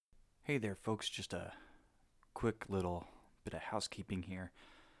Hey there, folks. Just a quick little bit of housekeeping here.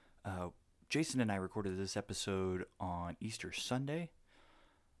 Jason and I recorded this episode on Easter Sunday,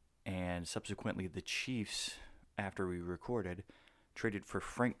 and subsequently the Chiefs, after we recorded, traded for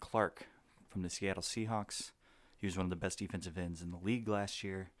Frank Clark from the Seattle Seahawks. He was one of the best defensive ends in the league last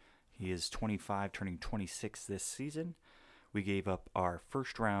year. He is 25, turning 26 this season. We gave up our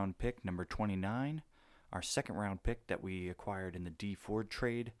first-round pick, number 29, our second-round pick that we acquired in the D Ford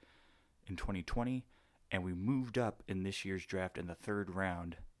trade in 2020, and we moved up in this year's draft in the third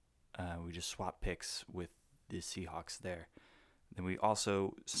round. We just swapped picks with the Seahawks there. Then we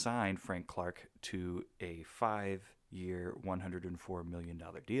also signed Frank Clark to a 5-year, $104 million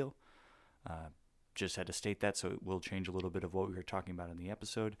deal. Just had to state that, so it will change a little bit of what we were talking about in the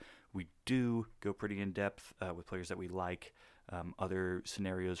episode. We do go pretty in-depth with players that we like, other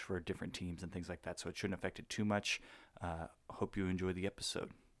scenarios for different teams and things like that, so it shouldn't affect it too much. Hope you enjoy the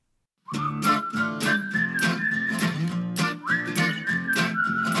episode.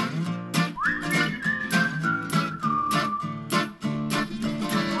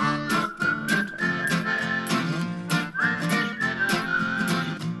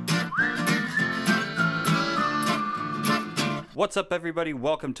 What's up, everybody?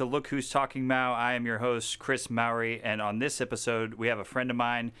 Welcome to Look Who's Talking Mao. I am your host, Chris Mowry, and on this episode, we have a friend of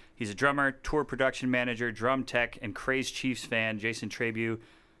mine. He's a drummer, tour production manager, drum tech, and Crazed Chiefs fan, Jason Trabue.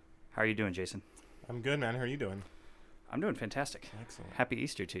 How are you doing, Jason? I'm good, man. How are you doing? I'm doing fantastic. Excellent. Happy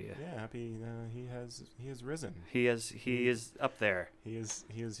Easter to you. Yeah, happy. He has risen. He is up there. He is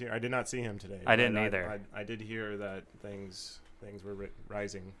here. I did not see him today. I didn't either. I did hear that things were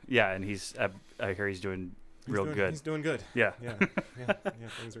rising. Yeah, and he's. I hear he's doing real good. He's doing good. Yeah. Yeah.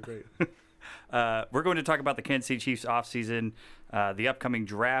 Things are great. We're going to talk about the Kansas City Chiefs offseason, the upcoming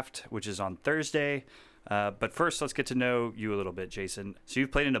draft, which is on Thursday. But first, let's get to know you a little bit, Jason. So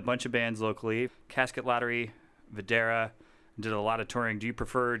you've played in a bunch of bands locally, Casket Lottery, Videra, did a lot of touring. Do you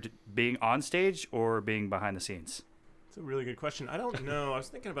prefer being on stage or being behind the scenes? It's a really good question. I don't know. I was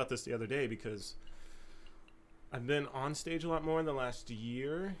thinking about this the other day because I've been on stage a lot more in the last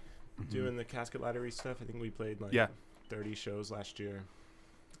year doing the Casket Lottery stuff. I think we played 30 shows last year.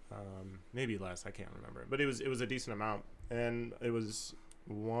 Maybe less. I can't remember. But it was a decent amount. And it was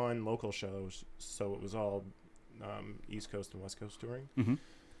one local show, so it was all East Coast and West Coast touring. Mm-hmm.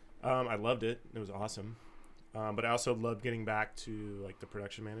 I loved it. It was awesome. But I also loved getting back to like the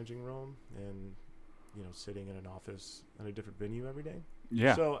production managing role and sitting in an office at a different venue every day.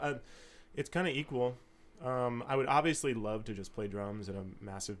 Yeah. So it's kind of equal. I would obviously love to just play drums in a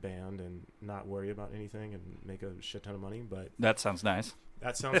massive band and not worry about anything and make a shit ton of money. But that sounds nice.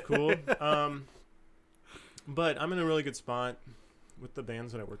 That sounds cool. But I'm in a really good spot with the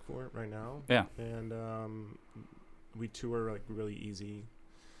bands that I work for right now. Yeah. And we tour like really easy.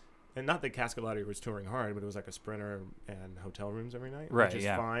 And not that Casket Lottery was touring hard, but it was like a Sprinter and hotel rooms every night. Right, which is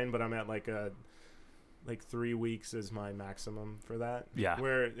fine, but I'm at like 3 weeks is my maximum for that. Yeah.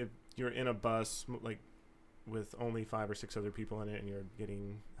 Where if you're in a bus like with only 5 or 6 other people in it and you're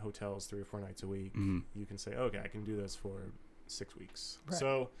getting hotels 3 or 4 nights a week, you can say, okay, I can do this for 6 weeks. Right.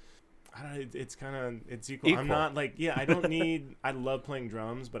 So it's equal. I'm not like, I don't need, I love playing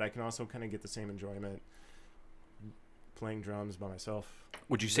drums, but I can also kind of get the same enjoyment playing drums by myself.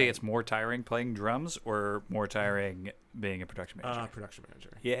 Would you say it's more tiring playing drums or more tiring being a production manager? Production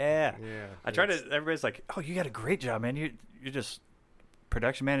manager. Yeah. I try to, everybody's like, oh, you got a great job, man. You just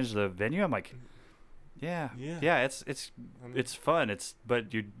production manage the venue. I'm like, yeah, it's fun.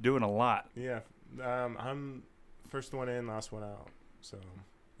 But you're doing a lot. Yeah. I'm first one in, last one out. So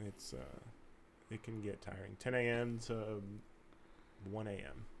it's, it can get tiring. 10 a.m. to 1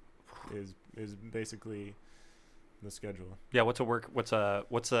 a.m. is basically the schedule. Yeah, what's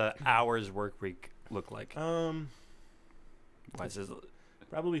a hours work week look like?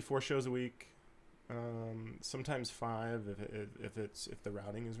 Probably 4 shows a week. Sometimes 5 if the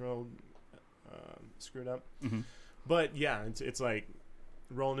routing is real screwed up. Mm-hmm. But yeah, it's like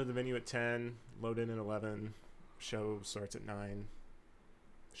roll into the venue at 10, load in at 11, show starts at 9,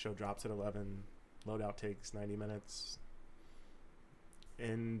 show drops at 11, load out takes 90 minutes,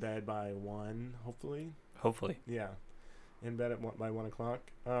 in bed by 1, hopefully. Yeah. In bed by 1 o'clock.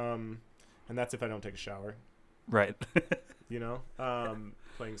 And that's if I don't take a shower. Right.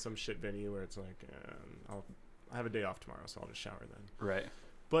 Playing some shit venue where it's like, I have a day off tomorrow, so I'll just shower then. Right.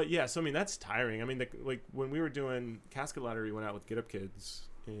 But yeah, so I mean, that's tiring. I mean, like when we were doing Casket Lottery, we went out with Get Up Kids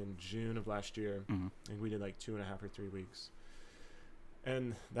in June of last year. Mm-hmm. And we did like 2.5 or 3 weeks.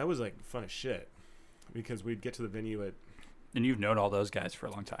 And that was like fun as shit because we'd get to the venue at. And you've known all those guys for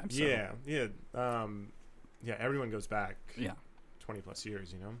a long time. So. Yeah. Everyone goes back. Yeah. 20 plus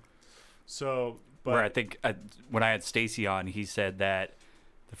years, you know. So, but where I think when I had Stacy on, he said that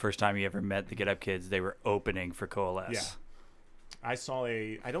the first time he ever met the Get Up Kids, they were opening for Coalesce. Yeah. I saw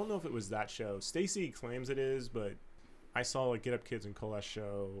I don't know if it was that show. Stacy claims it is, but I saw a Get Up Kids and Coalesce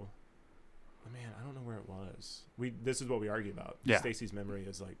show. Man, I don't know where it was. This is what we argue about. Yeah. Stacy's memory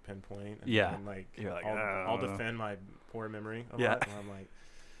is like pinpoint. And Yeah. And like, You're like, I'll defend my poor memory a lot. Where I'm like,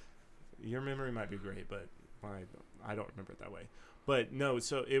 your memory might be great, but I don't remember it that way. But no,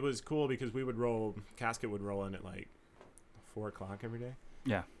 so it was cool because Casket would roll in at like 4:00 every day.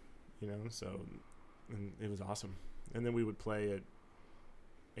 Yeah. You know, so and it was awesome. And then we would play at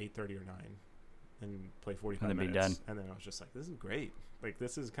 8:30 or 9 and play 45 and then minutes. Be done. And then I was just like, this is great. Like,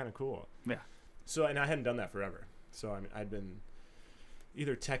 this is kind of cool. Yeah. So, and I hadn't done that forever. So, I mean, I'd been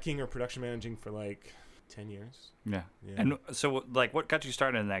either teching or production managing for like 10 years. Yeah. Yeah. And so, like, what got you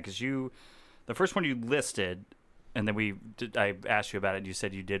started in that? Because the first one you listed, and then I asked you about it, and you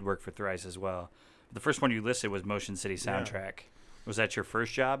said you did work for Thrice as well. The first one you listed was Motion City Soundtrack. Yeah. Was that your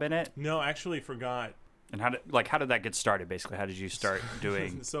first job in it? No, I actually forgot. And how did that get started, basically? How did you start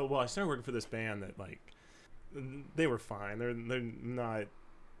doing? I started working for this band that, like, they were fine. They're not.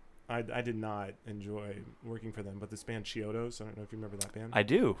 I did not enjoy working for them, but this band Chiodos, I don't know if you remember that band. I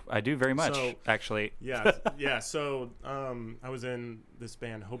do very much, actually. Yeah. So I was in this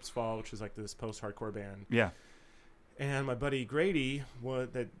band Hopes Fall, which was like this post-hardcore band. Yeah. And my buddy Grady,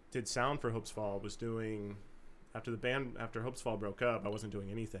 that did sound for Hopes Fall, was doing after Hopes Fall broke up. I wasn't doing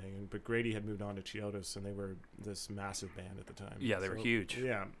anything, but Grady had moved on to Chiodos, and they were this massive band at the time. Yeah, they were huge.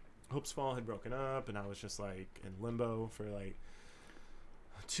 Yeah, Hopes Fall had broken up, and I was just like in limbo for like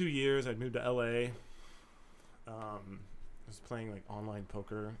 2 years. I'd moved to LA. I was playing like online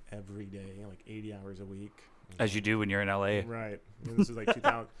poker every day, like 80 hours a week. As you do when you're in LA. Right. And this is like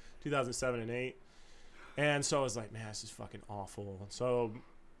 2007 and 8. And so I was like, man, this is fucking awful. So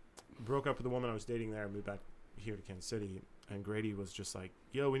broke up with the woman I was dating there, moved back here to Kansas City. And Grady was just like,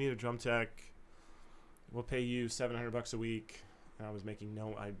 yo, we need a drum tech. We'll pay you $700 a week. And I was making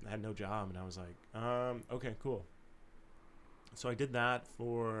I had no job. And I was like, okay, cool. So I did that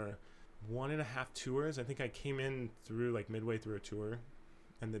for 1.5 tours. I think I came in through like midway through a tour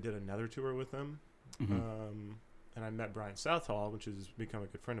and then did another tour with them. Mm-hmm. And I met Brian Southall, which has become a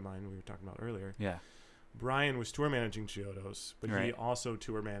good friend of mine we were talking about earlier. Yeah. Brian was tour managing Chiodos, but right. he also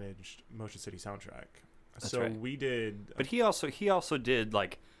tour managed Motion City Soundtrack. That's so right. we did. But he also did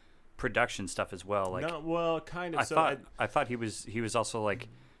like production stuff as well. Like, no, well, kind of. I thought he was also like.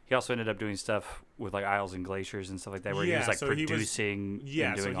 He also ended up doing stuff with like Isles and Glaciers and stuff like that, where he was like producing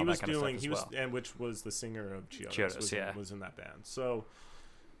and doing all that kind of stuff as well. And which was the singer of Chiodos. Chiodos, was in that band. So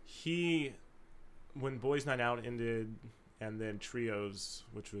when Boys Night Out ended, and then Trios,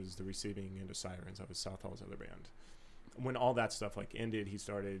 which was the receiving end of Sirens, that was Southall's other band. When all that stuff like ended, he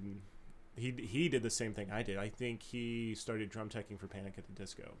started. He did the same thing I did. I think he started drum teching for Panic at the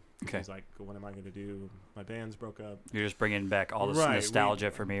Disco. Okay. He's like, what am I going to do? My band's broke up. You're just bringing back all this nostalgia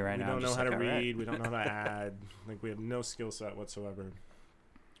for me right now. We don't know how to read. We don't know how to add. Like, we have no skill set whatsoever.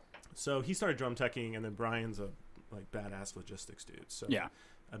 So he started drum teching, and then Brian's a like badass logistics dude. So yeah,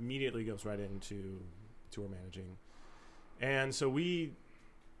 immediately goes right into tour managing. And so we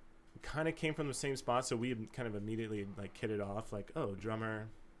kind of came from the same spot. So we kind of immediately like hit it off. Like, oh, drummer.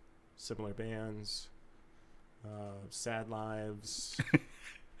 Similar bands, sad lives,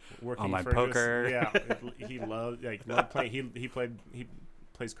 working online Fergus. poker. Yeah, he loved playing. He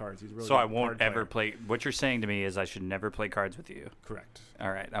plays cards. He's really so I won't ever play. What you're saying to me is I should never play cards with you. Correct.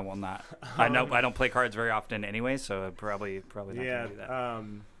 All right, I will not. I know I don't play cards very often anyway, so I'm probably not going to do that.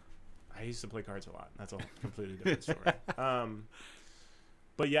 I used to play cards a lot. That's a completely different story.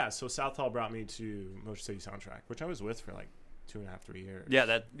 But yeah, so Southall brought me to Motion City Soundtrack, which I was with for like 2.5, 3 years. Yeah,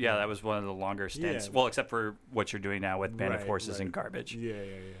 that was one of the longer stints. Yeah. Well, except for what you're doing now with Band of Horses and Garbage. Yeah.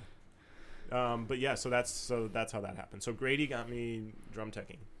 But yeah, so that's how that happened. So Grady got me drum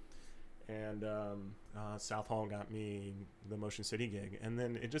teching, and Southall got me the Motion City gig, and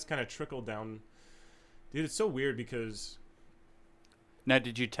then it just kind of trickled down. Dude, it's so weird because. Now,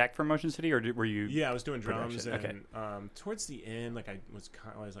 did you tech for Motion City, or were you? Yeah, I was doing drums, and okay. Towards the end, like I was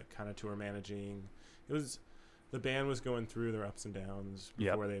kind of tour managing. The band was going through their ups and downs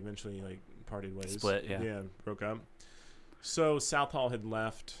before they eventually like parted ways. Split, yeah. Yeah, broke up. So Southall had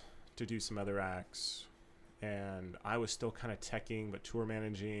left to do some other acts, and I was still kind of teching but tour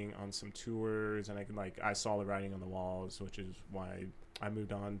managing on some tours, and I saw the writing on the walls, which is why I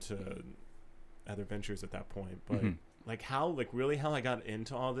moved on to other ventures at that point. But how I got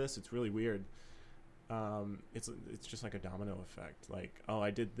into all this, it's really weird. It's just like a domino effect. Like, oh,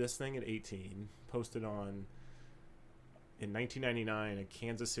 I did this thing at 18, posted on in 1999, a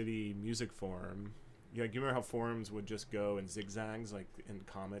Kansas City music forum. You remember how forums would just go in zigzags, like in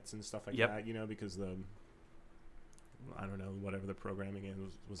comets and stuff like that, because I don't know, whatever the programming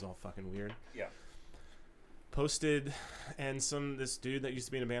was all fucking weird. Yeah. Posted, and this dude that used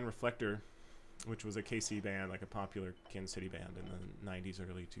to be in a band, Reflector, which was a KC band, like a popular Kansas City band in the 90s,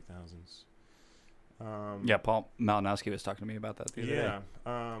 early 2000s. Paul Malinowski was talking to me about that the other day.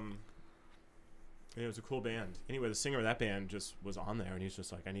 It was a cool band. Anyway, the singer of that band just was on there, and he's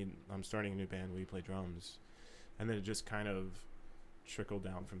just like, I'm starting a new band. Will you play drums? And then it just kind of trickled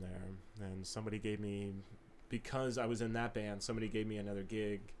down from there. And somebody gave me, because I was in that band, somebody gave me another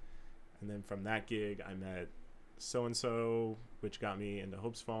gig. And then from that gig, I met so-and-so, which got me into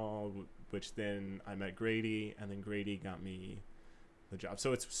Hope's Fall, which then I met Grady, and then Grady got me the job.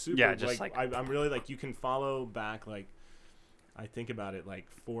 So it's super, I'm really like, you can follow back, like, I think about it like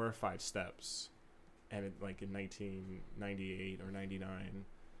 4 or 5 steps. And it, like in 1998 or 99,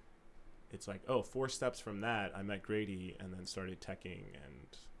 it's like, 4 steps from that, I met Grady and then started teching,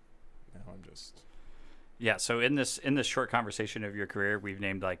 and now I'm just... Yeah, so in this short conversation of your career, we've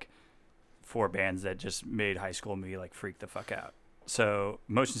named like 4 bands that just made high school me like freak the fuck out. So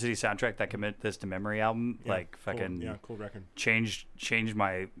Motion City Soundtrack, that Commit This to Memory album, like fucking cool record. Changed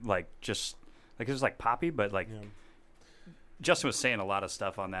my like, just like, it was like poppy, but like Justin was saying a lot of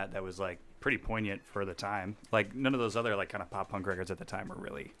stuff on that was like pretty poignant for the time. Like none of those other like kind of pop punk records at the time were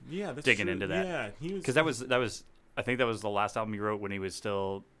really digging into that. Yeah, because that was I think that was the last album he wrote when he was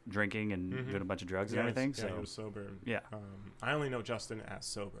still drinking and doing a bunch of drugs and everything. So he was sober. Yeah. I only know Justin as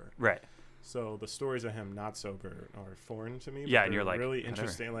sober. Right. So the stories of him not sober are foreign to me. Yeah, and you're like, really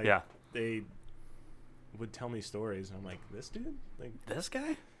interesting. Like, they would tell me stories, and I'm like, this dude, like this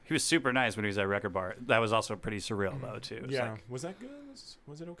guy. He was super nice when he was at Record Bar. That was also pretty surreal though too. Yeah. Was that good?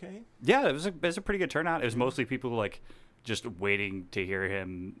 Was it okay? Yeah, it was a pretty good turnout. It was mostly people like just waiting to hear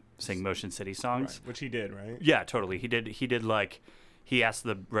him sing Motion City songs, right. Which he did, right? Yeah, totally. He did like, he asked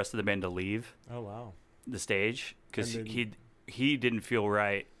the rest of the band to leave. Oh wow. The stage, because he didn't feel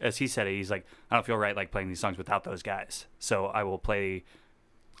right. As he said it, he's like, I don't feel right like playing these songs without those guys. So I will play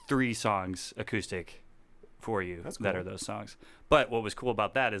 3 songs acoustic for you that are those songs. But what was cool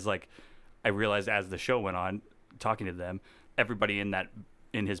about that is like, I realized as the show went on, talking to them, everybody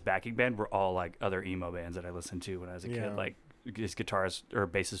in his backing band were all like other emo bands that I listened to when I was a kid. Like his guitarist or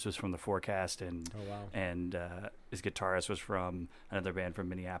bassist was from The Forecast, and his guitarist was from another band from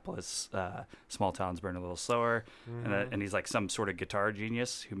Minneapolis, Small Towns Burn a Little Slower, and he's like some sort of guitar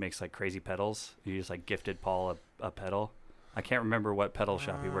genius who makes like crazy pedals. He just like gifted Paul a pedal. I can't remember what pedal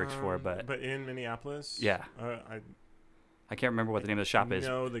shop he works for, but in Minneapolis, I can't remember what the name of the shop is. I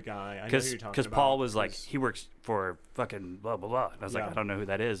know the guy. I know who you're talking about. Because Paul was like, he works for fucking blah, blah, blah. And I was like, I don't know who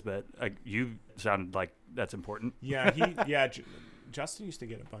that is, but you sounded like that's important. Yeah, Justin used to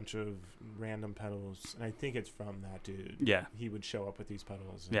get a bunch of random pedals, and I think it's from that dude. Yeah. He would show up with these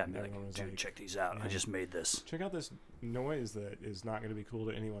pedals. And everyone was like, check these out. I just made this. Check out this noise that is not going to be cool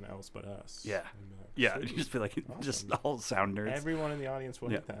to anyone else but us. Yeah. You just feel like just all sound nerds. Everyone in the audience will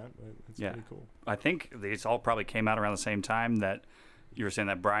hit that, but it's pretty cool. I think these all probably came out around the same time that you were saying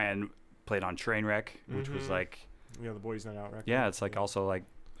that Brian played on Trainwreck, which was like... Yeah, the Boys Night Out record. Yeah, it's like also like,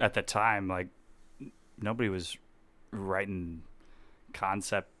 at the time, like, nobody was writing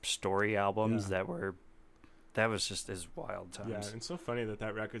concept story albums that was just as wild times. Yeah, and it's so funny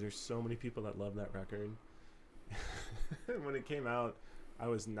that record, there's so many people that love that record. When it came out, I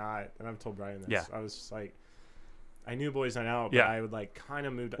was not, and I've told Brian this, I was just like, I knew Boys Night Out, but I would like kind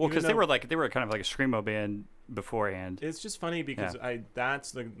of moved. Well, because they were kind of like a screamo band beforehand. It's just funny because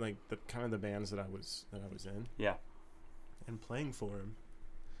that's the kind of the bands that I was in. Yeah. And playing for him.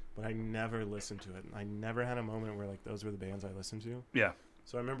 But I never listened to it. I never had a moment where like those were the bands I listened to. Yeah.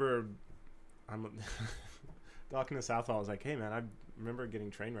 So I remember I'm talking to Southall. I was like, hey man, I remember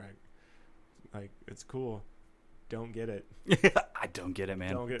getting Trainwreck. Like, it's cool. Don't get it. I don't get it,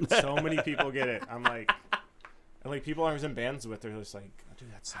 man. Don't get it. So many people get it. I'm like, and like people I was in bands with, they're just like, oh,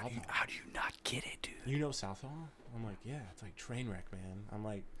 dude, that's Southall. How do you not get it, dude? You know Southall? I'm like, yeah, it's like Trainwreck, man. I'm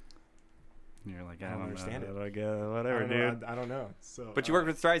like, you're like, I don't understand it. Whatever, dude. I don't know. So, but you worked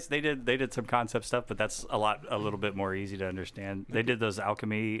with Thrice. They did some concept stuff, but that's a little bit more easy to understand. They did those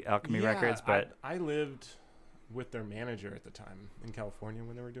alchemy records, but I lived with their manager at the time in California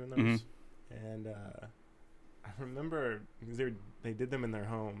when they were doing those, and I remember they did them in their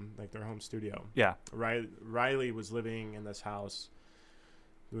home, like their home studio. Yeah. Riley was living in this house.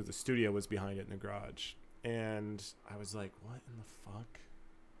 The studio was behind it in the garage, and I was like, "What in the fuck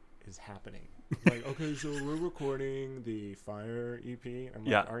is happening?" Like, okay, so we're recording the Fire EP. I'm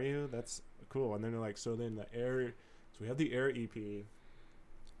like, are you? That's cool. And then they're like, so then the air, so we had the Air EP. And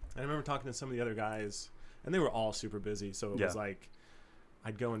I remember talking to some of the other guys, and they were all super busy. So it was like,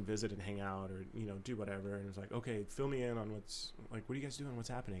 I'd go and visit and hang out or, do whatever. And it was like, okay, fill me in on what are you guys doing? What's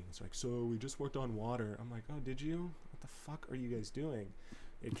happening? It's like, so we just worked on Water. I'm like, oh, did you? What the fuck are you guys doing?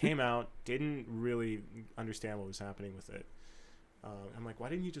 It came out, didn't really understand what was happening with it. I'm like, why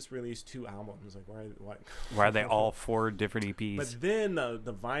didn't you just release 2 albums? Like, why are they all 4 different EPs? But then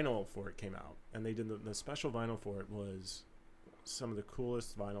the vinyl for it came out, and they did the special vinyl for it was some of the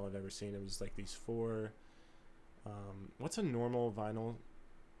coolest vinyl I've ever seen. It was like these 4. What's a normal vinyl?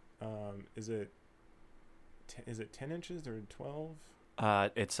 Is it 10 inches or 12?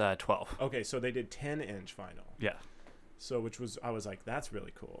 It's 12. Okay, so they did 10-inch vinyl. Yeah. So I was like, that's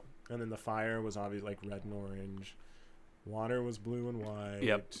really cool. And then the Fire was obviously like red and orange. Water was blue and white.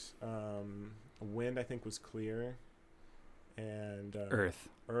 Yep. Wind, I think, was clear. And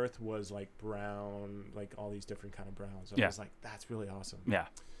Earth was like brown, like all these different kind of browns. So I was like, that's really awesome. Yeah.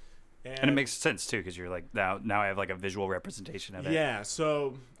 And it makes sense too, because you're like, now I have like a visual representation of it. Yeah.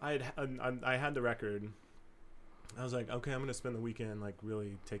 So I had the record. I was like, okay, I'm gonna spend the weekend like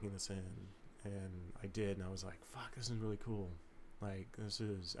really taking this in, and I did, and I was like, fuck, this is really cool. Like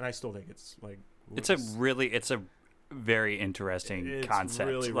and I still think it's like it's a very interesting concept.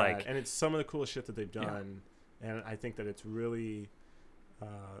 Really rad. And it's some of the coolest shit that they've done, and I think that it's really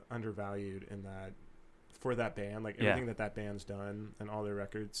undervalued in that for that band, like everything that band's done and all their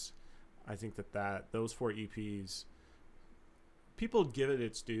records. I think that those 4 EPs, people give it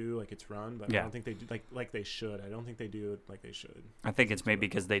its due, like its run, but I don't think they do like they should. I don't think they do it like they should. I think it's maybe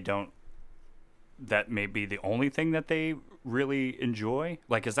because they don't. That may be the only thing that they really enjoy,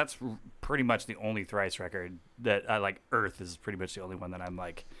 like, because that's pretty much the only Thrice record that I like. Earth is pretty much the only one that I'm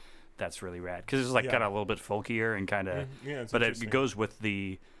like, that's really rad, because it's like kind of a little bit folkier and kind of, but it goes with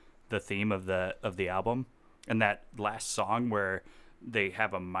the theme of the album. And that last song where they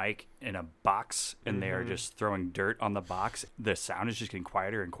have a mic in a box and they are just throwing dirt on the box, the sound is just getting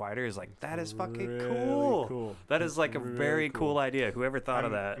quieter and quieter, is like, that is fucking really cool. That is like a really very cool idea. Whoever thought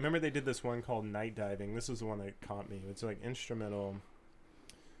of that? I remember they did this one called Night Diving. This was the one that caught me. It's like instrumental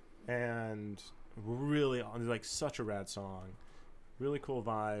and really like such a rad song, really cool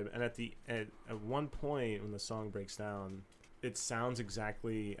vibe. And at one point when the song breaks down, it sounds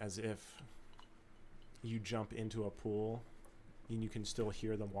exactly as if you jump into a pool and you can still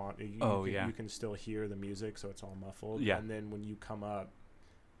hear the water. You can still hear the music, so it's all muffled. Yeah. And then when you come up,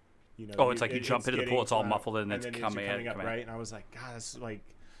 it's like you jump into the pool, it's all muffled, and it's coming up, right? And I was like, God, that's like,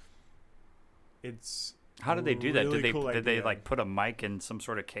 How did they do that? Really did they like put a mic in some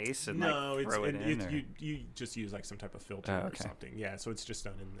sort of case and throw it in? You just use like some type of filter or something. Yeah, so it's just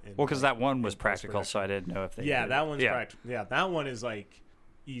done in well, because that one was practical, so I didn't know if they. Yeah, that one's practical. Yeah, that one is like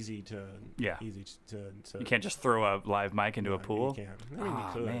easy to. You can't just throw a live mic into a pool. You can't. I mean, you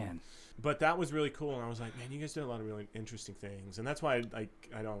could. Man. But that was really cool, and I was like, man, you guys did a lot of really interesting things, and that's why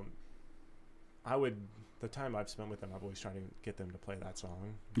the time I've spent with them, I've always tried to get them to play that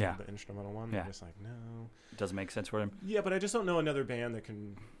song. The instrumental one. They're just like, no. It doesn't make sense for them. Yeah, but I just don't know another band that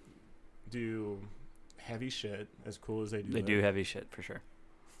can do heavy shit as cool as they do. They do heavy shit for sure.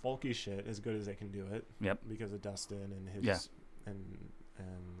 Folky shit as good as they can do it. Yep. Because of Dustin and his and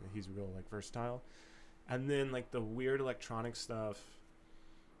he's real like versatile. And then like the weird electronic stuff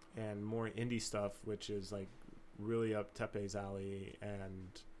and more indie stuff, which is like really up Tepe's alley, and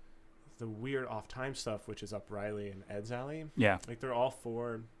the weird off-time stuff, which is up Riley and Ed's alley. Yeah. Like they're all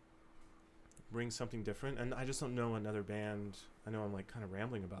 4 bring something different, and I just don't know another band. I know I'm like kind of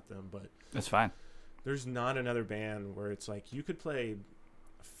rambling about them, but that's fine. There's not another band where it's like you could play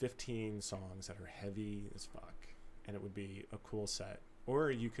 15 songs that are heavy as fuck and it would be a cool set,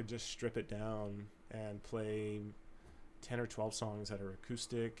 or you could just strip it down and play 10 or 12 songs that are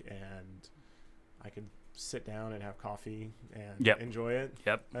acoustic, and I could sit down and have coffee and enjoy it.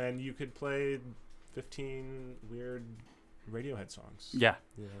 Yep. And you could play 15 weird Radiohead songs. Yeah.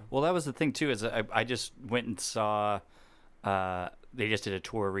 Well, that was the thing too, is I just went and saw they just did a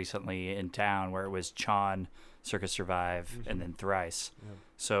tour recently in town where it was Chon, Circus Survive, and then Thrice. Yeah.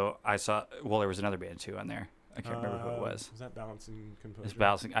 So I saw, there was another band too on there. I can't remember who it was. Was that Balancing Composure? It's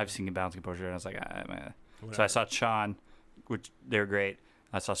Balancing. I've seen Balancing Composure, and I was like, So I saw Chon, which they were great.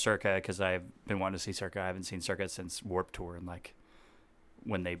 I saw Circa because I've been wanting to see Circa. I haven't seen Circa since Warped Tour, and like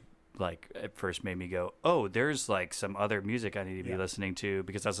when they like at first made me go, oh, there's like some other music I need to be listening to,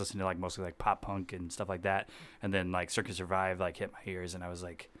 because I was listening to like mostly like pop punk and stuff like that, and then like Circa Survive like hit my ears, and I was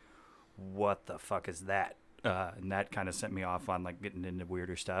like, what the fuck is that? And that kind of sent me off on like getting into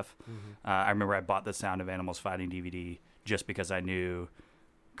weirder stuff. I remember I bought the Sound of Animals Fighting DVD just because I knew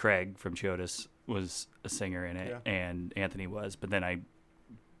Craig from Chiodos was a singer in it, and Anthony was. But then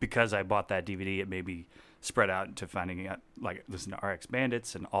because I bought that DVD, it made me spread out into finding out, like, listen to RX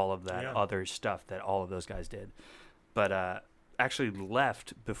Bandits and all of that other stuff that all of those guys did. But actually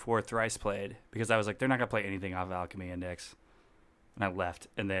left before Thrice played because I was like, they're not gonna play anything off Alchemy Index. And I left,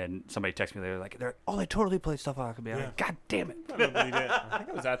 and then somebody texted me. They were like, they totally play stuff off Alchemy. I'm like, God damn it! Probably did. I think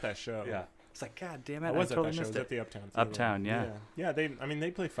I was at that show. Yeah, it's like, God damn it! I was totally at that show. I was it. at the Uptown Theater. Uptown, yeah.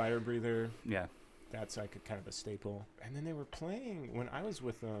 They play Fire Breather. Yeah, that's like a kind of a staple. And then they were playing when I was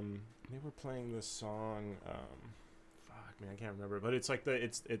with them. They were playing this song. I can't remember, but it's like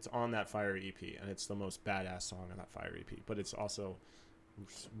it's on that Fire EP, and it's the most badass song on that Fire EP. But it's also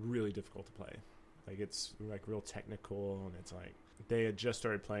really difficult to play. Like, it's like real technical, and it's like they had just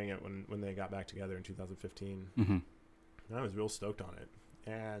started playing it when they got back together in 2015. Mm-hmm. And I was real stoked on it,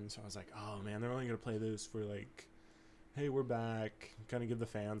 and so I was like, oh man, they're only gonna play this for like, hey, we're back, kind of give the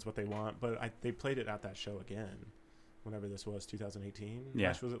fans what they want. But they played it at that show again, whenever this was, 2018.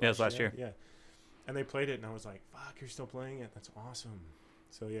 Yeah, was it last year. Yeah. And they played it, and I was like, fuck, you're still playing it? That's awesome.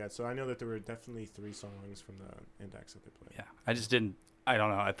 So I know that there were definitely 3 songs from the Index that they played. Yeah, I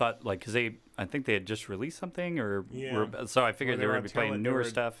don't know. I thought, like, because I think they had just released something, so I figured they were going to be playing newer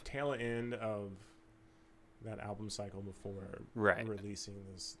stuff. Tail end of that album cycle before releasing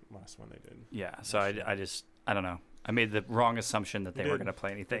this last one they did. Yeah, so I don't know. I made the wrong assumption that they were going to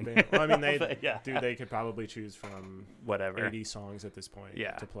play anything. Well, I mean, they could probably choose from whatever 80 songs at this point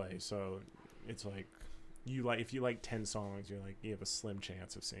to play. So it's like, if you like 10 songs, you have a slim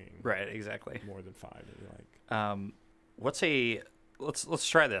chance of seeing exactly more than 5 that you like. Let's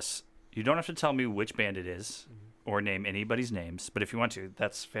try this. You don't have to tell me which band it is or name anybody's names, but if you want to,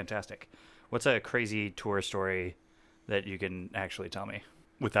 that's fantastic. What's a crazy tour story that you can actually tell me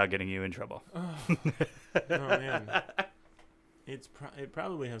without getting you in trouble? Oh man, it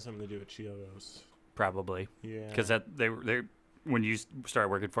probably has something to do with Chiodos. Probably, yeah. Because they when you started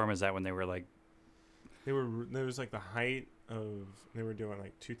working for them, is that when they were like? There was like the height of, they were doing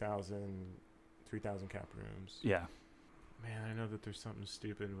like 2,000, 3,000 cap rooms. Yeah. Man, I know that there's something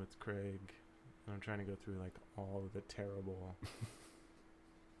stupid with Craig. I'm trying to go through like all of the terrible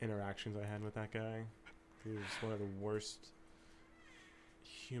interactions I had with that guy. He was one of the worst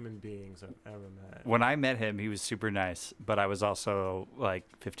human beings I've ever met. When I met him, he was super nice, but I was also like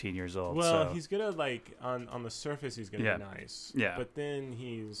 15 years old. Well, so. He's gonna like on the surface he's gonna be nice. Yeah. But then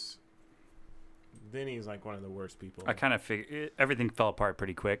he's like one of the worst people. I kind of figured everything fell apart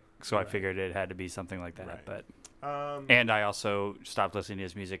pretty quick, so I figured it had to be something like that. Right. But and I also stopped listening to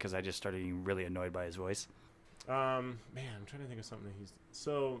his music because I just started getting really annoyed by his voice. Man, I'm trying to think of something that he's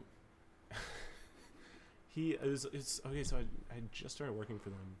so. He is. It's okay. So I just started working for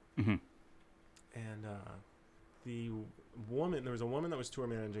them, and there was a woman that was tour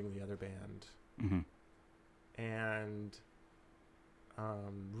managing the other band, and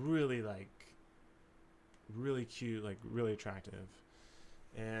really cute, like really attractive,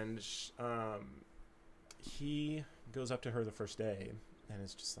 and he goes up to her the first day and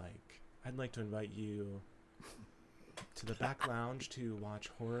is just like, I'd like to invite you to the back lounge to watch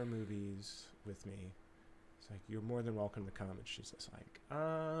horror movies with me. It's like, you're more than welcome to come. And she's just like,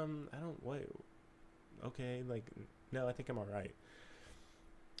 okay, like, no, I think I'm all right.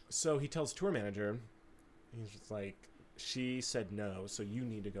 So he tells tour manager, he's just like, she said no, so you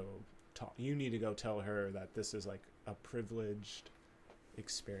need to go talk. You need to go tell her that this is like a privileged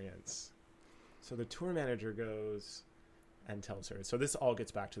experience. So the tour manager goes and tells her. So this all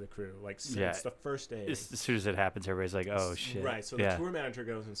gets back to the crew. Like, it's the first day. As soon as it happens, everybody's like, oh, shit. Right. So the tour manager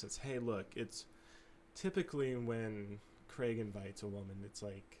goes and says, hey, look, it's typically when Craig invites a woman, it's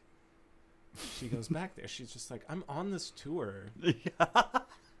like, she goes back there. She's just like, I'm on this tour.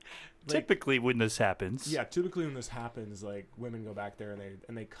 Typically when this happens. Yeah, typically when this happens, like, women go back there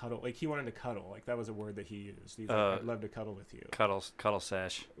and they cuddle. Like, he wanted to cuddle. Like, that was a word that he used. He's like, I'd love to cuddle with you. Cuddle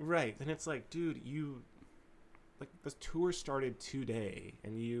sash. Right. And it's like, dude, like, the tour started today,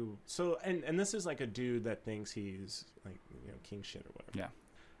 and and this is like a dude that thinks he's like, king shit or whatever. Yeah.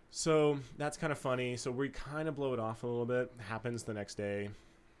 So that's kind of funny. So we kind of blow it off a little bit. Happens the next day.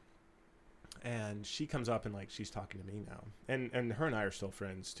 And she comes up and like, she's talking to me now, and her and I are still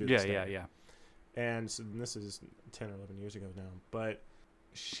friends too. Yeah. And so this is 10 or 11 years ago now, but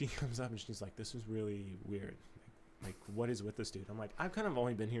she comes up and she's like, this is really weird. Like, what is with this dude? I'm like, I've kind of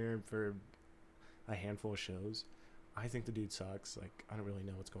only been here for a handful of shows. I think the dude sucks. Like, I don't really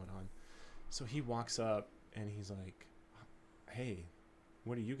know what's going on. So he walks up and he's like, hey,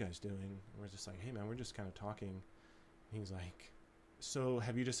 what are you guys doing? And we're just like, hey man, we're just kind of talking. And he's like, so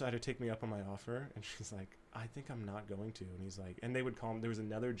have you decided to take me up on my offer? And she's like, I think I'm not going to. And he's like, and they would call him, there was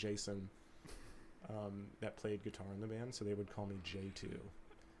another Jason that played guitar in the band, so they would call me J2.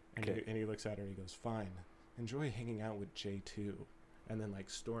 And, Okay. and he looks at her and he goes, "Fine, enjoy hanging out with J2," and then like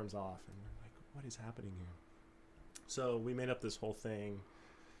storms off, and we're like, "What is happening here?" So we made up this whole thing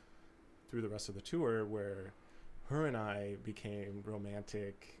through the rest of the tour where her and I became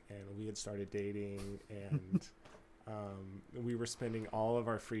romantic, and we had started dating, and we were spending all of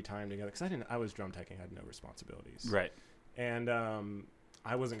our free time together because I was drum teching, I had no responsibilities, Right. and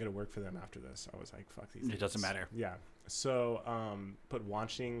I wasn't going to work for them after this. I was like, fuck these It dudes. doesn't matter. Yeah. So but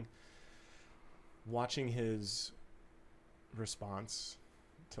watching his response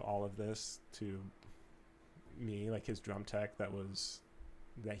to all of this, to me, like his drum tech that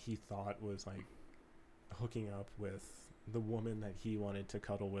he thought was like hooking up with the woman that he wanted to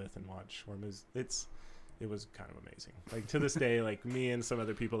cuddle with and watch Shorm, it was kind of amazing. Like to this day, like me and some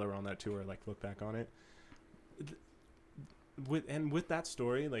other people that were on that tour like look back on it with that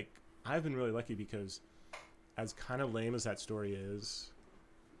story. Like I've been really lucky because as kind of lame as that story is,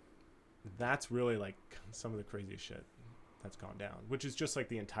 that's really like some of the craziest shit that's gone down, which is just like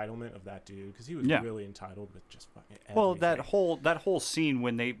the entitlement of that dude, because he was really entitled with just fucking everything. Well, that whole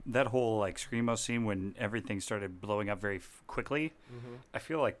scene that whole like screamo scene when everything started blowing up very quickly, I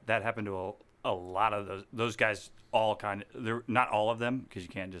feel like that happened to a lot of those guys. All kind of, they're not all of them, because you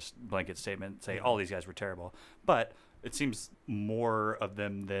can't just blanket statement say all these guys were terrible, but it seems more of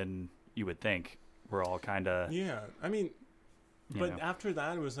them than you would think were all kind of I mean, but after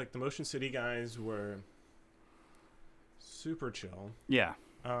that it was like the Motion City guys were super chill.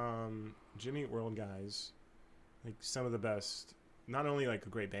 Jimmy Eat World guys, like some of the best, not only like a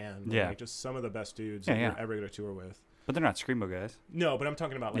great band, but like just some of the best dudes that you're ever going to tour with. But they're not screamo guys. No, but I'm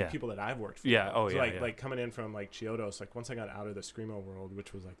talking about like people that I've worked for. Like coming in from like Chiodos, like once I got out of the screamo world,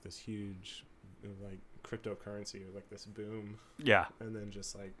 which was like this huge, it was like cryptocurrency, it was like this boom. And then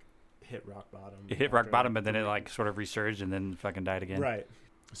just like hit rock bottom. It hit rock bottom, but then it like sort of resurged and then fucking died again. Right.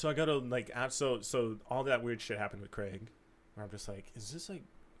 So I go to like, so all that weird shit happened with Craig, where I'm just like, is this like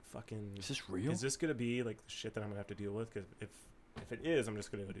fucking, is this real? Is this going to be like the shit that I'm going to have to deal with? Because if it is, I'm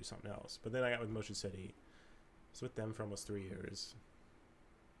just going to go do something else. But then I got with Motion City. I was with them for almost 3 years.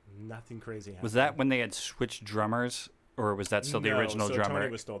 Nothing crazy happened. Was that when they had switched drummers, or was that still the original drummer?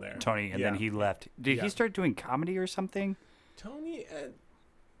 Tony was still there. Tony, and then he left. Did he start doing comedy or something? Tony.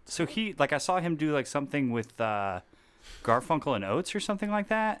 So he, like, I saw him do like something with Garfunkel and Oates or something like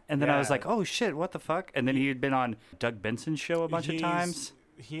that, and then I was like, oh shit, what the fuck? And then he had been on Doug Benson's show a bunch of times.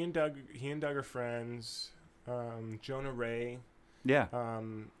 He and Doug are friends. Jonah Ray.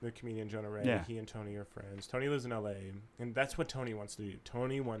 The comedian Jonah Ray, he and Tony are friends. Tony lives in LA, and that's what Tony wants to do.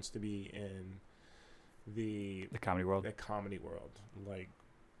 Tony wants to be in the comedy world. The comedy world. Like,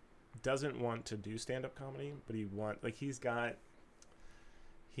 doesn't want to do stand-up comedy, but he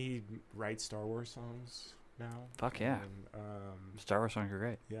writes Star Wars songs now. Fuck yeah. And, Star Wars songs are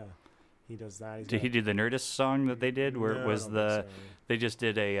great. Yeah. He does that. Did he do the Nerdist song that they did, where it was they just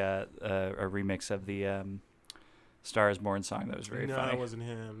did a remix of the Star is Born song that was very funny. No, it wasn't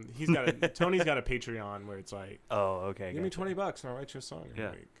him. Tony's got a Patreon where it's like, okay, give me $20 and I'll write you a song. Yeah.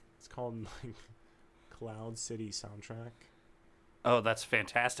 Like, it's called like Cloud City Soundtrack. Oh, that's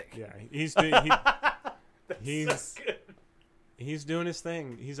fantastic. Yeah, he's he's doing his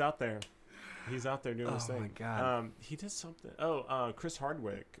thing. He's out there. He's out there doing his thing. Oh my god. He did something. Chris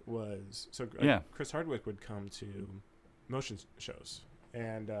Hardwick was Chris Hardwick would come to motion shows,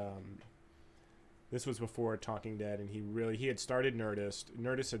 and this was before Talking Dead, and he had started Nerdist.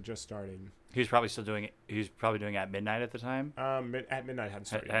 Nerdist had just started. He was probably still doing it. He was probably doing it at midnight at the time. At midnight hadn't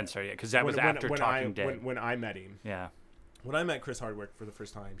started yet, because that was after Talking Dead. When I met him. Yeah. When I met Chris Hardwick for the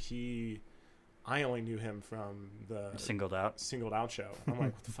first time, I only knew him from the Singled Out show. I'm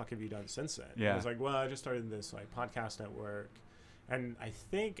like, what the fuck have you done since then? Yeah. I was like, well, I just started this like podcast network, and I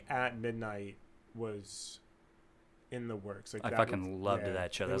think At Midnight was in the works. Like, I fucking loved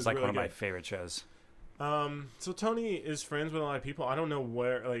that show. That was like really one of my favorite shows. So Tony is friends with a lot of people. I don't know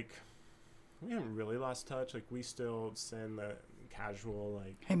where, like, we haven't really lost touch. Like, we still send the casual,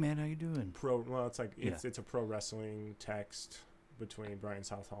 like, hey man, how you doing? It's like it's a pro wrestling text between Brian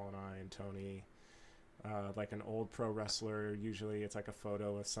Southall and I and Tony. Like an old pro wrestler, usually it's like a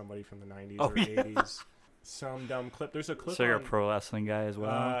photo of somebody from the 90s or 80s. Some dumb clip. There's a clip. So you're a pro wrestling guy as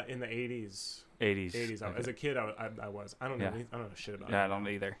well? In the 80s. 80s. Okay. As a kid, I was. I don't know. I don't know shit about it. Yeah, I don't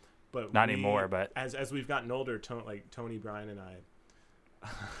either. But not anymore. But as we've gotten older, Tony, Brian, and I,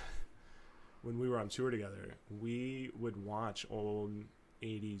 when we were on tour together, we would watch old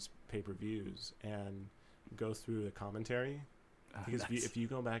 80s pay-per-views and go through the commentary. Because if you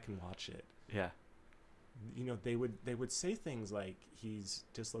go back and watch it, they would say things like he's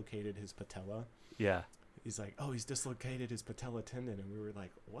dislocated his patella. Yeah. He's like, oh, he's dislocated his patella tendon, and we were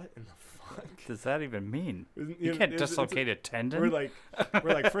like, what in the fuck does that even mean? You can't dislocate a tendon. We're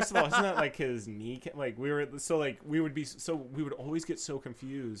like, first of all, isn't that like his knee? Like we would always get so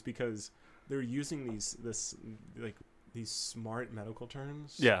confused because they're using these smart medical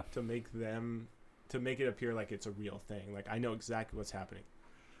terms. Yeah. To make it appear like it's a real thing. Like I know exactly what's happening.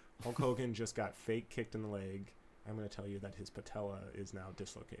 Hulk Hogan just got fake kicked in the leg. I'm going to tell you that his patella is now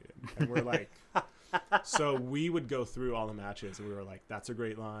dislocated. And we're like, so we would go through all the matches and we were like, that's a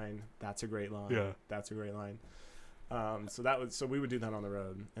great line. That's a great line. Yeah. That's a great line. So we would do that on the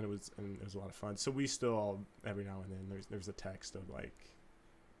road and it was a lot of fun. So we still, every now and then there's a text of like,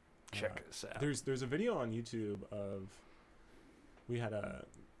 check this out. There's a video on YouTube of, we had a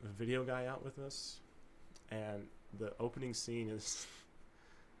video guy out with us and the opening scene is,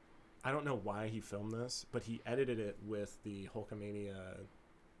 I don't know why he filmed this, but he edited it with the Hulkamania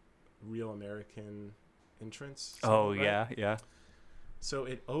Real American entrance. Oh, right? Yeah. So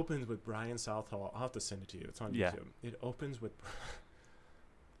it opens with Brian Southall. I'll have to send it to you. It's on YouTube. It opens with...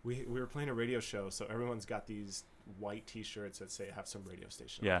 we were playing a radio show, so everyone's got these white T-shirts that say have some radio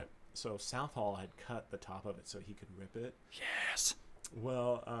station on it. So Southall had cut the top of it so he could rip it. Yes.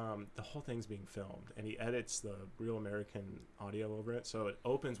 Well, the whole thing's being filmed, and he edits the Real American audio over it. So it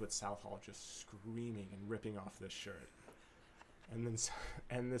opens with Southall just screaming and ripping off this shirt, and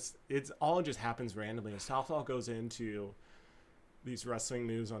it's all just happens randomly. And Southall goes into these wrestling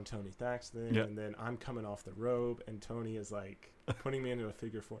moves on Tony Thaxton, and then I'm coming off the rope, and Tony is like putting me into a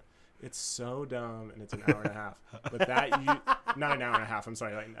figure four. It's so dumb, and it's an hour and a half. But not an hour and a half. I'm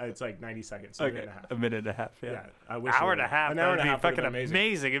sorry, it's like 90 seconds. A minute and a half. A minute and a half. Yeah. I wish hour and a half. An hour and a half. Fucking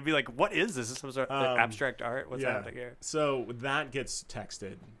amazing. It'd be like, what is this? Is this some sort of abstract art? What's happening here? So that gets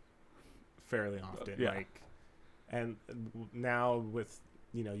texted fairly often. And now with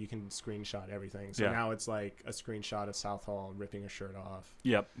you can screenshot everything. So now it's like a screenshot of Southall ripping a shirt off.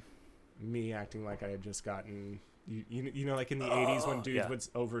 Yep. Me acting like I had just gotten. You know, like in the 80s when dudes would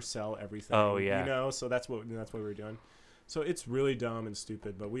oversell everything. Oh yeah. So that's what we were doing. So it's really dumb and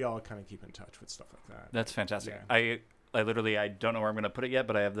stupid, but we all kind of keep in touch with stuff like that. That's fantastic. Yeah. I literally don't know where I'm going to put it yet,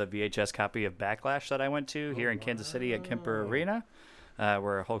 but I have the VHS copy of Backlash that I went to here in Kansas City at Kemper Arena,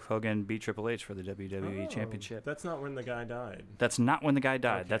 where Hulk Hogan beat Triple H for the WWE Championship. That's not when the guy died. That's not when the guy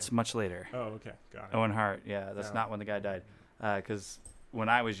died. Okay. That's much later. Oh, okay, got it. Owen Hart. Yeah, that's not when the guy died. Because when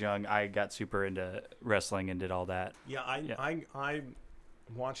I was young, I got super into wrestling and did all that. Yeah, I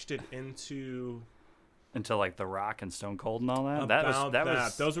watched it until like The Rock and Stone Cold and all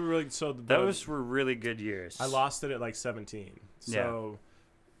that. Those were really those were really good years. I lost it at like 17. So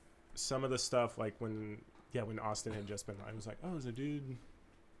some of the stuff like when Austin had just been, I was like, oh, is a dude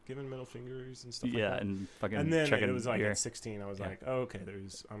giving middle fingers and stuff like that. And fucking and then checking it was like beer. at 16, I was like, oh, okay,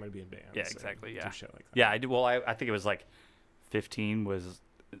 I'm gonna be in bands. Yeah, exactly. Do shit like that. Yeah, I do. Well, I think it was like 15 was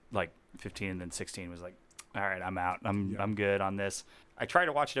like 15, and then 16 was like, all right, I'm out. I'm good on this. I try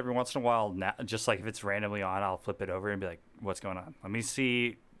to watch it every once in a while. Now, just like if it's randomly on, I'll flip it over and be like, what's going on? Let me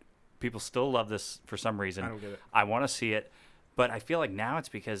see. People still love this for some reason. I don't get it. I want to see it, but I feel like now it's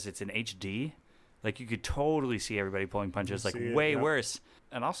because it's in HD. Like you could totally see everybody pulling punches, like way worse.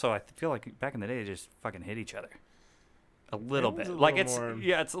 And also, I feel like back in the day, they just fucking hit each other a little bit. Like it's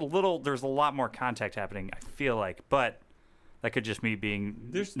a little. There's a lot more contact happening. I feel like, but that could just me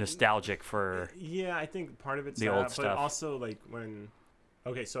being nostalgic for. Yeah, I think part of it's the old stuff, but also like when.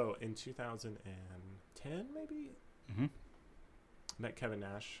 Okay, so in 2010, maybe. Mm-hmm. Met Kevin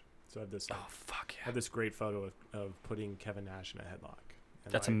Nash. So I have this. I have this great photo of putting Kevin Nash in a headlock.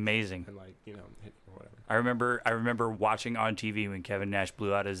 That's amazing. And hit or whatever. I remember watching on TV when Kevin Nash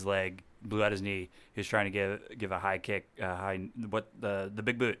blew out his knee. He was trying to give a high kick, the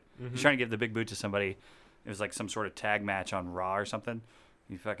big boot. Mm-hmm. He was trying to give the big boot to somebody. It was like some sort of tag match on Raw or something.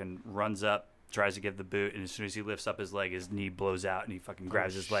 He fucking runs up, tries to give the boot, and as soon as he lifts up his leg, his knee blows out, and he fucking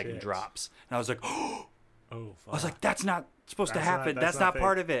grabs his leg and drops. And I was like, oh, fuck. I was like, that's not supposed to happen. That's not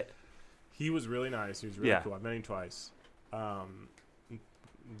part of it. He was really nice. He was really cool. I've met him twice.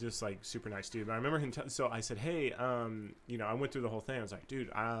 Just like super nice dude. But I remember him. So I said, hey, I went through the whole thing. I was like,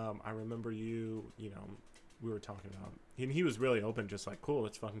 dude, I remember you. We were talking about. And he was really open. Just like, cool,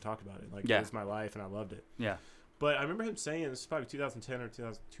 let's fucking talk about it. Like, it was my life, and I loved it. Yeah. But I remember him saying, this is probably 2010 or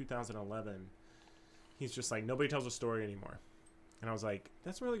 2011. He's just like, nobody tells a story anymore. And I was like,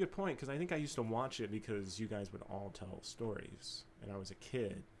 that's a really good point, because I think I used to watch it because you guys would all tell stories, and I was a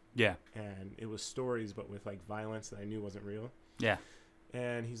kid. Yeah. And it was stories, but with like violence that I knew wasn't real. Yeah.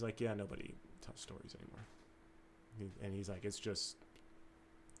 And he's like, yeah, nobody tells stories anymore. And he's like, it's just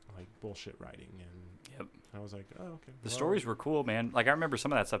like bullshit writing, and Yep. I was like, oh, okay. The stories were cool, man. Like I remember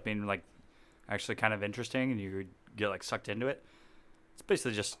some of that stuff being like actually kind of interesting, and you would get like sucked into it. It's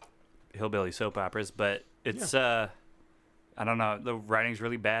basically just hillbilly soap operas, but it's I don't know, the writing's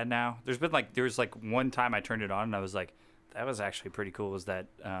really bad now. There was one time I turned it on and I was like, that was actually pretty cool. Was that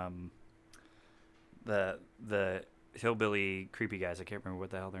the hillbilly creepy guys? I can't remember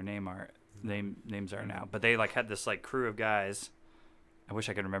what the hell their names are now, but they like had this like crew of guys. I wish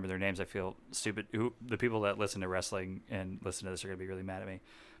I could remember their names. I feel stupid. The people that listen to wrestling and listen to this are gonna be really mad at me.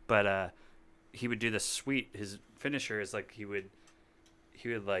 But he would do this sweet. His finisher is like he would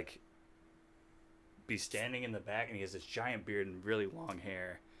like be standing in the back, and he has this giant beard and really long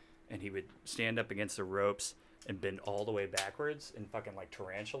hair, and he would stand up against the ropes and bend all the way backwards and fucking like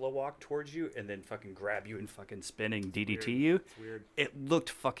tarantula walk towards you, and then fucking grab you and fucking spinning DDT you. It's weird. It looked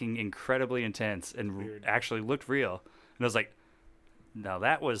fucking incredibly intense and actually looked real. And I was like, no,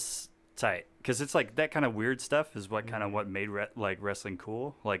 that was tight, because it's like that kind of weird stuff is what kind of what made like wrestling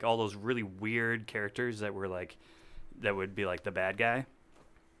cool. Like all those really weird characters that were like that would be like the bad guy.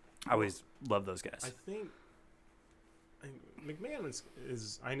 I always love those guys. I think McMahon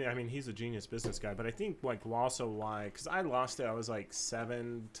is I mean he's a genius business guy, but I think like also why, because I lost it. I was like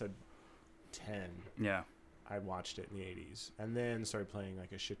 7 to 10. Yeah. I watched it in the 80s, and then started playing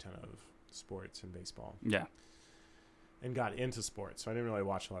like a shit ton of sports and baseball. Yeah. And got into sports, so I didn't really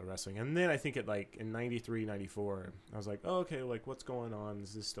watch a lot of wrestling. And then I think it like in 93, 94, I was like, oh, okay, like what's going on?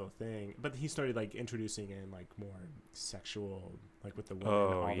 Is this still a thing? But he started like introducing in like more sexual, like with the women,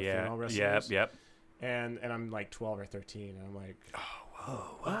 all the female wrestlers. Yep. And I'm like 12 or 13, and I'm like,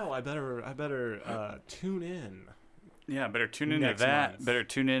 oh, I better tune in. Yeah, better tune into that. Month. Better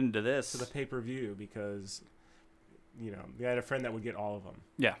tune into this. To the pay-per-view, because I had a friend that would get all of them.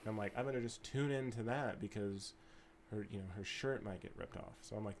 Yeah. And I'm like, I better just tune into that, because her shirt might get ripped off.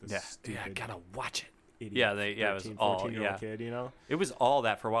 So I'm like this stupid, I gotta watch it. Idiot, It was all 14-year-old kid, It was all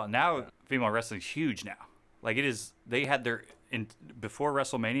that for a while. Now female wrestling's huge now. Like it is. They had before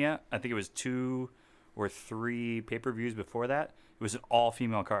WrestleMania. I think it was 2 or 3 pay-per-views before that. It was an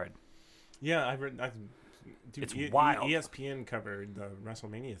all-female card. Yeah, dude, it's wild. ESPN covered the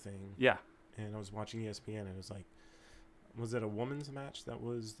WrestleMania thing. Yeah. And I was watching ESPN, and it was like, was it a women's match that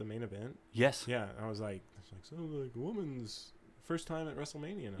was the main event? Yes. Yeah, and I was like, so like women's first time at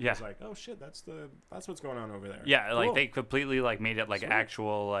WrestleMania. And I was like, oh shit, that's what's going on over there. Yeah, cool. Like they completely like made it like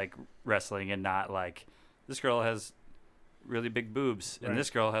actual like wrestling, and not like this girl has really big boobs and this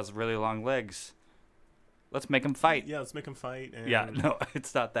girl has really long legs. Let's make them fight. Yeah, let's make them fight. And no,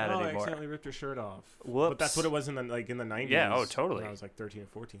 it's not that anymore. I accidentally ripped her shirt off. Whoops. But that's what it was in the 90s. Yeah, oh, totally. When I was like 13 or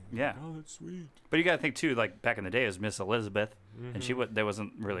 14. Yeah. Like, oh, that's sweet. But you got to think, too, like back in the day, it was Miss Elizabeth, and there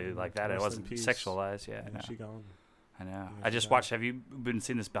wasn't really like that. It wasn't sexualized. Yeah, I know. She gone. I know. I just watched, have you been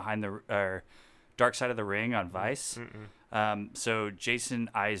seeing this behind the Dark Side of the Ring on Vice? So Jason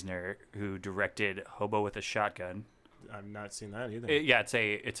Eisner, who directed Hobo with a Shotgun. I've not seen that either.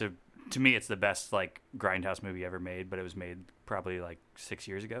 It's a to me, it's the best like grindhouse movie ever made, but it was made probably like 6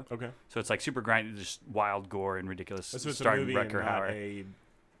 years ago. Okay. So it's like super just wild gore and ridiculous. So it's starring a movie Rutger and not Hauer.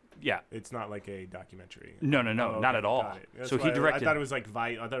 Yeah. It's not like a documentary. No, not at all. So he directed. I thought it was like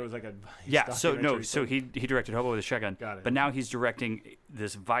Vice. I thought it was like a Vice. Yeah. So he directed Hobo with a Shotgun. Got it. But now he's directing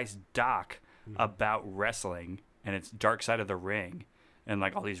this Vice doc about wrestling, and it's Dark Side of the Ring, and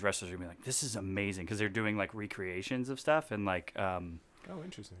like all these wrestlers are gonna be like, this is amazing, because they're doing like recreations of stuff and like. Oh,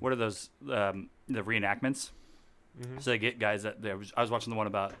 interesting. What are those? The reenactments. So they get guys that I was watching the one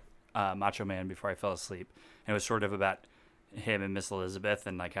about Macho Man before I fell asleep, and it was sort of about him and Miss Elizabeth,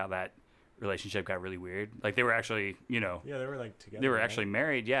 and like how that relationship got really weird. Like they were actually, Yeah, they were like together. They were actually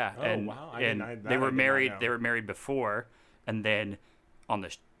married. Yeah. Oh, wow. They were married. They were married before, and then on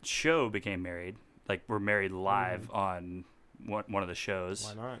the show became married. Like we're married live on one of the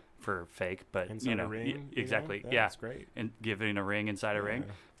shows. Why not? For fake, but inside a ring, exactly. Yeah, that's great. And giving a ring inside a ring.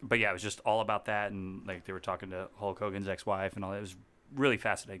 But yeah, it was just all about that, and like they were talking to Hulk Hogan's ex-wife and all that. It was really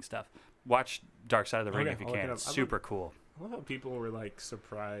fascinating stuff. Watch Dark Side of the Ring if you can. It's super cool. I love how people were like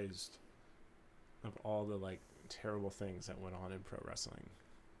surprised of all the like terrible things that went on in pro wrestling.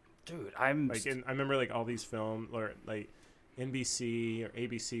 Dude, I remember like all these films, or like NBC or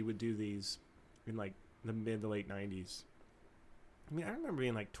ABC would do these in like the mid to late 90s. I mean, I remember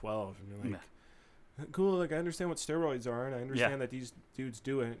being like 12 and you're like, cool, like I understand what steroids are, and I understand that these dudes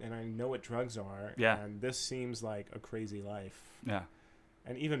do it, and I know what drugs are. Yeah. And this seems like a crazy life. Yeah.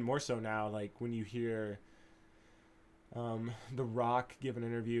 And even more so now, like when you hear The Rock give an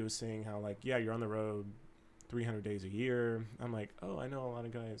interview saying how like, yeah, you're on the road 300 days a year. I'm like, oh, I know a lot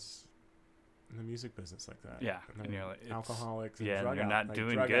of guys in the music business like that. Yeah, and you're like, alcoholics. And yeah, drug you're not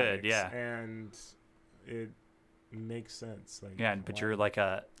doing drug good. addicts, Yeah, and it makes sense. Like, yeah, but you're like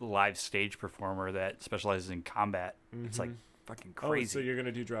a live stage performer that specializes in combat. It's like fucking crazy. Oh, so you're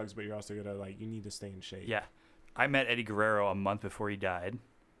gonna do drugs, but you're also gonna you need to stay in shape. Yeah, I met Eddie Guerrero a month before he died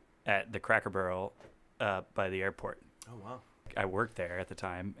at the Cracker Barrel by the airport. Oh wow. I worked there at the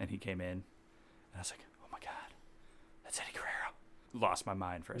time, and he came in, and I was like, "Oh my god, that's Eddie Guerrero!" Lost my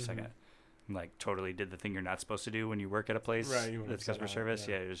mind for a second. I'm like, totally did the thing you're not supposed to do when you work at a place that's customer service.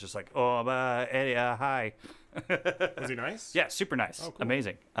 Yeah, it was just like, "Oh, Eddie, hi." Was he nice? Yeah, super nice, cool.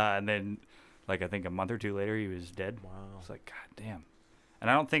 amazing. And then, like, I think a month or two later, he was dead. Wow. I was like, God damn. And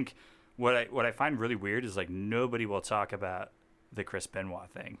I don't think what I find really weird is like nobody will talk about the Chris Benoit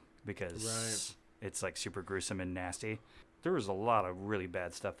thing because it's like super gruesome and nasty. There was a lot of really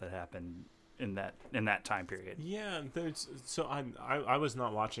bad stuff that happened in that time period. Yeah, so I was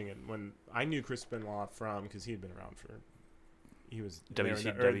not watching it when I knew Chris Benoit from, because he had been around for, he was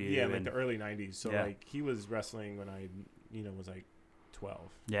WCW, like the early 90s. So like he was wrestling when I was like 12.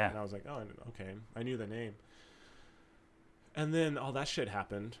 Yeah, and I was like, oh, okay, I knew the name. And then all that shit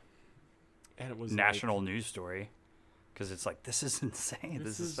happened, and it was national news story, because it's like, this is insane.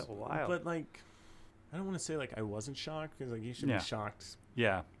 This is so wild. But like, I don't want to say like I wasn't shocked, because like you should be shocked.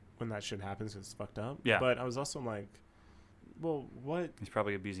 Yeah. When that shit happens, it's fucked up. Yeah. But I was also like, well, what? He's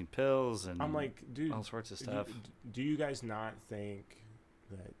probably abusing pills and I'm like, dude, all sorts of stuff. Do you guys not think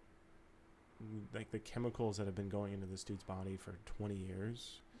that like the chemicals that have been going into this dude's body for 20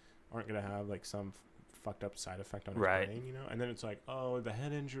 years aren't going to have like some fucked up side effect on his brain, And then it's like, oh, the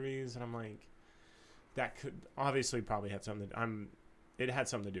head injuries. And I'm like, that could obviously probably had something it had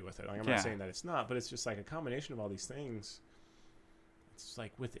something to do with it. Like, I'm not saying that it's not, but it's just like a combination of all these things. It's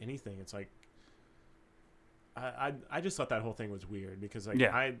like with anything, it's like I just thought that whole thing was weird, because like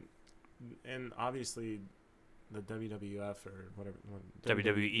and obviously the WWF or whatever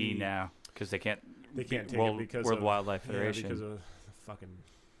WWE now, because they can't take it because World of Wildlife Federation, because of the fucking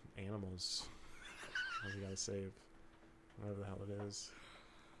animals that we gotta save, whatever the hell it is.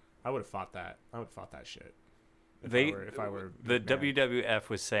 I would have fought that. I would have fought that shit. If I were the WWF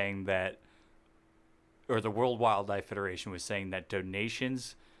was saying that, or the World Wildlife Federation was saying that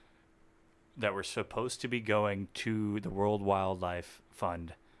donations that were supposed to be going to the World Wildlife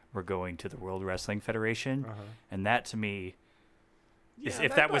Fund were going to the World Wrestling Federation, and that to me,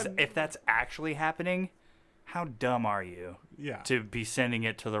 if that's actually happening, how dumb are you? Yeah. To be sending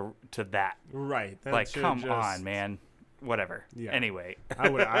it to that. Right. That like, come on, man. Whatever. Yeah. Anyway, I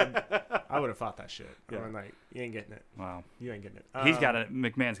would have fought that shit. Yeah. I'm like, you ain't getting it. Wow. You ain't getting it.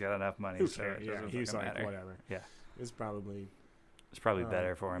 McMahon's got enough money. Who cares? Yeah. He's like, matter. Whatever. Yeah. It's probably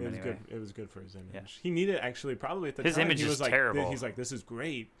better for him. It was anyway. Good. It was good for his image. Yeah. He needed actually probably at the his time. His image is terrible. He's like, this is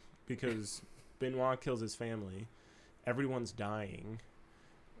great because Benoit kills his family. Everyone's dying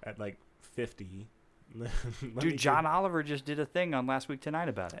at like 50. Dude, John Oliver just did a thing on Last Week Tonight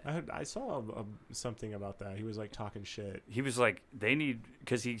about it. I saw something about that. He was like talking shit. He was like, they need,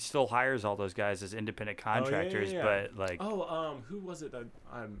 because he still hires all those guys as independent contractors, but like, who was it?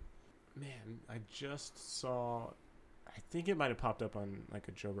 Man, I just saw. I think it might have popped up on like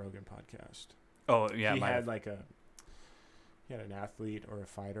a Joe Rogan podcast. Oh yeah, he had an athlete or a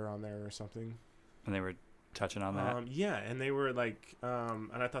fighter on there or something, and they were touching on that. Yeah, and they were like,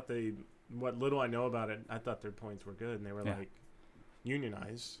 and I thought what little I know about it, I thought their points were good, and they were like,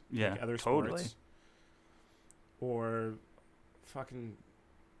 unionize, like other sports, or fucking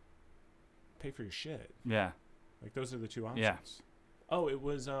pay for your shit. Yeah, like those are the two options. Yeah. Oh, it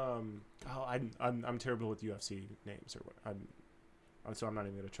was I'm terrible with UFC names, or what? So I'm not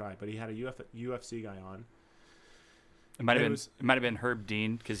even gonna try. But he had a UFC guy on. It might have been Herb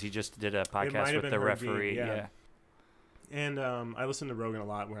Dean, because he just did a podcast with the referee. Dean, yeah. And I listen to Rogan a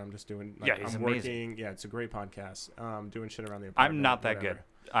lot, where I'm just doing. He's I'm amazing. Working. Yeah, it's a great podcast. Doing shit around the apartment. I'm not that good.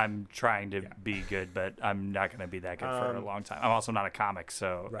 I'm trying to be good, but I'm not going to be that good for a long time. I'm also not a comic,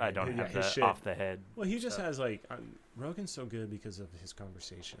 so I don't have the off the head. Well, he just has Rogan's so good because of his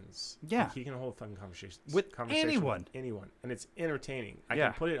conversations. Yeah, like, he can hold fucking conversations with anyone, and it's entertaining. I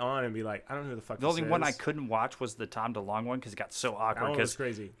can put it on and be like, I don't know who the fuck. The only one I couldn't watch was the Tom DeLonge one, because it got so awkward. That one was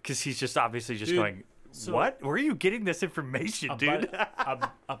crazy. Because he's just obviously just going. So, what? Where are you getting this information, dude?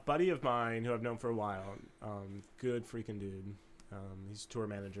 A buddy of mine who I've known for a while, good freaking dude. He's tour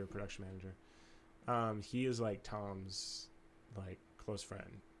manager, production manager. He is like Tom's like close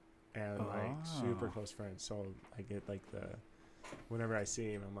friend, and like super close friend. So I get like whenever I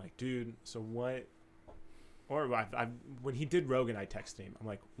see him, I'm like, dude. So what? Or when he did Rogan, I texted him. I'm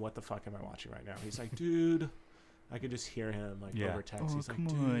like, what the fuck am I watching right now? He's like, dude. I could just hear him like over text. He's like,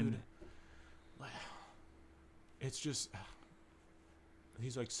 dude. it's just,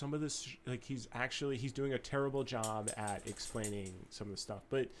 he's like, some of this, like, he's doing a terrible job at explaining some of the stuff.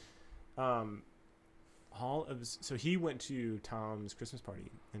 But so he went to Tom's Christmas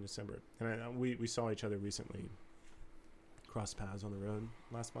party in December, and we saw each other recently, crossed paths on the road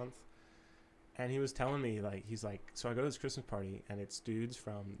last month. And he was telling me, like, he's like, so I go to this Christmas party, and it's dudes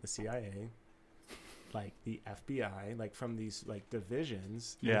from the CIA, like the FBI, like from these like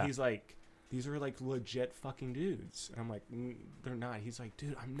divisions. Yeah. And he's like, these are like legit fucking dudes. And I'm like, they're not. He's like,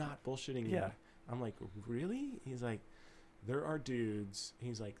 dude, I'm not bullshitting you. Yeah. I'm like, really? He's like, there are dudes.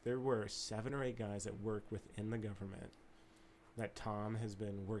 He's like, there were 7 or 8 guys that work within the government that Tom has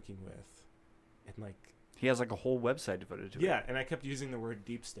been working with, and like, he has like a whole website devoted to it. yeah, and I kept using the word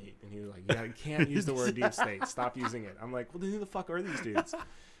deep state, and he was like, yeah, you can't use the word deep state. Stop using it. I'm like, well, then who the fuck are these dudes?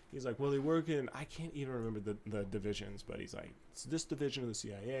 He's like, well, they work in, I can't even remember the divisions, but he's like, it's this division of the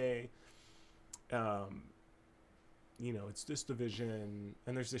CIA. It's this division.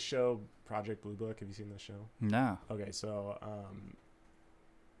 And there's this show, Project Blue Book. Have you seen this show? No. Okay, so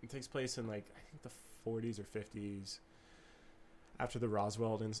it takes place in, like, I think the 40s or 50s, after the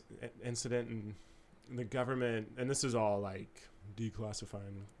Roswell incident, and the government, and this is all like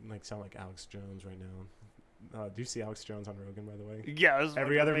declassifying, like, sound like Alex Jones right now. Do you see Alex Jones on Rogan, by the way? Yeah.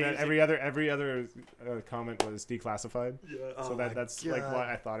 Every other comment was declassified. Yeah. So that's like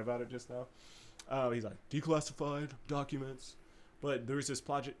why I thought about it just now. He's like, declassified documents. But there was this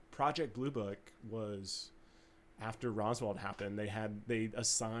Project Blue Book was after Roswell happened. They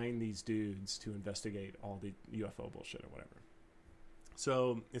assigned these dudes to investigate all the UFO bullshit or whatever.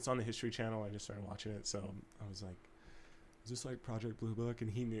 So it's on the History Channel. I just started watching it. So I was like, is this like Project Blue Book? And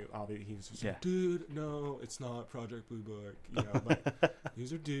he knew. He was just like, dude, no, it's not Project Blue Book. Like,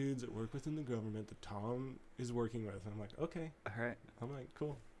 these are dudes that work within the government that Tom is working with. And I'm like, okay. All right. I'm like,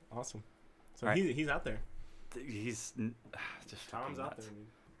 cool. Awesome. So right. he's out there. He's just Tom's out nuts. there, dude.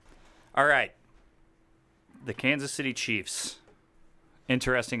 All right. The Kansas City Chiefs.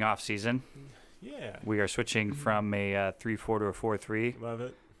 Interesting offseason. Yeah. We are switching from a 3-4 to a 4-3. Love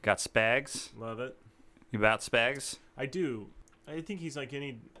it. Got Spags. Love it. You about Spags? I do. I think he's like not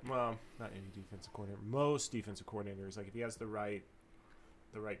any defensive coordinator. Most defensive coordinators, like, if he has the right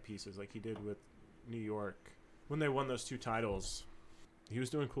pieces, like he did with New York when they won those 2 titles, he was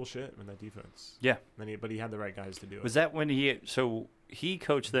doing cool shit in that defense. Yeah. But he had the right guys to do it. Was that when he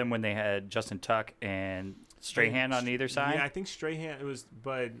coached them when they had Justin Tuck and Strahan on either side? Yeah, I think Strahan, it was,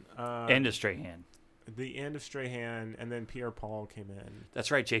 but end of Strahan. The end of Strahan, and then Pierre Paul came in.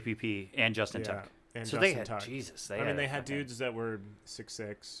 That's right, JPP and Justin Tuck. And so Justin they had Tuck. Jesus. They had dudes that were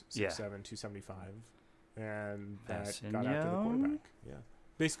 6'6", 6'7", 275, and that got after the quarterback. Yeah,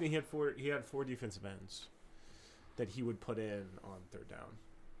 basically he had four defensive ends that he would put in on third down,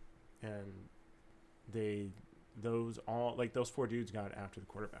 and those 4 dudes got after the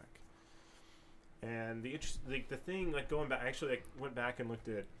quarterback. And the thing, like, going back, actually, I went back and looked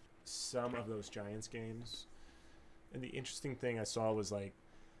at some of those Giants games, and the interesting thing I saw was, like,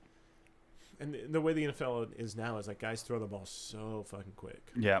 and the way the NFL is now is, like, guys throw the ball so fucking quick.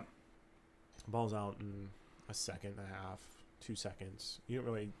 Yeah. Ball's out in a second and a half, 2 seconds. You don't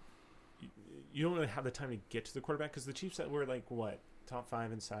really have the time to get to the quarterback, because the Chiefs that were, like, what, top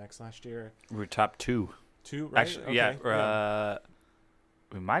 5 in sacks last year? We were top 2. 2, right? Actually, okay. yeah.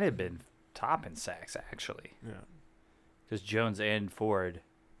 We might have been top in sacks, actually. Yeah. Because Jones and Ford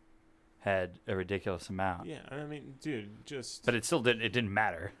had a ridiculous amount. Yeah, I mean, dude, just. But it didn't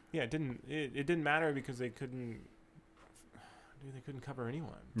matter. Yeah, it didn't matter because they couldn't cover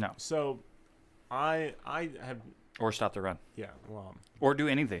anyone. No. So, I have. Or stop the run. Yeah, well. Or do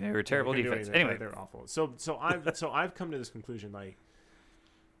anything. They were a terrible defense. Anyway, they're awful. So I've come to this conclusion, like,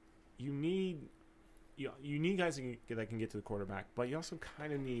 you need guys that can get to the quarterback, but you also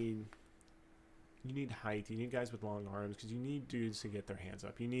kind of need height. You need guys with long arms, because you need dudes to get their hands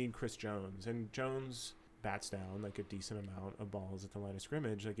up. You need Chris Jones, and Jones bats down, like, a decent amount of balls at the line of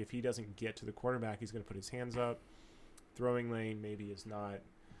scrimmage. Like, if he doesn't get to the quarterback, he's going to put his hands up. Throwing lane maybe is not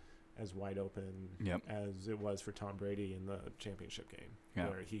as wide open as it was for Tom Brady in the championship game,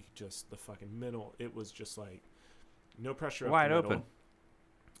 where he just, the fucking middle, it was just like no pressure up wide the middle, open,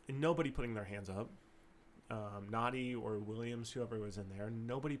 and nobody putting their hands up. Noddy or Williams, whoever was in there,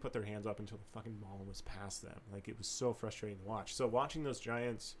 nobody put their hands up until the fucking ball was past them. Like, it was so frustrating to watch. So watching those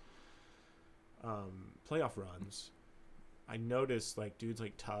Giants playoff runs, I noticed, like, dudes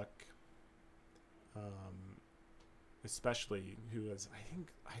like Tuck, especially, who was, I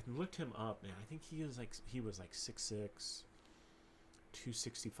think I looked him up, man. I think he was like 6'6",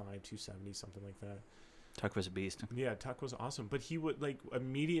 265, 270, something like that. Tuck was a beast. Yeah, Tuck was awesome, but he would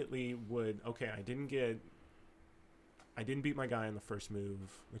immediately okay, I didn't beat my guy on the first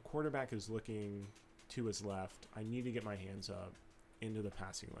move. The quarterback is looking to his left. I need to get my hands up into the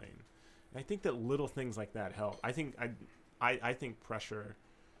passing lane. And I think that little things like that help. I think pressure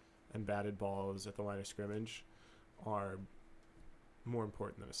and batted balls at the line of scrimmage are more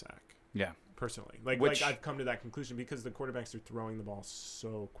important than a sack. Yeah. Personally. I've come to that conclusion because the quarterbacks are throwing the ball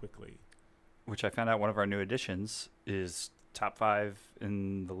so quickly. Which I found out one of our new additions is top 5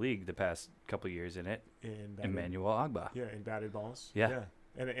 in the league the past couple of years in it. Emmanuel Agba. Yeah, in batted balls. Yeah.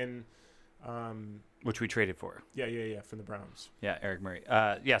 And which we traded for. Yeah, from the Browns. Yeah, Eric Murray.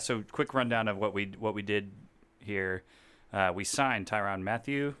 So quick rundown of what we did here. We signed Tyrann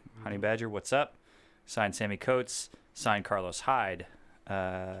Mathieu, Honey Badger, what's up? Signed Sammy Coates, signed Carlos Hyde,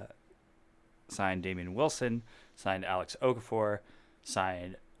 signed Damian Wilson, signed Alex Okafor,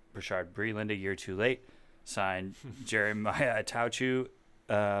 signed Brashard Breeland a year too late, signed Jeremiah Tauchu,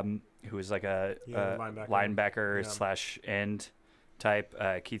 who is like a linebacker / end type.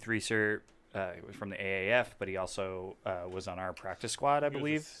 Keith Reeser was from the AAF, but he also was on our practice squad, I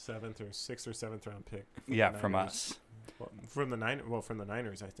believe. 6th or 7th round pick. From us. Well, from the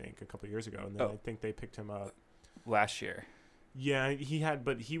Niners, I think, a couple years ago, and then I think they picked him up last year. Yeah,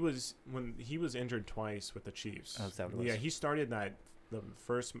 he was injured twice with the Chiefs. Oh, is that what it was? Yeah, he started the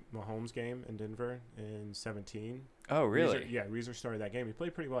first Mahomes game in Denver in 2017. Oh, really? Reeser started that game. He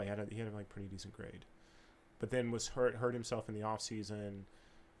played pretty well. He had a pretty decent grade, but then was hurt himself in the off season.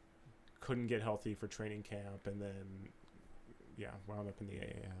 Couldn't get healthy for training camp, and then wound up in the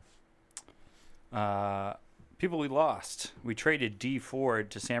AAF. People we lost. We traded D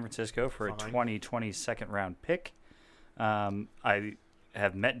Ford to San Francisco for a 2020 second round pick. I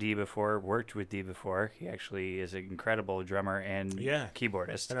have met D before, worked with D before. He actually is an incredible drummer and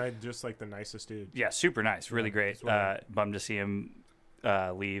keyboardist. And I just like the nicest dude. Yeah, super nice, really great. Bummed to see him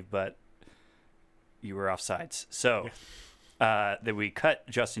leave, but you were offsides. So then we cut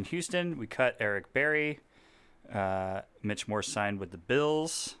Justin Houston. We cut Eric Berry. Mitch Morse signed with the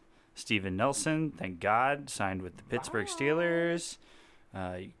Bills. Steven Nelson, thank God, signed with the Pittsburgh Steelers.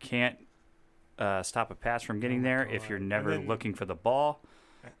 You can't stop a pass from getting there if you're never looking for the ball.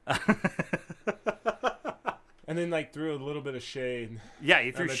 And then threw a little bit of shade. Yeah,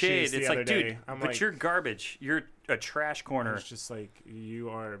 he threw shade. It's like, dude, but you're garbage. You're a trash corner. It's just like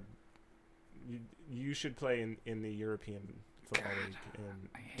you should play in the European Football League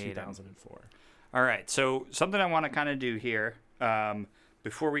in 2004. All right, so something I want to kind of do here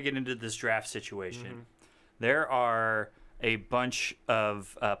before we get into this draft situation. There are a bunch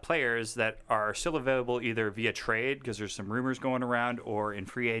of players that are still available either via trade, because there's some rumors going around, or in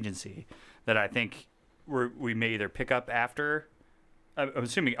free agency that I think we may either pick up after. I'm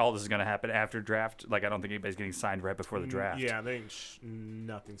assuming all this is going to happen after draft. I don't think anybody's getting signed right before the draft. Yeah, nothing's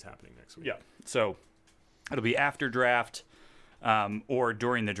happening next week. Yeah, so it'll be after draft or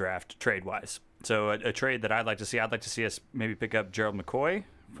during the draft trade-wise. So a trade that I'd like to see us maybe pick up Gerald McCoy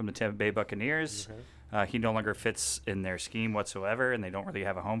from the Tampa Bay Buccaneers. Okay. He no longer fits in their scheme whatsoever, and they don't really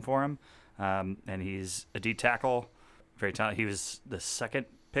have a home for him. And he's a D tackle, very talented. He was the second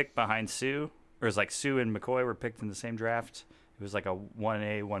pick behind Sue, or it was Sue and McCoy were picked in the same draft. It was a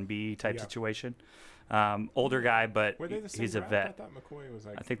 1A, 1B type situation. Older guy, but were they the same he's a draft? vet. I thought McCoy was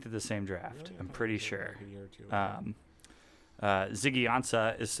I think they're the same draft. Really? I'm pretty sure. A year or two Ziggy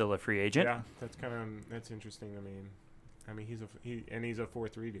Ansah is still a free agent. Yeah, that's interesting to me. I mean, he's a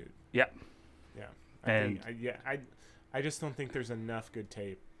 4-3 dude. Yep. Yeah. I just don't think there's enough good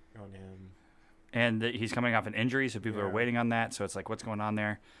tape on him. And he's coming off an injury, so people are waiting on that. So it's what's going on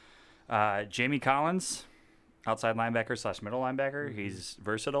there? Jamie Collins, outside linebacker / middle linebacker. He's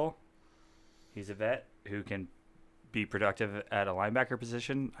versatile. He's a vet who can be productive at a linebacker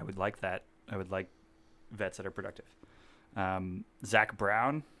position. I would like that. I would like vets that are productive. Zach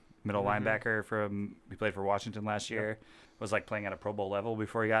Brown, middle linebacker he played for Washington last year, was playing at a Pro Bowl level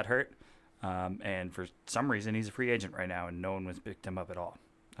before he got hurt. And for some reason, he's a free agent right now, and no one has picked him up at all.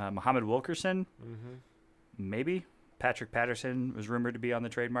 Muhammad Wilkerson, maybe. Patrick Patterson was rumored to be on the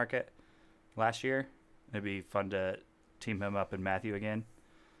trade market last year. It'd be fun to team him up and Matthew again.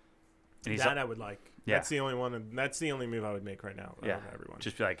 And I would like. Yeah. That's the only one. That's the only move I would make right now. Yeah, everyone.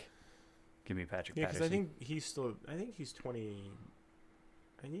 just be give me Patrick Patterson. Yeah, because I think he's 20.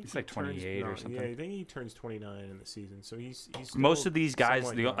 He's 28 or something. Yeah, I think he turns 29 in the season. So he's most of these guys.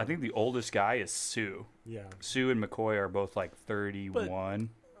 I think the oldest guy is Sue. Yeah. Sue and McCoy are both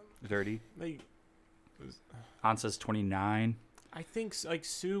 31, 30. Ansah's 29. I think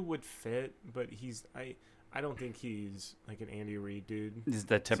Sue would fit, but I don't think he's like an Andy Reid dude.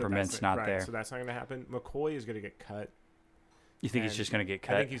 The temperament's not there. So that's not going to happen. McCoy is going to get cut. You think he's just going to get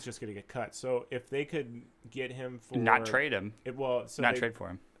cut? I think he's just going to get cut. So if they could get him for not trade him, trade for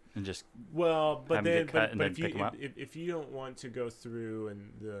him, and just but then but if you don't want to go through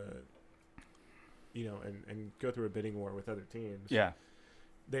and go through a bidding war with other teams,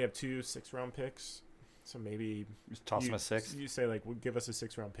 they have 2 6-round picks. So maybe just toss him a 6. You say like, give us a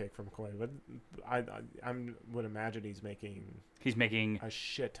 6-round pick from McCoy, but I would imagine he's making a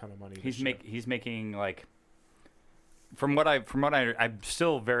shit ton of money. He's making like. From what I'm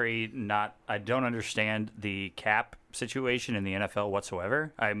still very not. I don't understand the cap situation in the NFL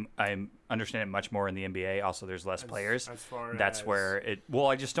whatsoever. I'm understand it much more in the NBA. Also, there's less players. That's where it. Well,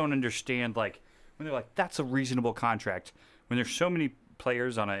 I just don't understand like when they're like that's a reasonable contract. When there's so many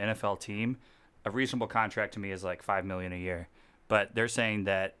players on an NFL team, a reasonable contract to me is like $5 million a year. But they're saying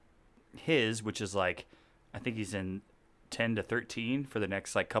that his, which is like, I think he's in 10 to 13 for the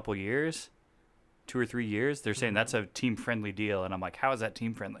next like couple years. 2 or 3 years, they're saying that's a team friendly deal, and I'm like, how is that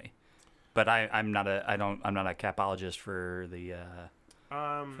team friendly? But I'm not a capologist for the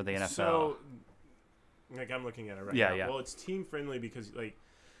NFL. So, like I'm looking at it right now. Yeah. Well, it's team friendly because like,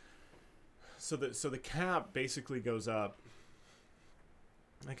 so the cap basically goes up.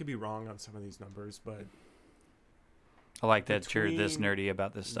 I could be wrong on some of these numbers, but I like that you're this nerdy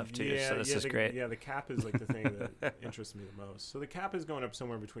about this stuff too. So this is great. Yeah, the cap is like the thing that interests me the most. So the cap is going up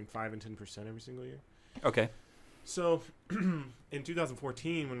somewhere between 5 and 10% every single year. Okay. So in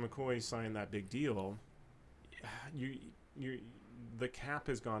 2014, when McCoy signed that big deal, the cap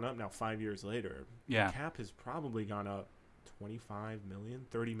has gone up now 5 years later. Yeah. The cap has probably gone up $25 million,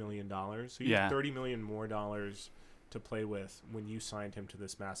 $30 million. So you have $30 million more dollars to play with when you signed him to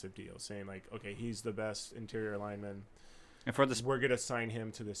this massive deal, saying like, okay, he's the best interior lineman. And for this, we're going to sign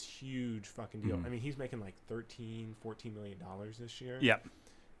him to this huge fucking deal. I mean, he's making like $13, $14 million this year. Yeah.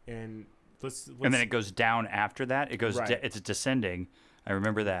 And let's and then it goes down after that. It goes, it's descending. I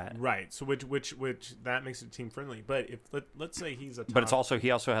remember that. Right. So which that makes it team friendly. But if let's say he's a top, but it's also,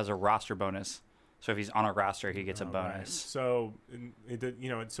 he also has a roster bonus. So if he's on a roster, he gets a bonus. Right. So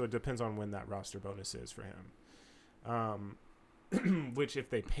so it depends on when that roster bonus is for him. Which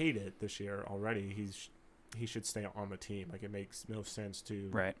if they paid it this year already, he should stay on the team. Like it makes no sense to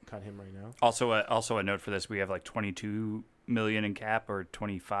cut him right now. Also a note for this: we have like 22 million in cap, or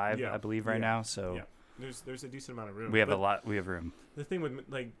 25, I believe, right now. So there's a decent amount of room. We have a lot. We have room. The thing with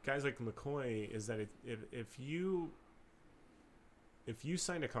like guys like McCoy is that if you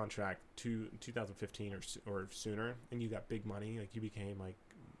signed a contract to 2015 or sooner, and you got big money, like you became like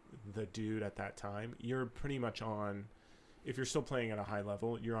the dude at that time, you're pretty much on. If you're still playing at a high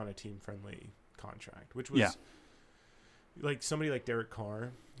level, you're on a team friendly contract, which was like somebody like Derek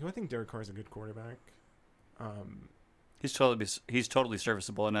Carr, who I think Derek Carr is a good quarterback. He's totally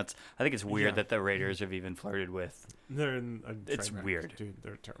serviceable, and I think it's weird that the Raiders have even flirted with. It's weird, dude.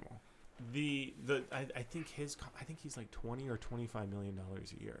 They're terrible. I think he's like $20 or $25 million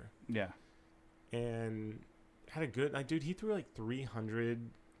a year. Yeah, and had a good dude. He threw like 300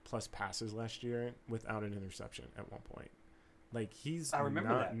 plus passes last year without an interception at one point. Like he's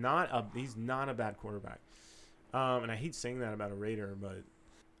he's not a bad quarterback. And I hate saying that about a Raider, but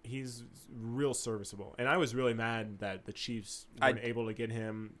he's real serviceable. And I was really mad that the Chiefs weren't able to get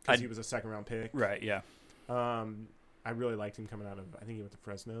him because he was a 2nd-round pick. Right, yeah. I really liked him coming out of, I think he went to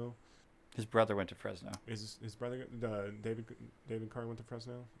Fresno. His brother went to Fresno. His brother, David Carr went to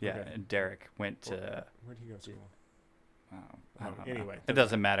Fresno? Yeah, okay. And Derek went to... Where'd he go to school? I don't know. Anyway. It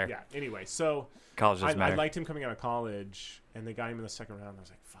doesn't matter. Yeah, anyway. So college doesn't matter. I liked him coming out of college, and they got him in the 2nd round. I was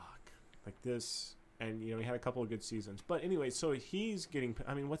like, fuck. Like this... And, he had a couple of good seasons. But anyway, so he's getting...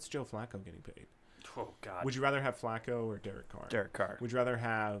 I mean, what's Joe Flacco getting paid? Oh, God. Would you rather have Flacco or Derek Carr? Derek Carr. Would you rather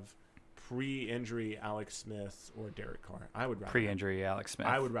have pre-injury Alex Smith or Derek Carr? I would rather... Pre-injury Alex Smith.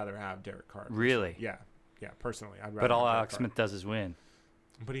 I would rather have Derek Carr. Really? Yeah. Yeah, personally. I'd rather but all have Alex Smith does is win.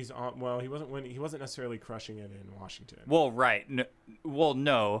 But he's on... Well, he wasn't winning. He wasn't necessarily crushing it in Washington. Well, right.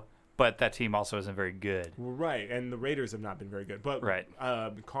 No. But that team also isn't very good. Right, and the Raiders have not been very good. But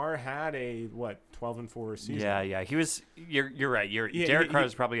Carr had a 12-4 season. Yeah. He was. You're right. Derek Carr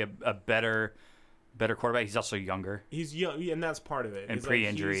is probably a better quarterback. He's also younger. He's young, and that's part of it. And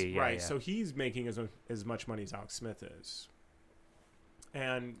pre-injury, right? So he's making as much money as Alex Smith is.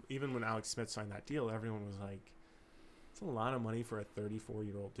 And even when Alex Smith signed that deal, everyone was like, "It's a lot of money for a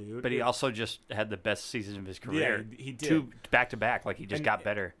 34-year-old dude." But he also just had the best season of his career. Yeah, he did. 2 back-to-back. Like he just got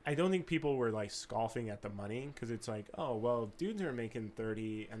better. I don't think people were like scoffing at the money because it's like, oh well, dudes are making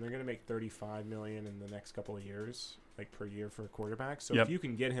 30 and they're gonna make 35 million in the next couple of years, like per year for a quarterback. So if you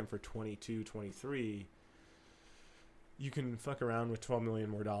can get him for 22, 23, you can fuck around with $12 million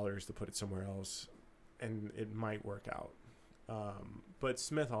more to put it somewhere else, and it might work out. But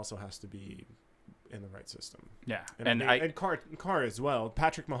Smith also has to be in the right system. Yeah, and Carr as well.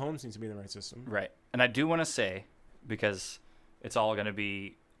 Patrick Mahomes needs to be in the right system. Right, and I do want to say, because it's all going to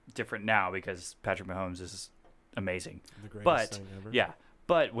be different now because Patrick Mahomes is amazing. The greatest thing ever. Yeah,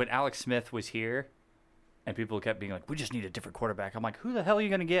 but when Alex Smith was here, and people kept being like, "We just need a different quarterback," I'm like, "Who the hell are you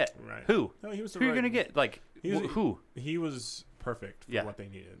going to get? Right. Who? No, he was who are you going to get? Like, who?" He was perfect for what they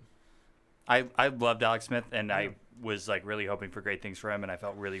needed. I loved Alex Smith, and I was like really hoping for great things for him, and I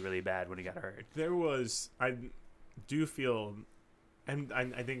felt really, really bad when he got hurt. I do feel, and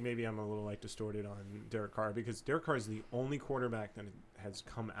I think maybe I'm a little like distorted on Derek Carr, because Derek Carr is the only quarterback that has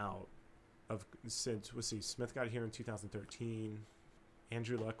come out of since, let's see, Smith got here in 2013.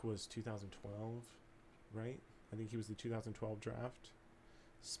 Andrew Luck was 2012, right? I think he was the 2012 draft.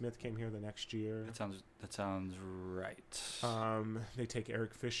 Smith came here the next year. That sounds right. They take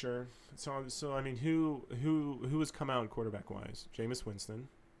Eric Fisher. So I mean, who has come out quarterback wise? Jameis Winston.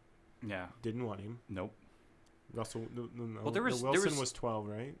 Yeah. Didn't want him. Nope. Russell. No, well, Wilson was 12,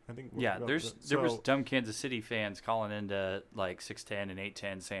 right? I think. Yeah. There was dumb Kansas City fans calling into like 6'10" and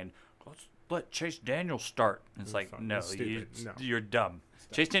 8'10" saying, "Let's let Chase Daniels start." And it's like, fun. no, you're dumb.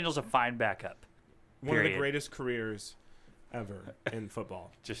 Chase Daniels a fine backup. One of the greatest careers ever in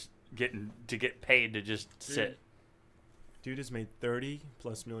football. Just get paid to just sit. Dude has made $30+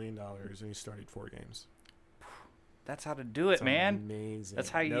 million and he started 4 games. That's how to do it, man. Amazing. That's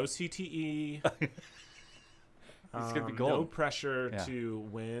how you. No CTE. He's gonna be gold. No pressure to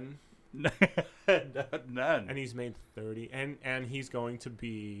win. None. And he's made 30, and he's going to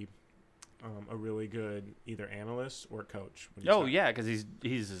be a really good either analyst or coach. Yeah, because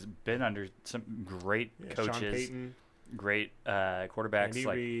he's been under some great coaches. Sean Payton. Great quarterbacks. Andy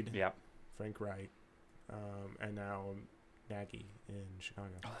Reid. Yep. Frank Reich. And now Nagy in Chicago.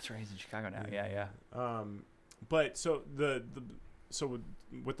 Oh, that's right. He's in Chicago now. Yeah. But so so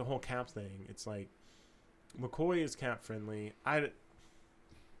with the whole cap thing, it's like McCoy is cap friendly.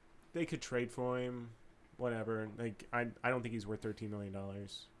 They could trade for him, whatever. Like I don't think he's worth $13 million.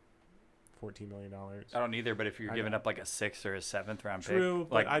 $14 million. I don't either, but if you're giving up like a 6th or a 7th round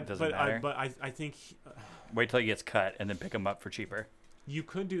pick, like it doesn't matter. But I think wait till he gets cut and then pick him up for cheaper. You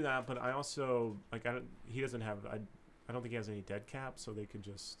could do that, but I also he doesn't have. I don't think he has any dead cap, so they could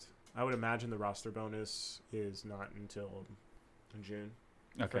just. I would imagine the roster bonus is not until June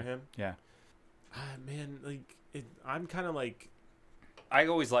for him. Yeah. Man, I'm kind of like. I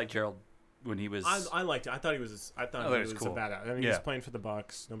always liked Gerald when he was. I liked it. I thought he was. I thought he was cool. A badass. I mean, he's playing for the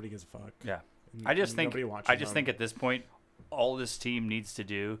Bucks. Nobody gives a fuck. Yeah. I just think at this point, all this team needs to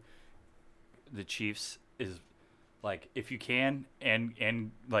do, the Chiefs, is like if you can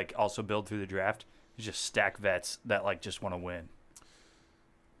and like also build through the draft, is just stack vets that like just want to win.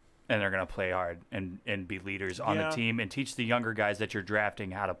 And they're gonna play hard and be leaders on the team and teach the younger guys that you're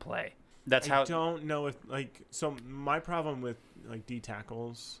drafting how to play. I don't know if so. My problem with D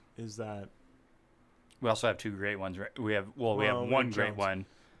tackles is that we also have 2 great ones. Right? We have one great one.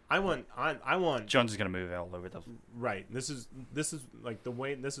 I want Jones is gonna move all over the right. This is like the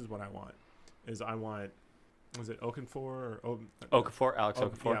way. This is what I want. I want. Was it Okafor or Okafor? Alex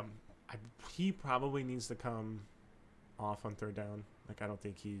Okafor. Yeah, he probably needs to come off on 3rd down. Like I don't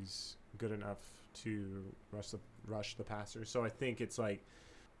think he's good enough to rush the passer. So I think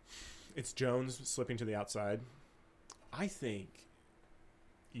it's Jones slipping to the outside. I think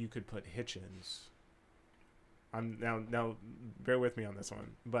you could put Hitchens. Now bear with me on this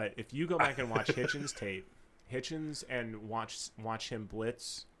one. But if you go back and watch Hitchens tape, and watch him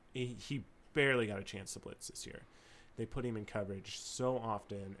blitz, he barely got a chance to blitz this year. They put him in coverage so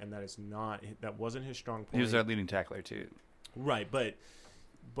often, and that wasn't his strong point. He was our leading tackler too. Right, but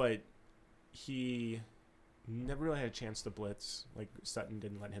he never really had a chance to blitz. Like Sutton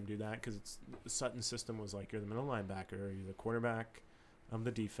didn't let him do that because Sutton's system was like you're the middle linebacker, you're the quarterback of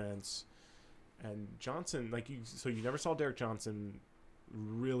the defense, and Johnson so you never saw Derek Johnson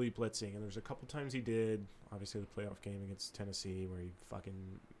really blitzing, and there's a couple times he did. Obviously, the playoff game against Tennessee where he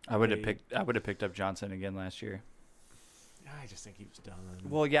fucking. I would have picked up Johnson again last year. I just think he was done.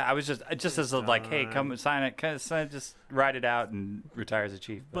 Well, yeah, I was just as like, hey, come sign it, just ride it out and retire as a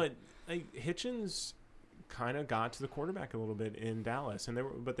Chief. But Hitchens kind of got to the quarterback a little bit in Dallas, and they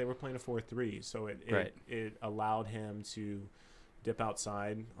were playing a 4-3, so it allowed him to dip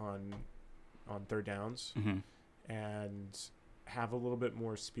outside on 3rd downs and have a little bit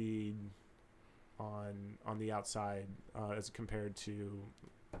more speed on the outside as compared to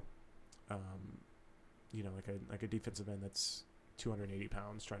like a defensive end that's 280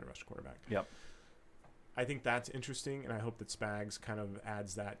 pounds trying to rush the quarterback. Yep. I think that's interesting, and I hope that Spags kind of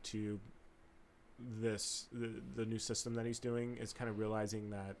adds that to the new system that he's doing, is kind of realizing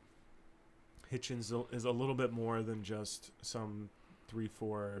that Hitchens is a little bit more than just some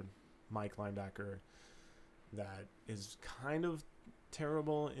 3-4 Mike linebacker that is kind of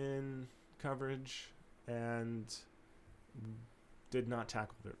terrible in coverage and did not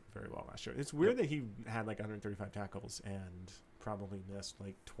tackle very well last year. It's weird that he had like 135 tackles and probably missed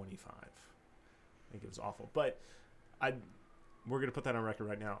like 25. I think it was awful. But we're going to put that on record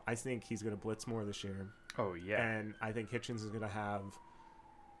right now. I think he's going to blitz more this year. Oh, yeah. And I think Hitchens is going to have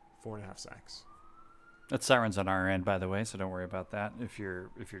 4.5 sacks. That's sirens on our end, by the way, so don't worry about that if you're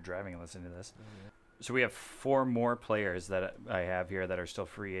driving and listening to this. Oh, yeah. So we have 4 more players that I have here that are still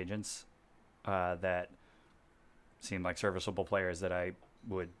free agents that seem like serviceable players that I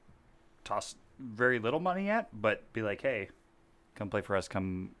would toss very little money at, but be like, hey, come play for us,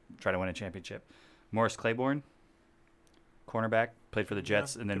 come try to win a championship. Morris Claiborne, cornerback, played for the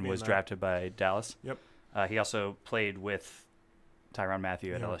Jets, and then was drafted by Dallas. Yep. He also played with Tyrann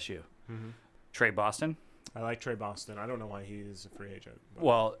Mathieu at LSU. Mm-hmm. Trey Boston. I like Trey Boston. I don't know why he's a free agent.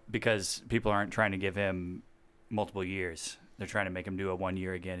 Well, because people aren't trying to give him multiple years. They're trying to make him do a 1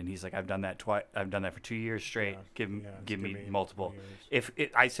 year again, and he's like, I've done that twice. I've done that for 2 years straight. Give me multiple.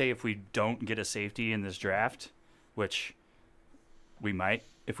 I say if we don't get a safety in this draft, which we might.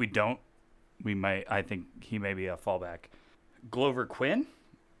 If we don't, we might. I think he may be a fallback. Glover Quinn,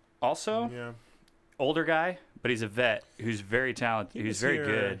 also older guy, but he's a vet who's very talented. Who's very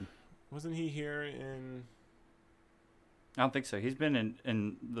good. Wasn't he here in? I don't think so. He's been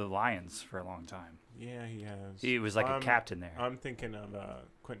in the Lions for a long time. Yeah, he has. He was like a captain there. I'm thinking of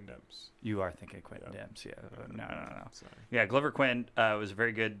Quentin Demps. You are thinking Quentin Demps, yeah. No. Sorry. Yeah, Glover Quinn was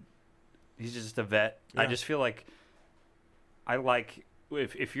very good. He's just a vet. Yeah. I just feel like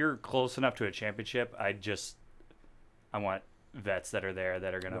if you're close enough to a championship, I want vets that are there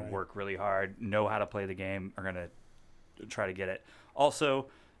that are going to work really hard, know how to play the game, are going to try to get it. Also,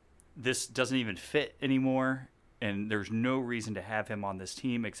 this doesn't even fit anymore, and there's no reason to have him on this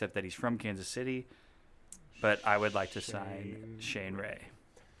team except that he's from Kansas City. But I would like to sign Shane Ray.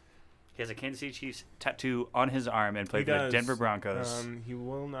 He has a Kansas City Chiefs tattoo on his arm and played for the Denver Broncos. He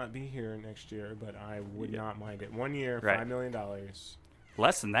will not be here next year, but I would not mind it. 1 year, $5 million.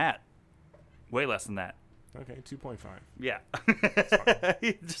 Less than that. Way less than that. Okay, 2.5. Yeah.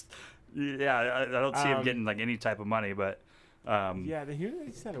 I don't see him getting like any type of money, but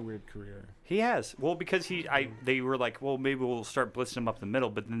he's had a weird career. He has. Well, because they were like, well, maybe we'll start blitzing him up the middle,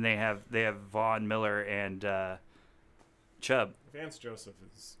 but then they have Vaughn Miller and Chubb. Vance Joseph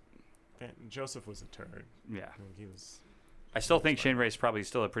was a turd. Yeah. I still think Shane Ray's probably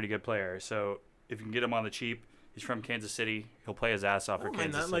still a pretty good player. So if you can get him on the cheap, he's from Kansas City. He'll play his ass off for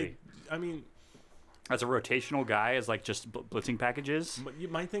Kansas City. As a rotational guy, as like just blitzing packages.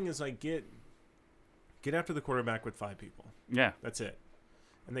 My thing is like get after the quarterback with 5 people. Yeah, that's it.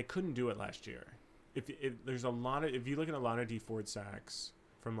 And they couldn't do it last year. If you look at a lot of D Ford sacks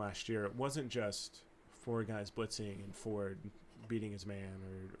from last year, it wasn't just 4 guys blitzing and Ford beating his man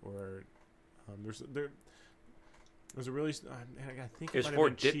or there's a really I think it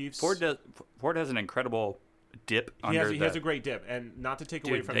Ford Chiefs. Ford has an incredible dip. He has a great dip, and not to take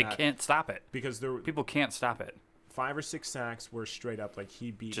away from that, they can't stop it because people can't stop it. 5 or 6 sacks were straight up like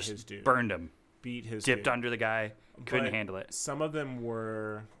he beat his dude, burned him, dipped under the guy, couldn't handle it. Some of them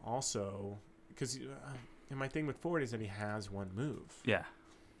were also because and my thing with Ford is that he has one move. Yeah.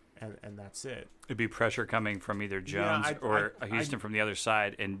 And that's it. It'd be pressure coming from either Jones or Houston from the other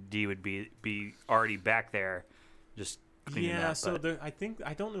side, and D would be already back there, just cleaning up. So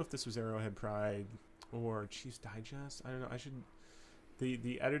I don't know if this was Arrowhead Pride or Chiefs Digest. I don't know.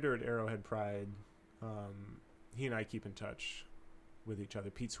 The editor at Arrowhead Pride, he and I keep in touch with each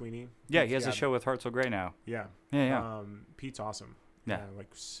other. Pete Sweeney. Yeah, he has a show with Hartzell Gray now. Yeah. Pete's awesome. Yeah, like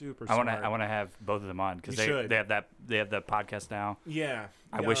super smart. I want to have both of them on because they have that podcast now. Yeah.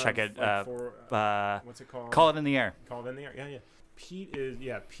 I wish I could. What's it called? Call It in the Air. Call It in the Air.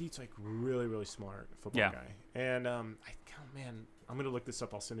 Yeah. Pete's like really, really smart football guy. And I'm gonna look this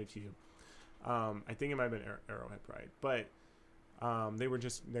up. I'll send it to you. I think it might have been Arrowhead Pride, but they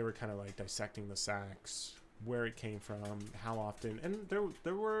were kind of like dissecting the sacks, where it came from, how often, and there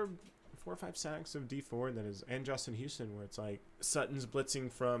were 4 or 5 sacks of D Ford and Justin Houston where it's like Sutton's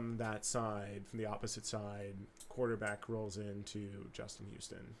blitzing from that side, from the opposite side, quarterback rolls into Justin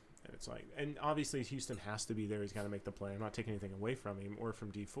Houston, and it's like, and obviously Houston has to be there. He's got to make the play. I'm not taking anything away from him or from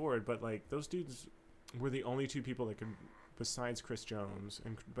D Ford, but like those dudes were the only 2 people that could, besides Chris Jones,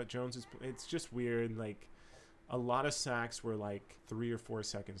 but Jones it's just weird. Like a lot of sacks were like 3 or 4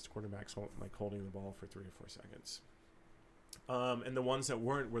 seconds. Quarterbacks holding the ball for 3 or 4 seconds. And the ones that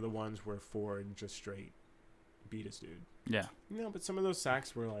weren't were the ones where Ford just straight beat his dude. Yeah. But some of those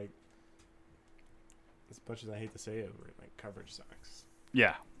sacks were like, as much as I hate to say it, were like coverage sacks.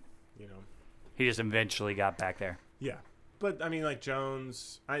 Yeah. He just eventually got back there. Yeah. But I mean, like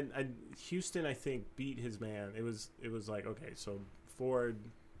Jones, Houston, I think beat his man. It was like, okay, so Ford,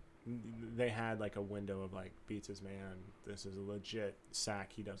 they had like a window of like beats his man. This is a legit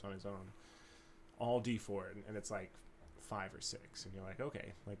sack he does on his own. All D Ford, and it's like 5 or 6, and you're like,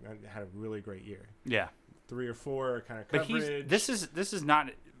 okay, like I had a really great year. Yeah. 3 or 4 kind of coverage. But this is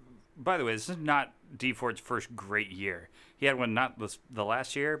not. By the way, this is not D Ford's first great year. He had one not the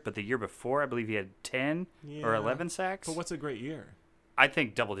last year, but the year before, I believe he had 10 or 11 sacks. But what's a great year? I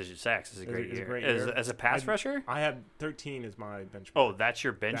think double-digit sacks is a great year. As a pass rusher? I had 13 as my benchmark. Oh, that's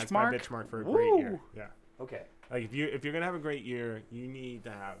your benchmark? That's my benchmark for a great year. Yeah. Okay. Like if you're gonna have a great year, you need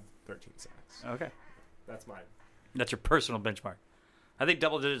to have 13 sacks. Okay. That's mine. That's your personal benchmark. I think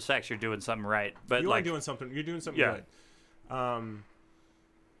double-digit sacks, you're doing something right. But you are doing something. You're doing something good.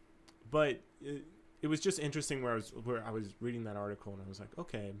 But it was just interesting where I was reading that article and I was like,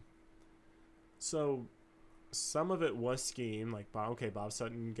 okay, so some of it was scheme, like Bob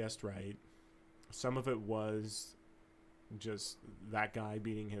Sutton guessed right. Some of it was just that guy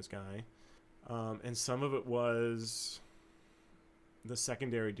beating his guy, and some of it was the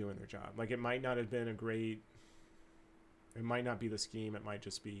secondary doing their job. Like it might not have been it might not be the scheme. It might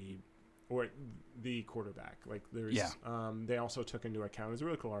just be. Or the quarterback. Like there's, they also took into account. It was a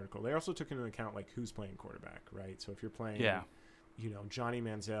really cool article. They also took into account like who's playing quarterback, right? So if you're playing, Johnny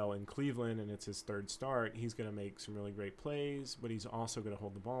Manziel in Cleveland and it's his 3rd start, he's going to make some really great plays, but he's also going to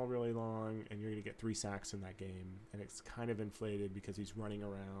hold the ball really long, and you're going to get 3 sacks in that game, and it's kind of inflated because he's running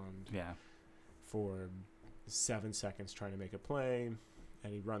around for 7 seconds trying to make a play,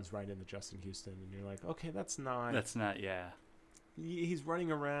 and he runs right into Justin Houston, and you're like, okay, that's not. He's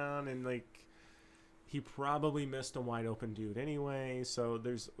running around and like he probably missed a wide open dude anyway. So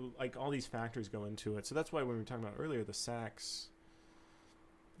there's like all these factors go into it. So that's why when we were talking about earlier, the sacks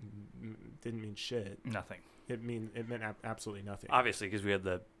didn't mean shit. Nothing. It meant absolutely nothing. Obviously, because we had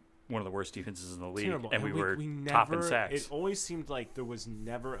one of the worst defenses in the league, terrible. and we were never, top in sacks. It always seemed like there was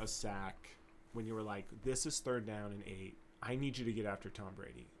never a sack when you were like, this is 3rd down and 8. I need you to get after Tom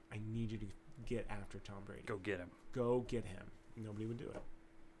Brady. I need you to get after Tom Brady. Go get him. Go get him. Nobody would do it.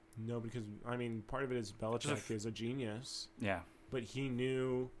 No, because I mean, part of it is Belichick is a genius. Yeah, but he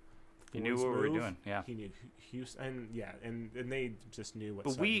knew. He knew what we were doing. Yeah, he knew Houston, and they just knew what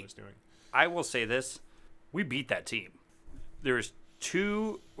Sutton was doing. I will say this: we beat that team. There was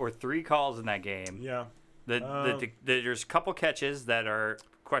 2 or 3 calls in that game. Yeah, there's a couple catches that are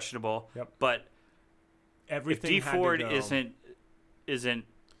questionable. Yep. But everything. If D Ford isn't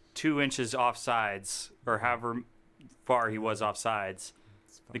 2 inches offsides or however far he was offsides,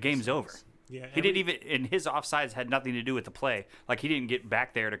 the game's over. Yeah, he didn't even, and his offsides had nothing to do with the play. Like he didn't get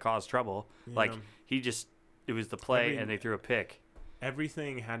back there to cause trouble. Yeah. Like it was the play and they threw a pick.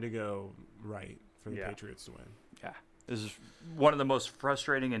 Everything had to go right for the Patriots to win. Yeah. This is one of the most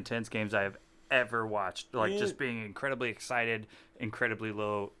frustrating, intense games I have ever watched. Like just being incredibly excited, incredibly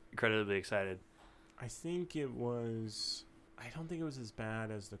low, incredibly excited. I don't think it was as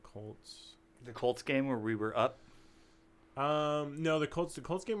bad as the Colts. The Colts game where we were up? No, the Colts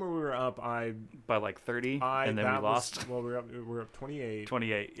game where we were up, by like 30, and then we lost. Well, we were up 28.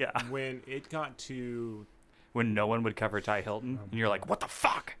 28, yeah. When it got to when no one would cover Ty Hilton, and you're like, "What the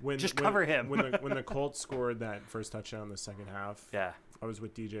fuck? Just cover him." when the Colts scored that first touchdown in the second half, I was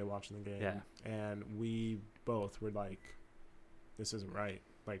with DJ watching the game, and we both were like, "This isn't right.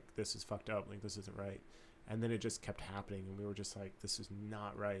 Like this is fucked up. Like this isn't right." And then it just kept happening, and we were just like, "This is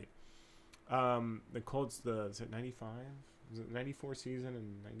not right." The Colts, is it 95? Was it 94 season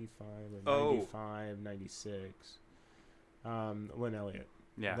and 95 or 95, 96? Lynn Elliott.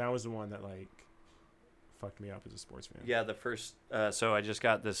 Yeah. That was the one that like fucked me up as a sports fan. Yeah, the first so I just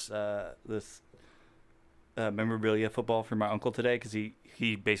got this memorabilia football from my uncle today because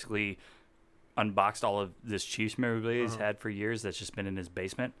he basically unboxed all of this Chiefs memorabilia he's had for years that's just been in his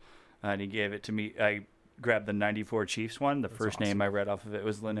basement, and he gave it to me. I grabbed the 94 Chiefs one. That's first awesome. Name I read off of it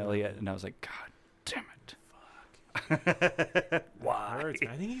was Lynn Elliott, and I was like, God damn it. Fuck. Why?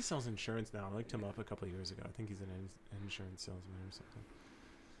 I think he sells insurance now. I looked him up a couple of years ago. I think he's an insurance salesman or something.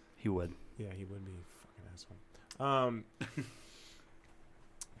 He would. Yeah, he would be a fucking asshole.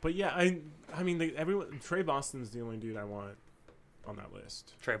 But yeah, I mean, Trey Boston's the only dude I want on that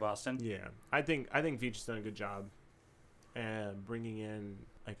list. Trey Boston? Yeah. I think Veach's done a good job. and bringing in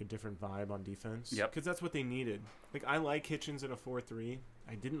like a different vibe on defense. Yep. Because that's what they needed. Like, I like Hitchens in a 4-3.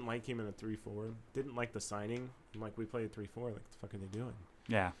 I didn't like him in a 3-4. Didn't like the signing. I'm like, we played 3-4. Like, what the fuck are they doing?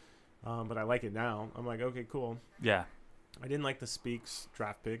 Yeah. But I like it now. I'm like, okay, cool. Yeah. I didn't like the Speaks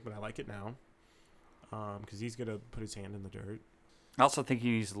draft pick, but I like it now. Because he's going to put his hand in the dirt. I also think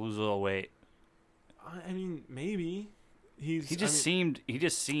he needs to lose a little weight. I mean, maybe. He just seemed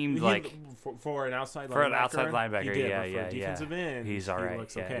like for an outside linebacker. For an outside linebacker, he did, yeah, but for a defensive end, he's all right. He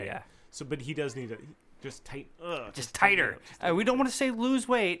looks okay. Yeah. So, but he does need to just tight. Just tighter. We don't want to say lose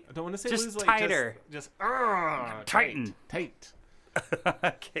weight. I don't want to say just lose weight. Tighter. Just tighten. Tight.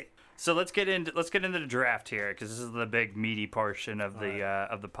 Okay. So let's get into the draft here, because this is the big meaty portion of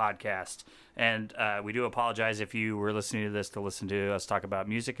the podcast. And we do apologize if you were listening to this to listen to us talk about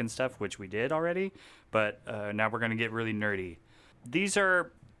music and stuff, which we did already. But now we're going to get really nerdy. These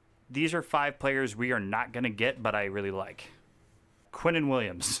are 5 players we are not going to get, but I really like. Quinnen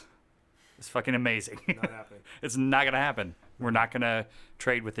Williams. It's fucking amazing. Not happening. It's not going to happen. We're not going to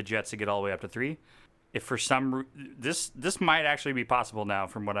trade with the Jets to get all the way up to 3. If for some this might actually be possible now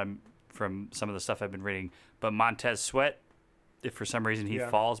from some of the stuff I've been reading, but Montez Sweat, if for some reason he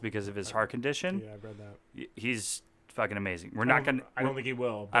falls because of his heart condition, I've read that. He's fucking amazing. I don't think he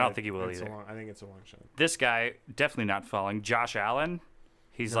will. I don't think he will either. I think it's a long shot. This guy definitely not falling. Josh Allen,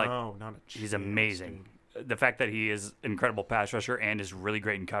 he's amazing. Dude. The fact that he is an incredible pass rusher and is really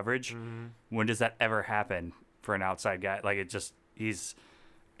great in coverage. Mm-hmm. When does that ever happen for an outside guy? Like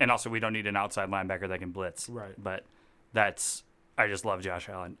and also we don't need an outside linebacker that can blitz. Right. But I just love Josh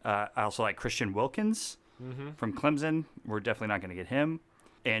Allen. I also like Christian Wilkins from Clemson. We're definitely not going to get him.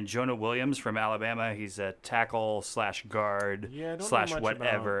 And Jonah Williams from Alabama. He's a tackle / guard /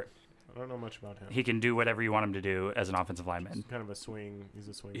 whatever. I don't know much about him. He can do whatever you want him to do as an offensive lineman. He's kind of a swing. He's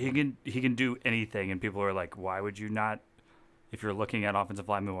a swing. He can do anything, and people are like, why would you not? If you're looking at offensive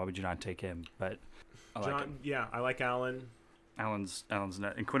linemen, why would you not take him? But I like him. Yeah, I like Allen. Allen's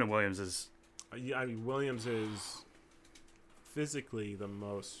not, and Quinnen Williams is. Williams is physically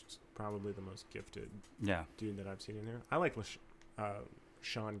probably the most gifted. Yeah. Dude that I've seen in there. I like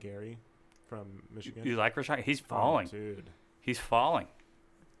Sean Gary from Michigan. You like Rashawn? He's falling. Oh, dude. He's falling.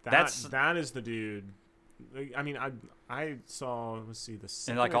 That is the dude. I mean, I saw. Let's see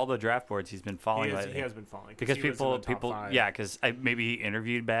and like all the draft boards, he's been falling. He has been falling because people, because maybe he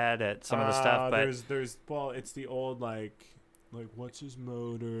interviewed bad at some of the stuff. But it's the old like what's his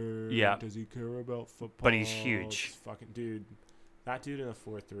motor? Yeah. Does he care about football? But he's huge. It's fucking dude. That dude in a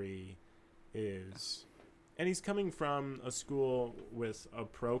 4.3 is, and he's coming from a school with a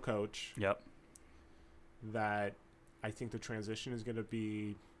pro coach. Yep. That I think the transition is going to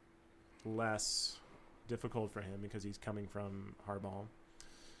be less difficult for him because he's coming from Harbaugh.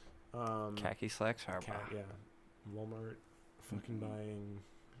 Khaki slacks Harbaugh. Yeah. Walmart fucking buying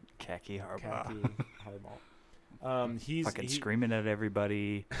khaki Harbaugh. He's fucking screaming at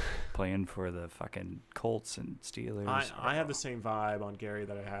everybody, playing for the fucking Colts and Steelers. I have the same vibe on Gary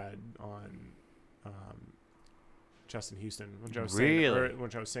that I had on Justin Houston. Which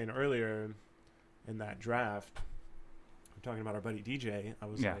I was saying earlier in that draft, I'm talking about our buddy DJ. I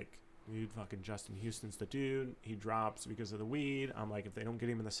was like, dude, fucking Justin Houston's the dude. He drops because of the weed. I'm like, if they don't get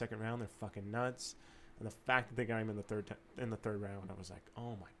him in the second round, they're fucking nuts. And the fact that they got him in the third round, I was like,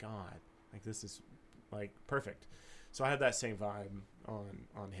 oh my god, like this is like perfect. So I have that same vibe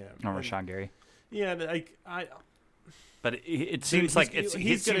on him. On Rashawn Gary. Yeah, like But it seems like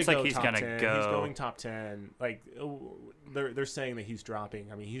he's gonna go. He's going top 10. Like they're saying that he's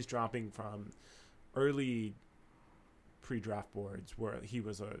dropping. I mean, he's dropping from early pre-draft boards where he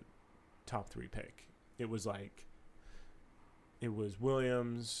was a top 3 pick. It was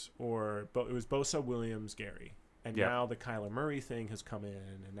Williams it was Bosa, Williams, Gary, and now the Kyler Murray thing has come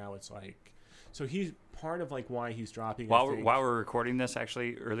in, and now it's like. So he's part of like why he's dropping. While we're recording this,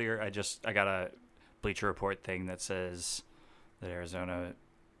 actually earlier, I got a Bleacher Report thing that says that Arizona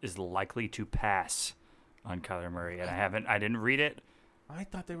is likely to pass on Kyler Murray, and I didn't read it. I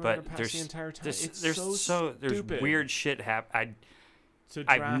thought they were going to pass the entire time. There's weird shit happen.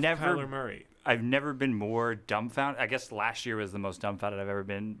 Kyler Murray. I've never been more dumbfounded. I guess last year was the most dumbfounded I've ever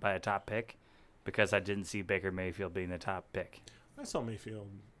been by a top pick because I didn't see Baker Mayfield being the top pick. I saw Mayfield.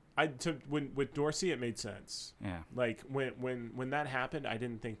 With Dorsey, it made sense. Yeah. Like when that happened, I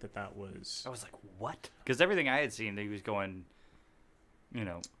didn't think that was. I was like, what? Because everything I had seen, he was going,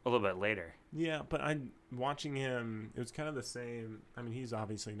 a little bit later. Yeah, but I'm watching him. It was kind of the same. I mean, he's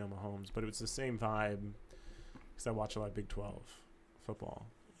obviously no Mahomes, but it was the same vibe. Because I watch a lot of Big 12 football,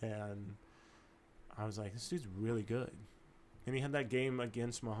 and I was like, this dude's really good. And he had that game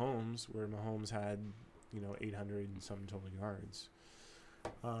against Mahomes where Mahomes had 800 and some total yards.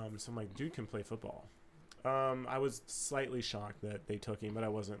 So I'm like, dude can play football. I was slightly shocked that they took him, but I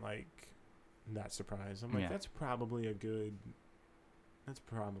wasn't like that surprised. I'm like, that's probably a good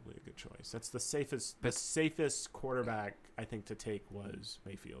choice. That's the safest quarterback I think to take was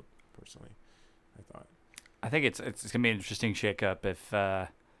Mayfield, personally. I think it's gonna be an interesting shakeup if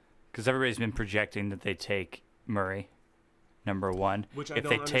because everybody's been projecting that they take Murray, number one. Which if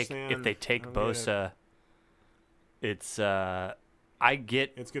they take Bosa, it's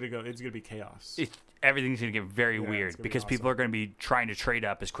it's gonna be chaos. Everything's gonna get very weird because people are gonna be trying to trade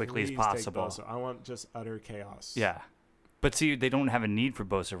up as quickly as possible. Take Bosa. I want just utter chaos. Yeah, but see, they don't have a need for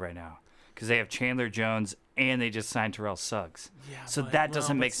Bosa right now because they have Chandler Jones and they just signed Terrell Suggs. Yeah, so that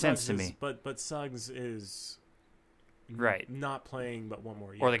doesn't make sense to me. But Suggs is right not playing but one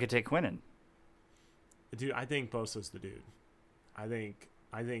more year. Or they could take Quinnen. Dude, I think Bosa's the dude. I think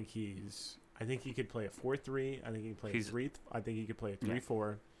he could play a 4-3. I think he can play a 3. I think he could play a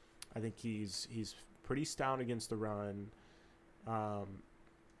 3-4. I think he's pretty stout against the run. And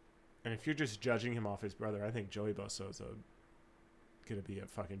if you're just judging him off his brother, I think Joey Bosa is gonna be a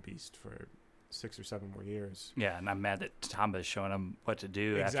fucking beast for 6 or 7 more years. Yeah, and I'm mad that Tamba's showing him what to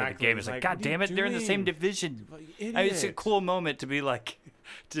do after the game. It's like, God damn it, they're in the same division. It's a cool moment to be like,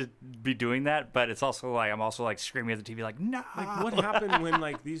 to be doing that, but it's also like, I'm also like screaming at the TV like, no. Like, what happened when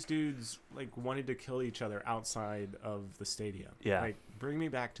like these dudes like wanted to kill each other outside of the stadium? Yeah. Like, bring me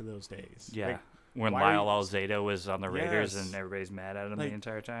back to those days. Yeah. Like, when Lyle Alzado was on the Raiders and everybody's mad at him the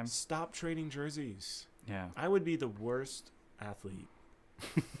entire time. Stop trading jerseys. Yeah. I would be the worst athlete.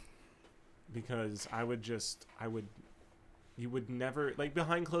 Because you would never, like,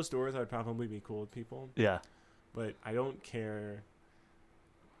 behind closed doors, I'd probably be cool with people. Yeah. But I don't care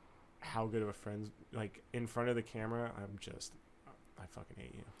how good of a friend, like, in front of the camera, I fucking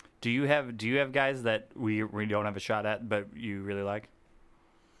hate you. Do you have guys that we don't have a shot at, but you really like?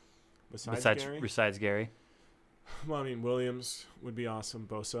 Besides Gary? Well, I mean, Williams would be awesome.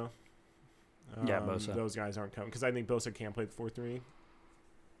 Bosa. Bosa. Those guys aren't coming, because I think Bosa can play the 4-3.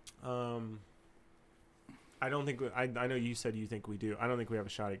 I don't think I know you said you think we do. I don't think we have a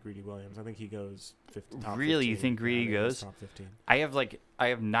shot at Greedy Williams. I think he goes top really 15. You think Greedy goes top 15? I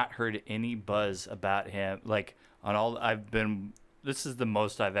have not heard any buzz about him. Like, on all this is the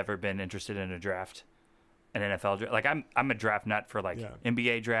most I've ever been interested in a draft, an NFL draft. Like, I'm a draft nut for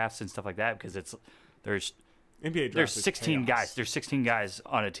NBA drafts and stuff like that, because there's NBA draft. There's 16 guys. There's 16 guys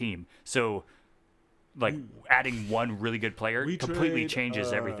on a team. So, like, adding one really good player completely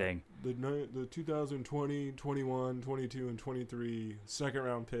changes everything. The 2020, 21, 22, and 23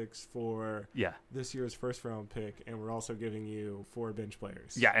 second-round picks for this year's first-round pick, and we're also giving you 4 bench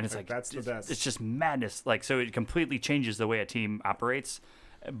players. Yeah, and it's like that's the best. It's just madness. Like, so it completely changes the way a team operates.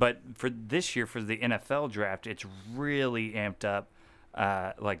 But for this year, for the NFL draft, it's really amped up.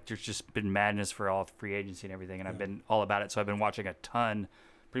 Like, there's just been madness for all free agency and everything, and I've been all about it. So I've been watching a ton.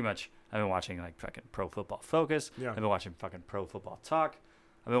 Pretty much, I've been watching like fucking Pro Football Focus. Yeah. I've been watching fucking Pro Football Talk.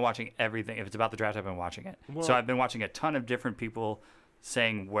 I've been watching everything. If it's about the draft, I've been watching it. Well, so I've been watching a ton of different people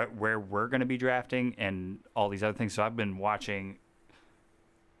saying where we're going to be drafting and all these other things. So I've been watching.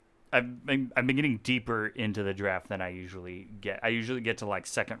 I've been getting deeper into the draft than I usually get. I usually get to like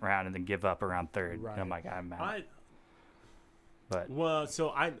second round and then give up around third. Right. And I'm like, I'm out. So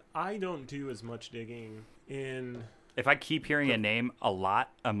I don't do as much digging in. If I keep hearing a name a lot,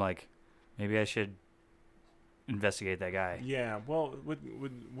 I'm like, maybe I should investigate that guy. Yeah, well, with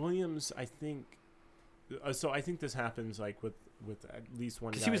Williams, I think. So I think this happens like with at least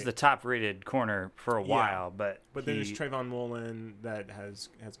one guy. Because he was the top-rated corner for a while, but then there's Trayvon Mullen that has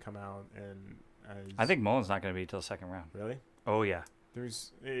come out and. I think Mullen's not going to be until the second round. Really? Oh yeah.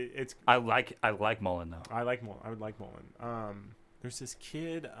 I like Mullen though. I like Mullen. I would like Mullen. There's this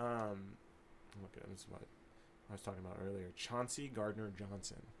kid. Look at this. What I was talking about earlier. Chauncey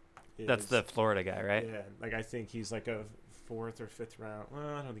Gardner-Johnson. That's the Florida guy, right? Yeah. Like, I think he's like a 4th or 5th round.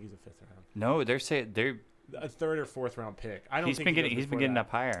 Well, I don't think he's a 5th round. No, they're saying they're a 3rd or 4th round pick. I don't. He's been getting up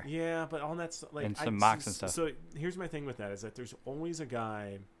higher. Yeah, but all that's like and some mocks and stuff. So here's my thing with that is that there's always a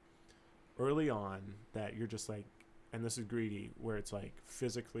guy early on that you're just like, and this is Greedy, where it's like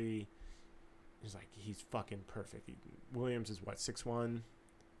physically, he's fucking perfect. Williams is what, 6'1",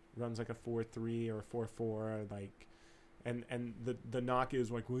 runs like a 4.3 or a 4.4, like, and the knock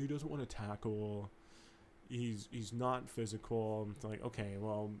is like, well, he doesn't want to tackle. He's not physical. It's like, okay,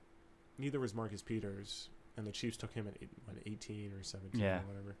 well, neither was Marcus Peters, and the Chiefs took him at 18 or 17 or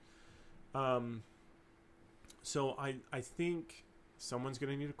whatever. So I think someone's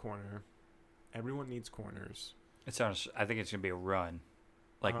gonna need a corner. Everyone needs corners. I think it's gonna be a run.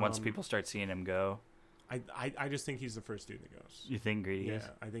 Like, once people start seeing him go. I just think he's the first dude that goes. You think Greedy is?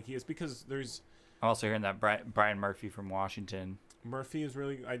 Yeah, I think he is because there's. I'm also hearing that Brian Murphy from Washington. Murphy is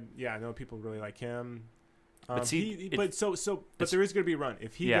really. I know people really like him. But see, there is going to be a run.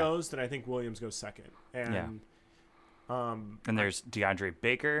 If he goes, then I think Williams goes second. And and there's DeAndre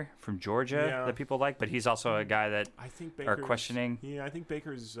Baker from Georgia that people like, but he's also a guy that I think are questioning. Yeah, I think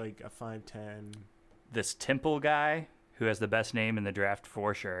Baker's like a 5'10". This Temple guy who has the best name in the draft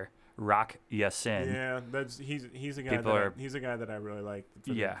for sure, Rock Yassin. Yeah, he's a guy he's a guy that I really like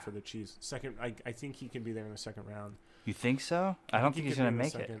for the Chiefs. Second, I think he can be there in the second round. You think so? I don't think he's going to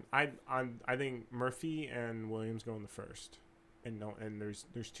make it. I think Murphy and Williams go in the first. And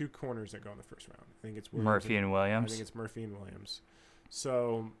there's two corners that go in the first round. I think it's Williams Murphy and Williams. I think it's Murphy and Williams.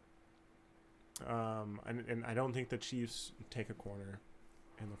 So, and I don't think the Chiefs take a corner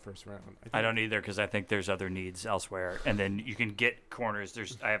in the first round. I don't either because I think there's other needs elsewhere, and then you can get corners.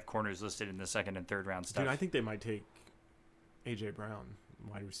 I have corners listed in the second and third round stuff. Dude, I think they might take AJ Brown,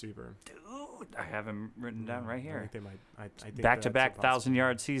 wide receiver. Dude, I have him written down right here. I think they might. I think back-to-back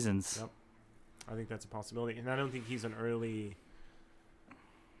 1,000-yard seasons. Yep. I think that's a possibility, and I don't think he's an early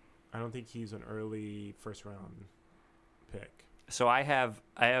first round pick. So I have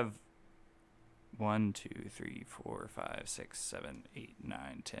 1, 2, 3, 4, 5, 6, 7, 8,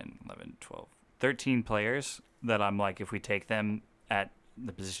 9, 10, 11, 12, 13 players that I'm like, if we take them at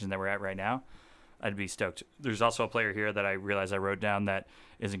the position that we're at right now, I'd be stoked. There's also a player here that I realized I wrote down that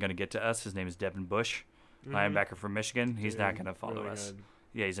isn't going to get to us. His name is Devin Bush, linebacker from Michigan. He's not going to follow us. Good.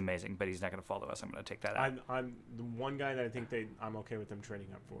 Yeah, he's amazing, but he's not going to follow us. I'm going to take that out. I'm the one guy that I think I'm okay with them trading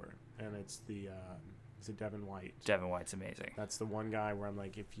up for, and it's Devin White. Devin White's amazing. That's the one guy where I'm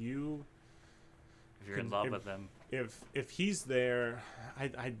like, if you're in love with them, if he's there,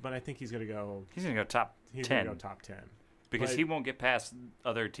 but I think he's going to go. He's going to go top 10. He's going to go top 10 because he won't get past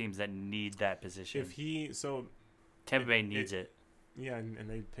other teams that need that position. Tampa Bay needs it. Yeah, and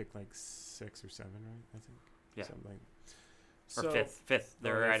they picked like 6 or 7, right? I think. Yeah. Something. Or fifth.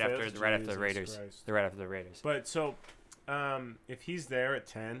 They're right after the Raiders. Christ. They're right after the Raiders. But if he's there at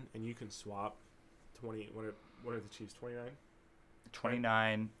 10 and you can swap 20, what are the Chiefs? 29.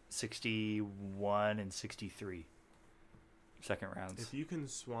 29, 61, and 63. Second rounds. If you can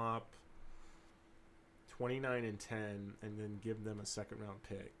swap 29 and 10 and then give them a second round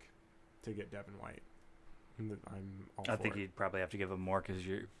pick to get Devin White, I'm all for it. I think you'd probably have to give him more because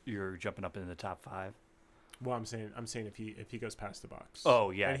you're jumping up in the top 5. Well, I'm saying if he goes past the Bucs. Oh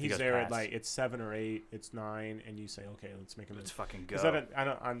yeah, and he's there at like it's 7 or 8, it's 9, and you say okay, let's make him. Let's fucking go.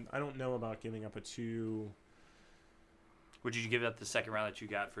 I don't know about giving up a 2. Would you give up the second round that you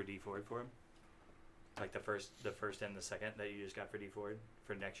got for D Ford for him? Like the first and the second that you just got for D Ford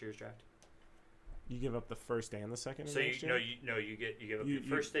for next year's draft? You give up the first and the second. So you give up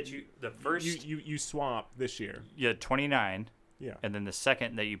the first. You swap this year. Yeah, 29. Yeah, and then the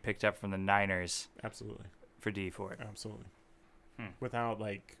second that you picked up from the Niners. Absolutely. For D Ford. Absolutely. Without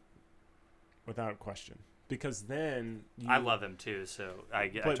question. Because then I love him too, so I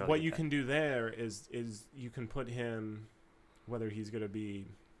get. But what you can do there is you can put him, whether he's going to be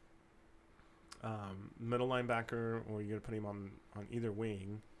middle linebacker or you're going to put him on either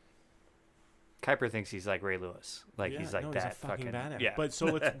wing. Kuiper thinks he's like Ray Lewis, he's like that. He's a fucking badass. Yeah. But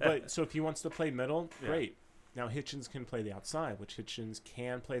so if he wants to play middle, great. Now Hitchens can play the outside, which Hitchens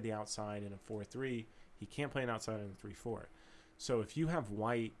can play the outside in a 4-3. He can't play an outside in a 3-4. So if you have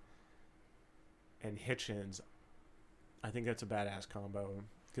White and Hitchens, I think that's a badass combo.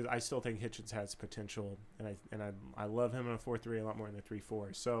 Because I still think Hitchens has potential, and I love him in a 4-3 a lot more than a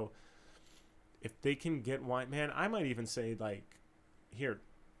 3-4. So if they can get White, man, I might even say here,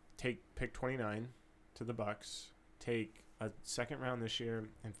 pick 29 to the Bucs, take a second round this year,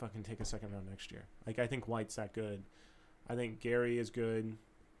 and fucking take a second round next year. I think White's that good. I think Gary is good.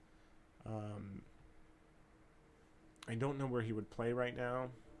 I don't know where he would play right now.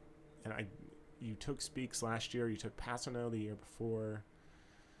 And you took Speaks last year. You took Passano the year before.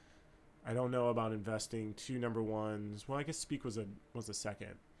 I don't know about investing 2 number ones. Well, I guess Speak was a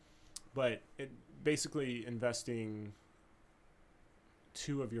second. But basically investing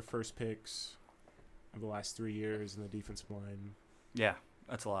 2 of your first picks of the last 3 years in the defensive line. Yeah,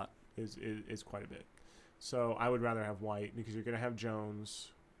 that's a lot. Is quite a bit. So I would rather have White because you're going to have Jones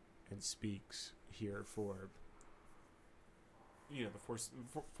and Speaks here for the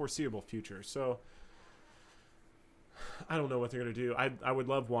foreseeable future. So I don't know what they're going to do. I would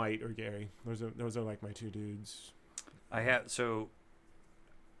love White or Gary. Those are like my 2 dudes. I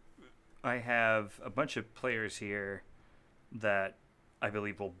have a bunch of players here that I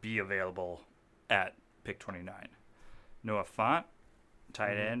believe will be available at pick 29. Noah Fant,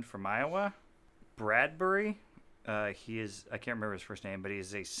 tight end from Iowa. Bradbury. He is, I can't remember his first name, but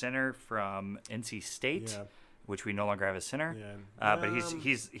he's a center from NC State, which we no longer have a center. Yeah. But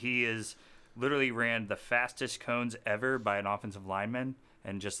he is literally ran the fastest cones ever by an offensive lineman.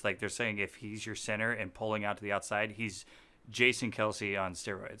 And just like they're saying, if he's your center and pulling out to the outside, he's Jason Kelsey on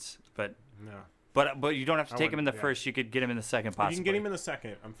steroids. But you don't have to take him in the first. You could get him in the second, possibly. You can get him in the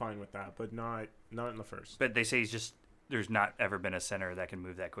second. I'm fine with that, but not in the first. But they say there's not ever been a center that can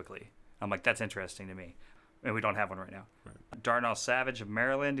move that quickly. I'm like, that's interesting to me. And we don't have one right now. Right. Darnell Savage of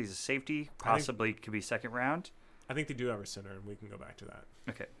Maryland. He's a safety. Possibly could be second round. I think they do have a center, and we can go back to that.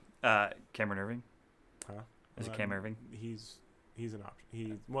 Okay. Cameron Irving? Huh? Is it Cam Irving? He's an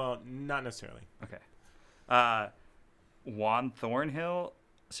option. Not necessarily. Okay. Juan Thornhill,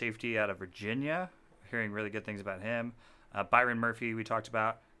 safety out of Virginia. Hearing really good things about him. Byron Murphy, we talked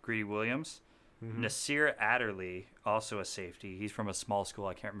about. Greedy Williams. Mm-hmm. Nasir Adderley, also a safety. He's from a small school.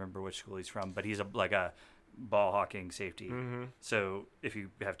 I can't remember which school he's from, but he's a ball hawking safety. Mm-hmm. So if you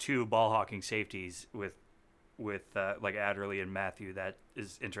have two ball hawking safeties with like Adderley and Matthew, that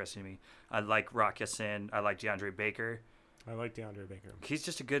is interesting to me. I like Rock Yassin. I like DeAndre Baker. I like DeAndre Baker. He's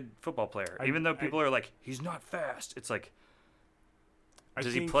just a good football player. Even though people are like, he's not fast. It's like,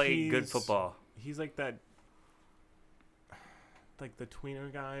 does he play good football? He's like that, like the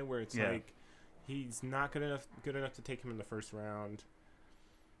tweener guy where it's like, he's not good enough to take him in the first round.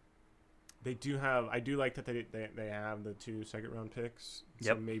 I do like that they have the 2 second-round picks.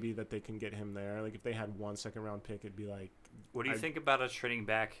 So maybe that they can get him there. Like if they had 1 second-round pick, it'd be like. What do you think about us trading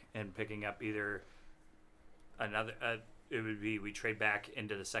back and picking up either another? It would be we trade back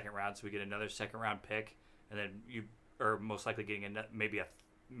into the second round, so we get another second-round pick, and then you are most likely getting maybe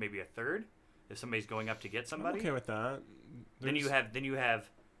a third if somebody's going up to get somebody. I'm okay with that. Then you have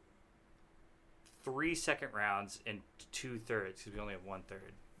 3 second rounds and 2 thirds because we only have 1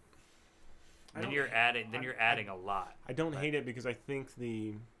 third. Then you're adding a lot. I don't hate it because I think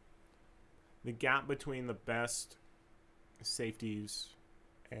the gap between the best safeties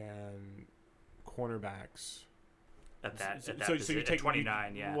and cornerbacks so you take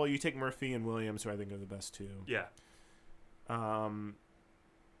 29. Well, you take Murphy and Williams, who I think are the best 2. Yeah.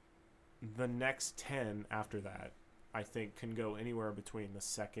 The next 10 after that, I think, can go anywhere between the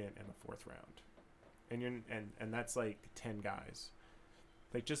second and the 4th round, and that's like 10 guys,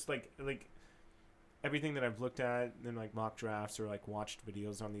 like just like everything that I've looked at in like mock drafts or like watched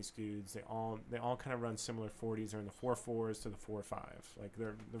videos on these dudes, they all kind of run similar 40s. They're in the 4.4s to the 4.5. Like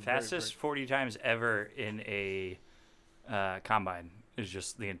they're fastest 40 times ever in a combine is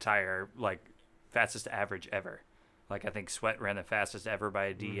just the entire like fastest average ever. Like I think Sweat ran the fastest ever by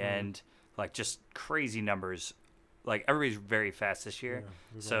a D end. Like just crazy numbers. Like everybody's very fast this year.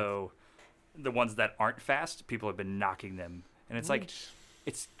 Yeah, so the ones that aren't fast, people have been knocking them, and it's like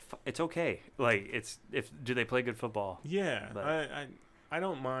it's okay. Like do they play good football? Yeah, but I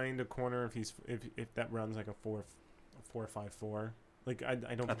don't mind a corner if that runs like a 4.54. Like I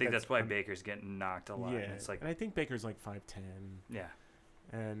don't. I think that's why Baker's getting knocked a lot. Yeah, it's like, and I think Baker's like 5'10". Yeah,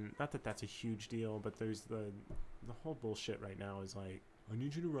 and not that that's a huge deal, but there's the whole bullshit right now is like, I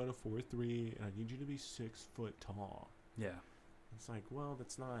need you to run a 4.3 and I need you to be 6 foot tall. Yeah, it's like, well,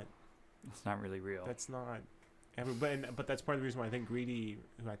 that's not. It's not really real. That's not. But that's part of the reason why I think Greedy,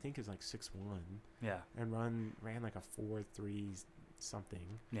 who I think is like 6'1", and ran like a 4.3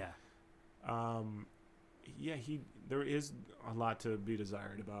 something. Yeah. There is a lot to be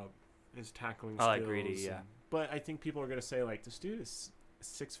desired about his tackling skills. I like Greedy, yeah. But I think people are gonna say like, this dude is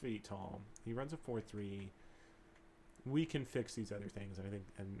 6 feet tall. He runs a 4.3. We can fix these other things,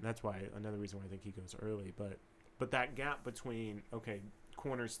 and that's why another reason why I think he goes early. But that gap between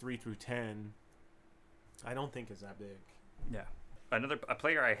corners 3 through 10. I don't think is that big. Yeah. A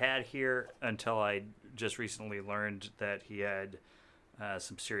player I had here until I just recently learned that he had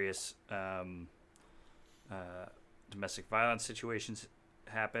some serious domestic violence situations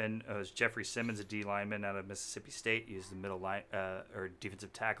happen. It was Jeffrey Simmons, a D lineman out of Mississippi State. He was the middle line or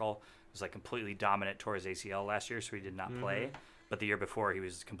defensive tackle. He was like completely dominant, tore his ACL last year, so he did not play. But the year before, he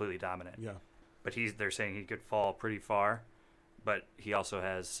was completely dominant. Yeah. But they're saying he could fall pretty far. But he also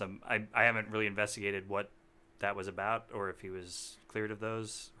has some. I haven't really investigated what that was about, or if he was cleared of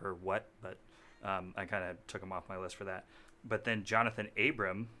those, or what. But I kind of took him off my list for that. But then Jonathan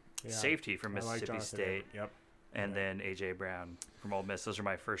Abram, safety from Mississippi State, and then AJ Brown from Ole Miss. Those are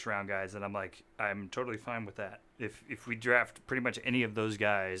my first round guys, and I'm totally fine with that. If we draft pretty much any of those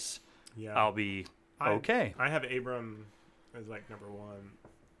guys, I'll be okay. I have Abram as like number 1.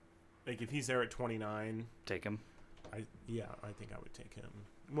 Like if he's there at 29, take him. I think I would take him.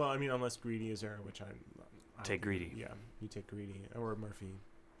 Well, I mean, unless Greedy is there, which I take Greedy. Yeah, you take Greedy or Murphy.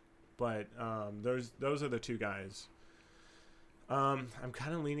 But those are the two guys. I'm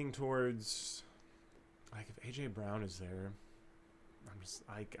kind of leaning towards, like, if AJ Brown is there, I'm just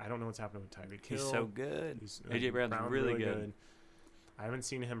like, I don't know what's happening with Tyreek Hill. He's so good. AJ Brown's really good. I haven't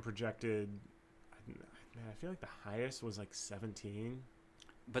seen him projected. Man, I feel like the highest was like 17.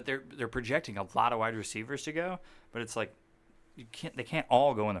 But they're projecting a lot of wide receivers to go, but it's like they can't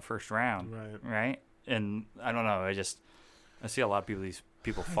all go in the first round, right? And I don't know. I see a lot of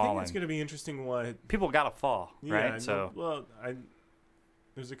people falling. I think it's going to be interesting what people got to fall, right? No, so well,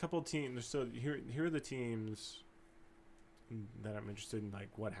 there's a couple of teams. So here are the teams that I'm interested in,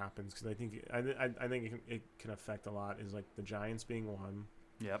 like what happens, because I think it can affect a lot. Is like the Giants being one.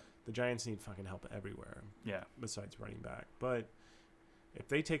 Yep. The Giants need fucking help everywhere. Yeah. Besides running back, but if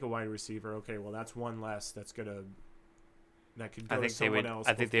they take a wide receiver, okay, well that's one less that could go to someone else.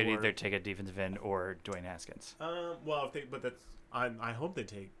 I think they'd either take a defensive end or Dwayne Haskins. Well, I hope they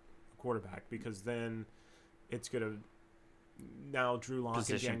take a quarterback, because then it's gonna now Drew Lock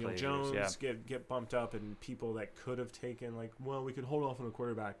and Daniel Jones get bumped up, and people that could have taken, like, well, we could hold off on a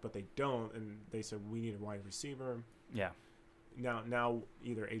quarterback, but they don't, and they said we need a wide receiver. Yeah. Now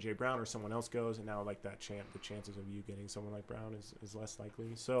either AJ Brown or someone else goes, and now like the chances of you getting someone like Brown is less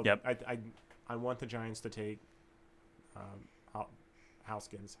likely. So yep. I want the Giants to take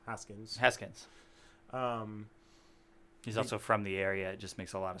Haskins. He's also from the area. It just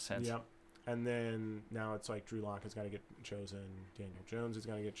makes a lot of sense. Yep. And then now it's like Drew Lock has got to get chosen. Daniel Jones is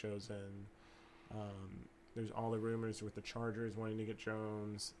going to get chosen. There's all the rumors with the Chargers wanting to get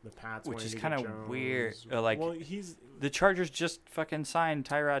Jones, the Pats which wanting is to kind get of Jones. weird. The Chargers just fucking signed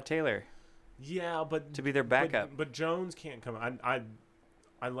Tyrod Taylor. Yeah, but to be their backup. But Jones can't come.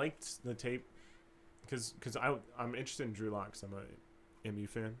 I liked the tape because I'm interested in Drew Lock because I'm a MU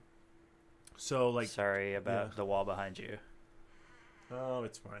fan. So like, sorry about the wall behind you. Oh,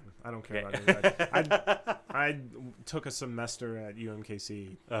 it's fine. I don't care about it. I took a semester at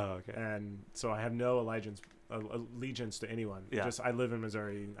UMKC. Oh, okay. And so I have no allegiance to anyone. Yeah. Just I live in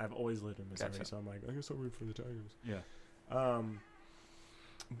Missouri. I've always lived in Missouri. Gotcha. So I'm like, I guess I'll root for the Tigers. Yeah.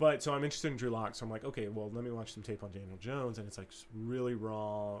 But so I'm interested in Drew Lock. So I'm like, okay, well, let me watch some tape on Daniel Jones. And it's like really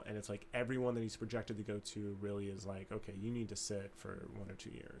raw. And it's like everyone that he's projected to go to really is like, okay, you need to sit for 1 or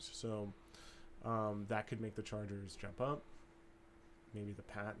 2 years. So that could make the Chargers jump up. Maybe the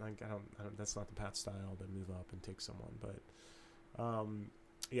Pat, like I don't. That's not the Pat style to move up and take someone. But,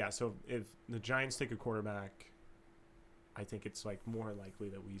 yeah. So if the Giants take a quarterback, I think it's like more likely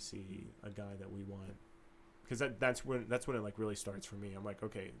that we see a guy that we want, because that's when it like really starts for me. I'm like,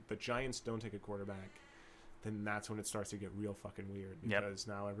 okay, the Giants don't take a quarterback, then that's when it starts to get real fucking weird, because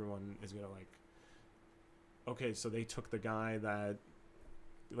now everyone is gonna like, okay, so they took the guy that,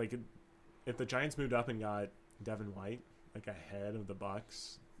 like, if the Giants moved up and got Devin White, like ahead of the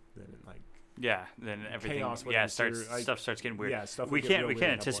Bucks, then then everything stuff starts getting weird. Yeah, stuff we can't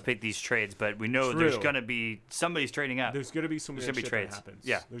anticipate these trades, but we know there's gonna be somebody's trading up. There's gonna be some weird shit trades. that happens.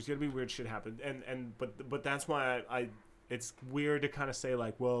 Yeah, there's gonna be weird shit happen, but that's why I it's weird to kind of say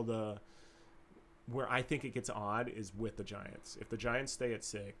like, well, where I think it gets odd is with the Giants. If the Giants stay at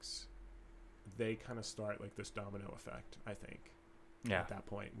 6, they kind of start like this domino effect, I think. Yeah. At that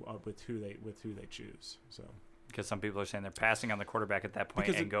point, with who they choose. So. Because some people are saying they're passing on the quarterback at that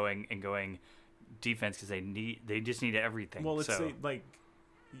point and going defense because they just need everything. Well, let's say like,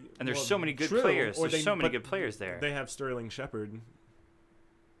 and there's so many good players. There's so many good players there. They have Sterling Shepard,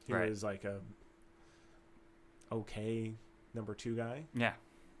 who is like a okay number 2 guy. Yeah,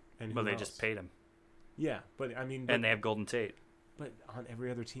 and they just paid him. Yeah, but I mean, and they have Golden Tate. But on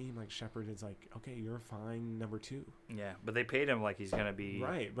every other team, like Shepard is like, okay, you're fine number 2. Yeah, but they paid him like he's gonna be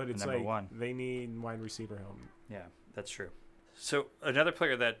right. But it's number like 1. They need wide receiver help. Yeah, that's true. So another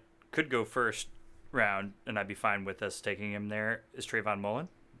player that could go first round, and I'd be fine with us taking him there, is Trayvon Mullen.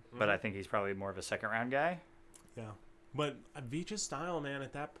 Mm-hmm. But I think he's probably more of a second round guy. Yeah, but Veach's style, man,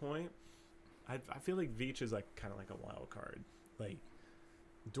 at that point, I feel like Veach is like kind of like a wild card. Like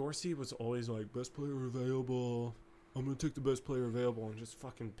Dorsey was always like best player available. I'm going to take the best player available, and just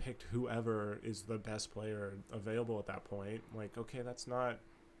fucking picked whoever is the best player available at that point. Like, okay, that's not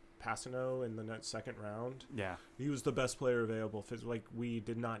Passano in the second round. Yeah. He was the best player available. Like, we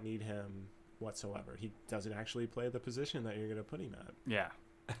did not need him whatsoever. He doesn't actually play the position that you're going to put him at. Yeah.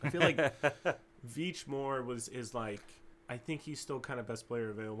 I feel like Veach more is like, I think he's still kind of best player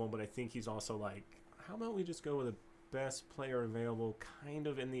available, but I think he's also like, how about we just go with a best player available kind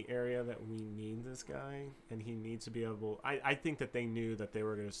of in the area that we need this guy, and he needs to be able. I think that they knew that they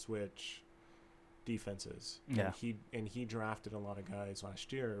were going to switch defenses. Yeah. And he drafted a lot of guys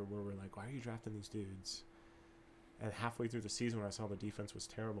last year where we're like, why are you drafting these dudes? And halfway through the season, when I saw the defense was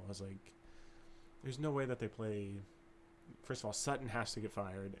terrible, I was like, there's no way that they play. First of all, Sutton has to get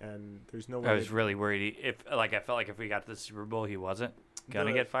fired, and there's no way. I was really worried. I felt like if we got to the Super Bowl, he wasn't going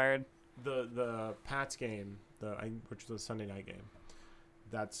to get fired. The Pats game, which was a Sunday night game,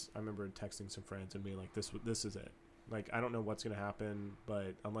 I remember texting some friends and being like, this is it. Like, I don't know what's going to happen,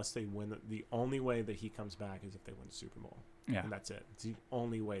 but unless they win, the only way that he comes back is if they win the Super Bowl. Yeah. And that's it. It's the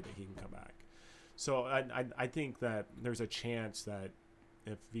only way that he can come back. So I think that there's a chance that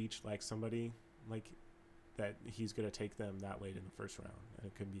if Veach likes somebody, like, that he's going to take them that late in the first round.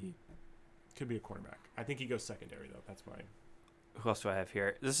 And it could be a quarterback. I think he goes secondary, though. That's my... Who else do I have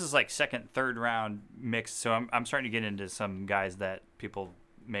here? This is like second, third round mix. So I'm starting to get into some guys that people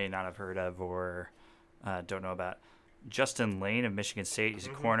may not have heard of or don't know about. Justin Lane of Michigan State. He's a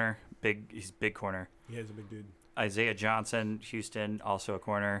corner. He's a big corner. Yeah, he's a big dude. Isaiah Johnson, Houston, also a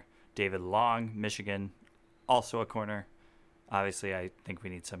corner. David Long, Michigan, also a corner. Obviously, I think we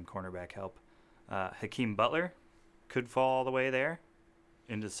need some cornerback help. Hakeem Butler could fall all the way there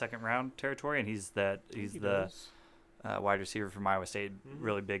into the second round territory, and he's the wide receiver from Iowa State,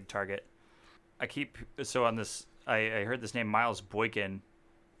 really big target. I heard this name, Miles Boykin.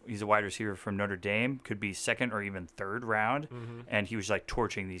 He's a wide receiver from Notre Dame, could be second or even third round, and he was like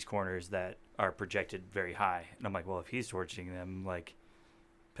torching these corners that are projected very high. And I'm like, well, if he's torching them, like,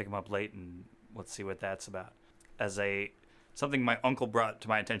 pick him up late and let's see what that's about. Something my uncle brought to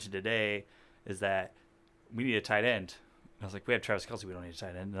my attention today is that we need a tight end. And I was like, we have Travis Kelce, we don't need a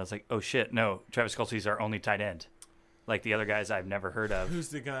tight end. And I was like, oh shit, no, Travis Kelce's our only tight end. Like the other guys I've never heard of. Who's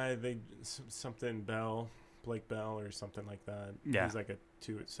the guy? Blake Bell or something like that. Yeah, he's like a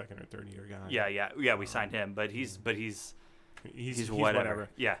second or third year guy. Yeah. We signed him, but he's whatever.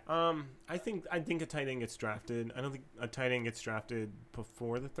 Yeah. I think a tight end gets drafted. I don't think a tight end gets drafted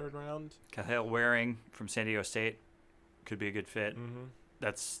before the third round. Kahale Waring from San Diego State could be a good fit.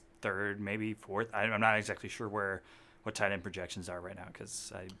 That's third, maybe fourth. I'm not exactly sure what tight end projections are right now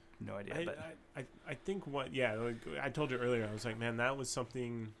because I have no idea. I think I told you earlier, I was like, man, that was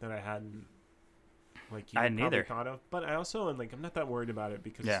something that I hadn't neither thought of. But I also I'm not that worried about it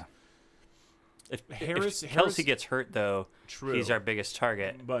because if Kelce gets hurt though, he's our biggest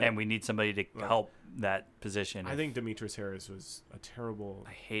target, and we need somebody to help that position. I think Demetrius Harris was a terrible.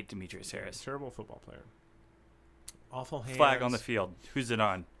 I hate Demetrius Harris. Terrible football player. Awful hands. Flag on the field. Who's it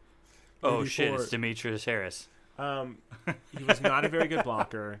on? Oh shit! It's Demetrius Harris. He was not a very good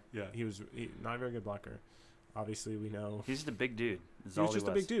blocker. He was not a very good blocker. Obviously, we know he's the big dude. He was just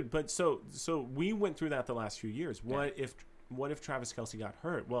a big dude. But so we went through that the last few years. What if Travis Kelce got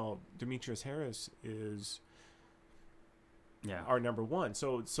hurt? Well, Demetrius Harris is our number one.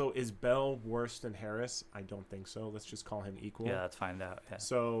 So is Bell worse than Harris? I don't think so. Let's just call him equal. Yeah, let's find out. Yeah.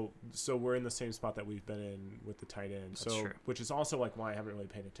 So we're in the same spot that we've been in with the tight end. That's true. Which is also like why I haven't really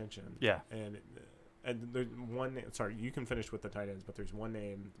paid attention. Yeah. And there's one name, sorry, you can finish with the tight ends, but there's one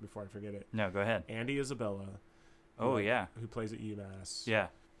name before I forget it. No, go ahead. Andy Isabella. Who plays at UMass. Yeah.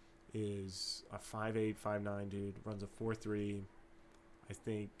 Is a 5'8", 5'9" dude, runs a 4.3. I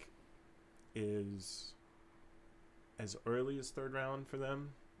think is as early as third round for them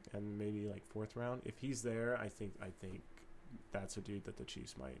and maybe like fourth round. If he's there, I think that's a dude that the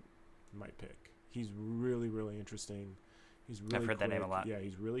Chiefs might pick. He's really, really interesting. He's really I've heard that name a lot. Yeah,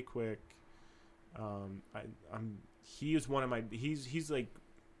 he's really quick. He is one of my he's like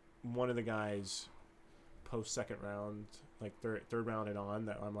one of the guys post second round, like third round and on,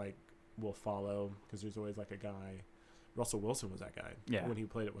 that I'm like will follow because there's always like a guy. Russell Wilson was that guy when he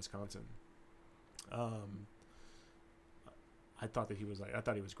played at Wisconsin. I thought he was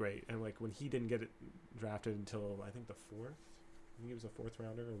great, and like when he didn't get it drafted until I think the fourth. I think he was a fourth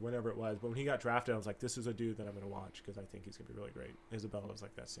rounder or whatever it was. But when he got drafted, I was like, this is a dude that I'm going to watch because I think he's going to be really great. Isabella was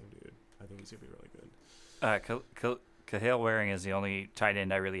like that same dude. I think he's going to be really good. Kahale Waring is the only tight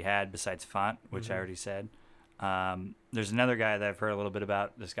end I really had besides Font, which I already said. There's another guy that I've heard a little bit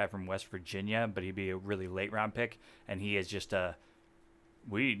about, this guy from West Virginia, but he'd be a really late round pick. And he is just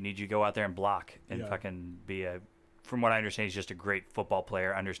we need you to go out there and block and fucking be from what I understand, he's just a great football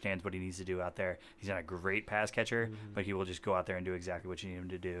player, understands what he needs to do out there. He's not a great pass catcher, but he will just go out there and do exactly what you need him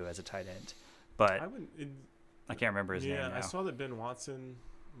to do as a tight end. But I can't remember his name now. I saw that Ben Watson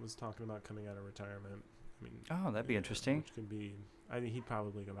was talking about coming out of retirement. I mean, that'd be interesting. Which could be, I think he'd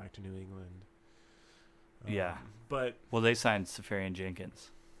probably go back to New England. But they signed Safarian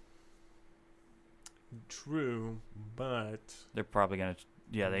Jenkins. True, but they're probably gonna.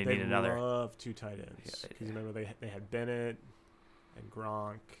 Yeah, they need another. They love two tight ends. Because remember, they had Bennett and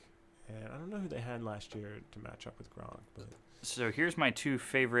Gronk. And I don't know who they had last year to match up with Gronk. But so here's my two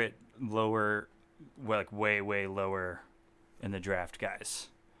favorite lower way lower in the draft guys.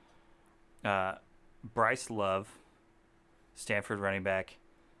 Bryce Love, Stanford running back.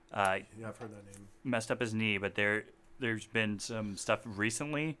 I've heard that name. Messed up his knee, but there's been some stuff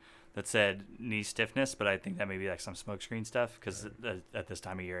recently that said knee stiffness, but I think that may be like some smokescreen stuff because at this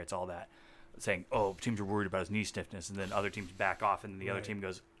time of year, it's all that saying, oh, teams are worried about his knee stiffness, and then other teams back off, and then the other team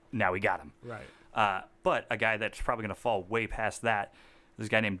goes, now we got him. Right. But a guy that's probably going to fall way past that is a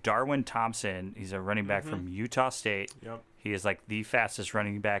guy named Darwin Thompson. He's a running back from Utah State. Yep. He is like the fastest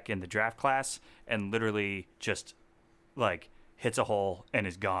running back in the draft class and literally just like hits a hole and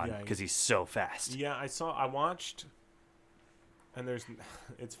is gone because he's so fast. Yeah, I watched, and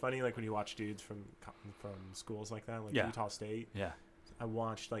it's funny like when you watch dudes from schools like that, like Utah State. Yeah. I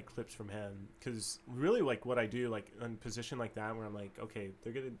watched like clips from him because really like what I do like in a position like that where I'm like, okay,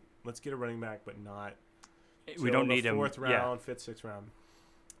 let's get a running back, but not. We don't need him. Fourth round, fifth, sixth round.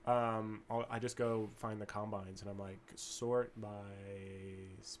 I just go find the combines and I'm like sort by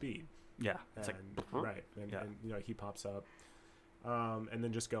speed. Yeah, it's and, right, and he pops up, and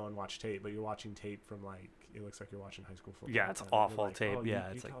then just go and watch tape. But you're watching tape from like it looks like you're watching high school football. Yeah, it's awful like, tape. Oh, yeah,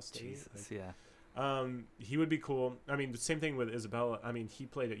 it's like State? Jesus. Like, yeah. He would be cool. I mean, the same thing with Isabella. I mean, he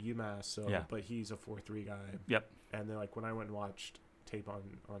played at UMass, but he's a 4.3 guy. Yep. And then like when I went and watched tape on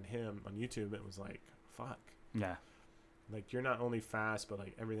him on YouTube, it was like, fuck. Yeah. Like you're not only fast, but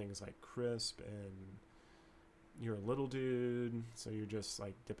like everything's like crisp, and you're a little dude, so you're just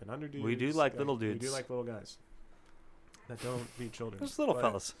like dipping under dudes. We do like little dudes. We do like little guys that don't beat children. Those little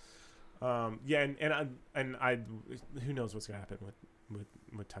fellas. Yeah, and I who knows what's gonna happen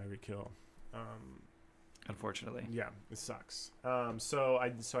with Tyreek Hill. Unfortunately. Yeah, it sucks. So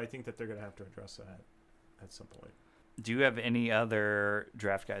I think that they're gonna have to address that at some point. Do you have any other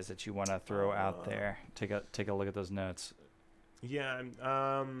draft guys that you want to throw out there? Take a look at those notes. Yeah,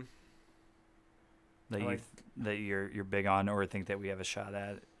 that you're big on, or think that we have a shot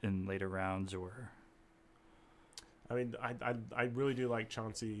at in later rounds, or. I mean, I really do like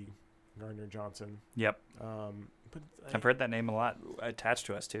Chauncey Gardner-Johnson. Yep. But I've heard that name a lot attached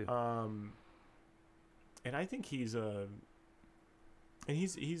to us too. And I think he's like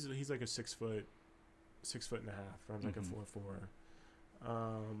a 6 foot, 6'1.5", runs like a 4.4.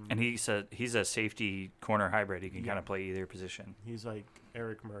 And he's a safety corner hybrid. He can kind of play either position. He's like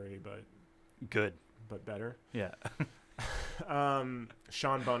Eric Murray, but good, but better. Yeah.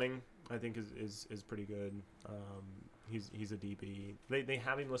 Sean Bunning, I think is pretty good. He's a DB. They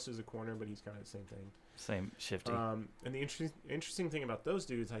have him listed as a corner, but he's kind of the same thing. Same shifty. And the interesting thing about those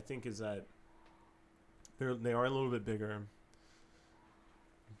dudes, I think, is that they are a little bit bigger.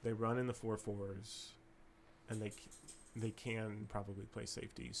 They run in the 4.4s, and they can probably play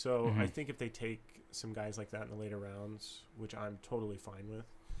safety. So I think if they take some guys like that in the later rounds, which I'm totally fine with,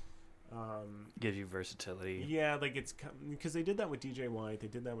 gives you versatility. Yeah, like it's because they did that with DJ White, they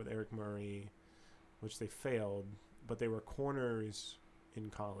did that with Eric Murray, which they failed, but they were corners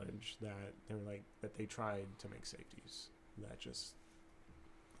in college that they tried to make safeties. That just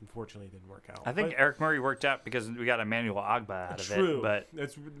unfortunately didn't work out. I think Eric Murray worked out because we got Emmanuel Agba out of it. But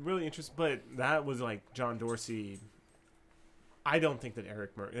that's really interesting. But that was like John Dorsey. I don't think that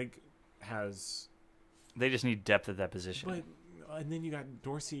Eric Murray has. They just need depth at that position. But and then you got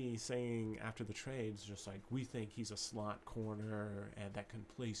Dorsey saying after the trades, just like, we think he's a slot corner and that can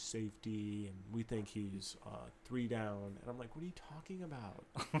play safety, and we think he's 3 down. And I'm like, what are you talking about?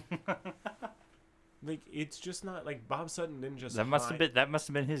 Like, it's just not like Bob Sutton didn't just. That must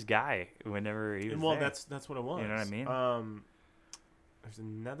have been his guy whenever he was well, there. that's what it was. You know what I mean? There's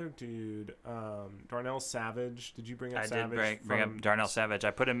another dude, Darnell Savage. Did you bring up I Savage? I did bring up Darnell Savage.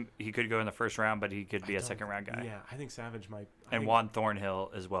 I put him. He could go in the first round, but he could be a second round guy. Yeah, I think Savage might. And Juan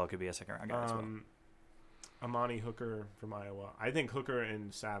Thornhill as well could be a second round guy as well. Amani Hooker from Iowa. I think Hooker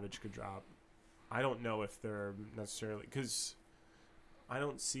and Savage could drop. I don't know if they're necessarily because I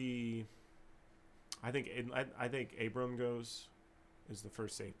don't see. I think Abram goes is the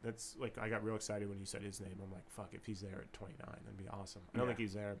first safe. That's like I got real excited when you said his name. I'm like, fuck, if he's there at 29, that'd be awesome. I don't think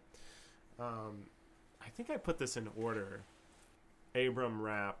he's there. I think I put this in order. Abram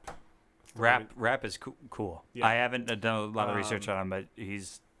Rap is cool. Yeah. I haven't done a lot of research on him, but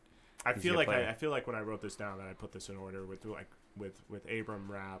he's. I feel like when I wrote this down that I put this in order with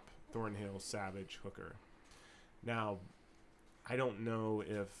Abram Rap, Thornhill, Savage, Hooker. Now, I don't know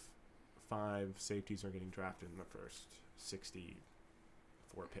if 5 safeties are getting drafted in the first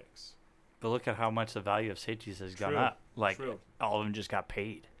 64 picks. But look at how much the value of safeties has gone up. Like all of them just got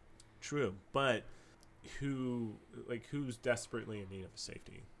paid. True, but who's desperately in need of a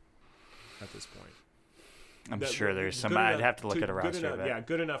safety at this point? I'm sure there's some. I'd have to look at a roster.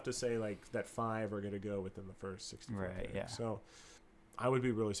 Good enough to say like that 5 are going to go within the first 64. Right. Picks. Yeah. So I would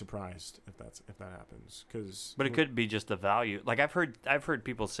be really surprised if that happens. But it could be just the value. Like I've heard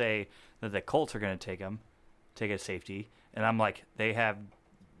people say that the Colts are going to take a safety, and I'm like, they have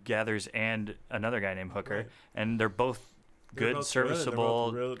Gathers and another guy named Hooker, right. and they're both good,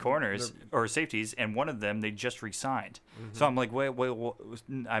 serviceable corners or safeties, and one of them they just re-signed. Mm-hmm. So I'm like, wait,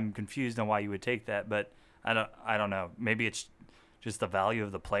 I'm confused on why you would take that, but I don't know. Maybe it's just the value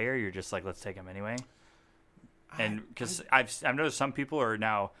of the player. You're just like, let's take him anyway. And because I've noticed some people are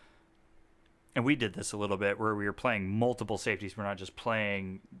now, and we did this a little bit where we were playing multiple safeties. We're not just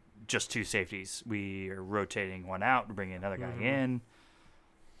playing just 2 safeties. We are rotating one out and bringing another guy in.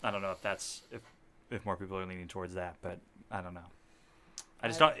 I don't know if that's if more people are leaning towards that, but I don't know. I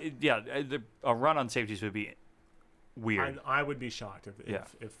just don't. Yeah, a run on safeties would be weird. I would be shocked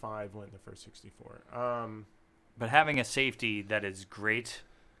if 5 went in the first 64. But having a safety that is great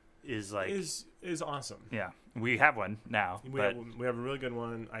is like is awesome. Yeah, we have one now. We have a really good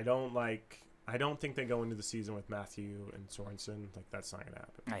one. I don't think they go into the season with Matthew and Sorensen. Like that's not gonna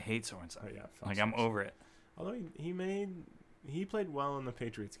happen. I hate Sorensen. Yeah, like I'm over it. Although he played well in the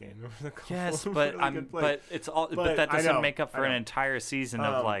Patriots game. Yes, but really but it's all. But that doesn't make up for an entire season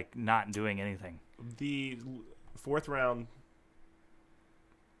of like not doing anything. The 4th round.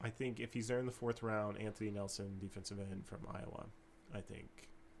 I think if he's there in the 4th round, Anthony Nelson, defensive end from Iowa, I think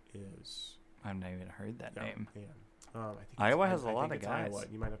is. I've never even heard that name. Yeah. I think Iowa has a lot of guys. Iowa.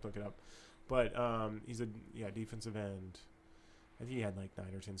 You might have to look it up, but he's a defensive end. I think he had like 9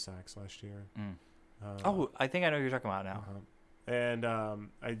 or 10 sacks last year. I think I know who you're talking about now. And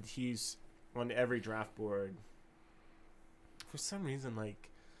he's on every draft board. For some reason,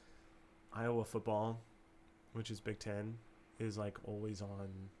 like Iowa football, which is Big Ten, is like always on,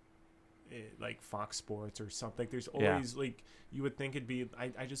 like Fox Sports or something. Like, there's always like you would think it'd be.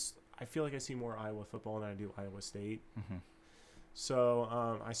 I feel like I see more Iowa football than I do Iowa State. Mm-hmm.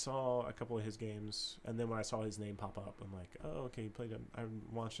 So I saw a couple of his games, and then when I saw his name pop up, I'm like, oh, okay, he played. I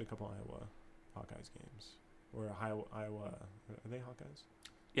watched a couple of Iowa Hawkeyes games, or Iowa. Are they Hawkeyes?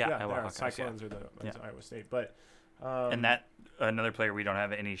 Yeah, Iowa Hawkeyes. Cyclones are Iowa State, but. And that another player we don't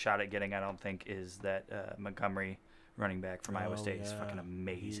have any shot at getting, I don't think, is that Montgomery running back from Iowa State. Is fucking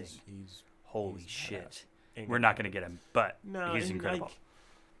amazing. Holy shit! We're not going to get him, but he's incredible.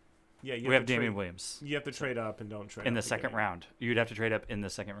 Like, we have Damian Williams. You have to trade up and don't trade in the second round. You'd have to trade up in the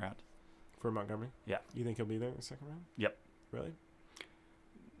second round for Montgomery. Yeah, you think he'll be there in the second round? Yep. Really?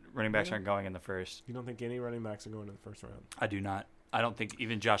 Running backs aren't going in the first. You don't think any running backs are going to the first round? I do not. I don't think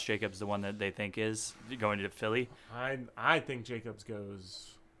even Josh Jacobs, the one that they think is going to Philly. I think Jacobs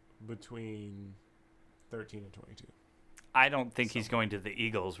goes between 13 and 22. I don't think he's going to the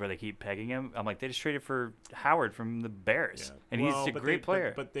Eagles where they keep pegging him. I'm like, they just traded for Howard from the Bears, and he's a great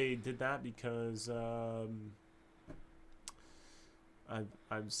player. But they did that because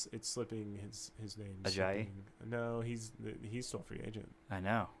it's slipping his name. Ajayi? No, he's still a free agent. I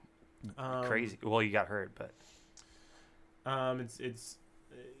know. Crazy. Well, he got hurt, but. It's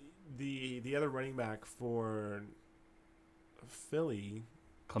the other running back for Philly.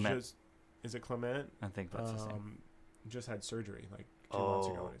 Clement. Is it Clement? I think that's his name. Just had surgery like 2 months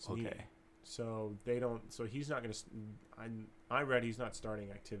ago in his knee. So they don't. So he's not going to. I read he's not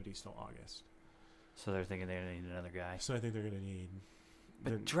starting activities till August. So they're thinking they're going to need another guy. So I think they're going to need.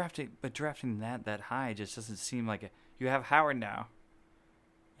 But drafting that high just doesn't seem like it. You have Howard now,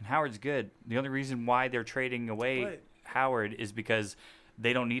 and Howard's good. The only reason why they're trading away Howard is because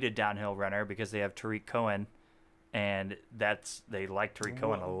they don't need a downhill runner because they have Tariq Cohen, and they like Tariq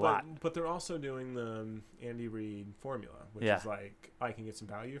Cohen a lot. But they're also doing the Andy Reid formula, which is like, I can get some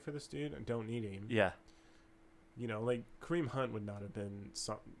value for this dude and don't need him. Yeah. You know, like Kareem Hunt would not have been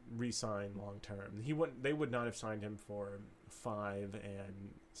re-signed long term. They would not have signed him for $5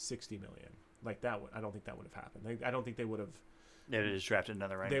 and $60 million. Like that. I don't think that would have happened. I don't think they would have. They would have just drafted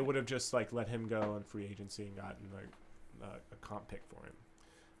another running. They would have just like let him go on free agency and gotten like a comp pick for him.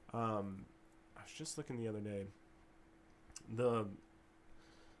 I was just looking the other day.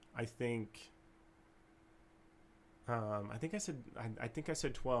 I think I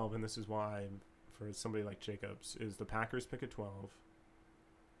said 12, and this is why for somebody like Jacobs is the Packers pick at 12.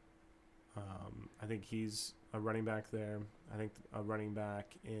 I think he's a running back there. I think a running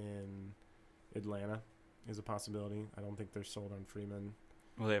back in Atlanta is a possibility. I don't think they're sold on Freeman.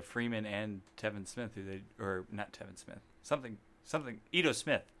 Well, they have Freeman and Tevin Smith, or not Tevin Smith, something, Ito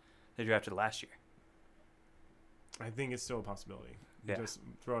Smith, they drafted last year. I think it's still a possibility. Yeah. Just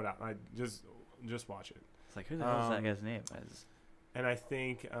throw it out. Just watch it. It's like, who the hell is that guy's name? And I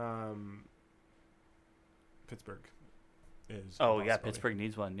think Pittsburgh is. Oh yeah, Pittsburgh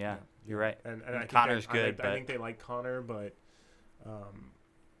needs one. Yeah, you're right. And I think Connor's good, I think they like Connor, but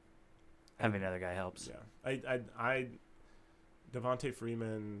having another guy helps. Yeah, I Devontae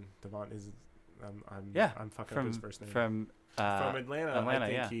Freeman. I'm fucking up his first name from Atlanta. I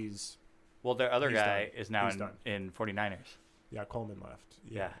think he's. Well, their other guy done. is now He's in 49ers. Yeah, Coleman left.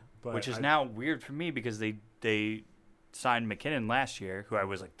 Yeah. But Which is now weird for me because they signed McKinnon last year, who I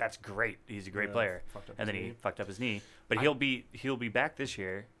was like, that's great. He's a great player. And then he fucked up his knee. But he'll be back this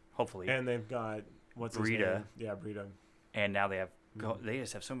year, hopefully. And they've got what's his name? Yeah, Breida. And now they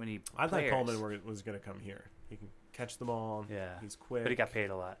just have so many players. I thought Coleman was going to come here. He can catch the ball. Yeah. He's quick. But he got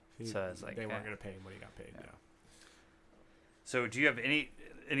paid a lot. So it's like they weren't going to pay him what he got paid. Yeah. So do you have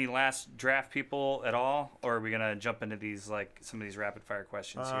any last draft people at all, or are we gonna jump into these some of these rapid fire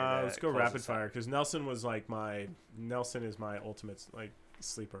questions here? Let's go rapid fire because Nelson is my ultimate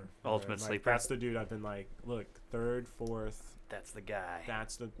sleeper. Ultimate sleeper. That's the dude I've been like, look, third, fourth. That's the guy.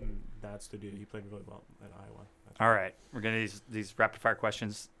 That's the dude. He played really well at Iowa. All right, we're gonna these rapid fire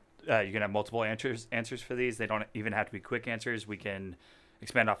questions. You can have multiple answers for these. They don't even have to be quick answers. We can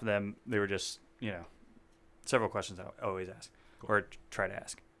expand off of them. They were just several questions I always ask. Cool. Or try to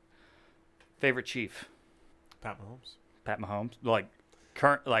ask. Favorite Chief? Pat Mahomes. Pat Mahomes,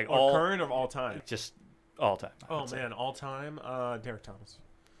 current, current of all time. Just all time. Oh man, all time. Derek Thomas.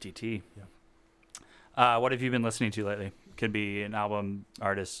 DT. Yeah. What have you been listening to lately? Could be an album,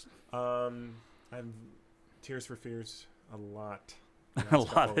 artist. I'm Tears for Fears a lot. A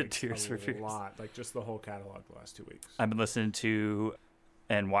lot of Tears for Fears. A lot, like just the whole catalog the last 2 weeks. I've been listening to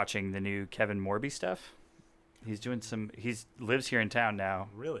and watching the new Kevin Morby stuff. He's doing he lives here in town now.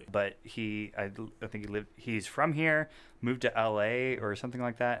 Really? But I think he's from here, moved to LA or something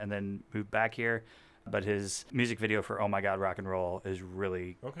like that, and then moved back here. But his music video for Oh My God Rock and Roll is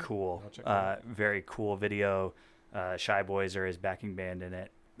really cool. Very cool video. Shy Boys are his backing band in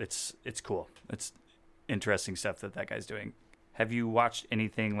it. It's cool. It's interesting stuff that guy's doing. Have you watched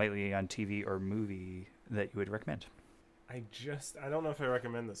anything lately on TV or movie that you would recommend? I don't know if I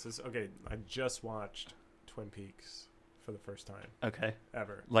recommend this. I just watched Twin Peaks for the first time. Okay.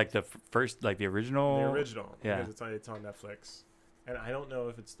 Ever. Like the first, like the original? The original. Yeah. Because it's on Netflix. And I don't know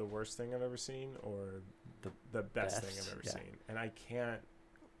if it's the worst thing I've ever seen or the best thing I've ever seen. And I can't.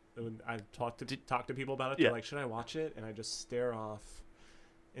 I've talked to people about it. They're like, should I watch it? And I just stare off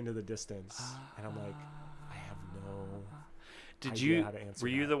into the distance. And I'm like, I have no idea how to answer Were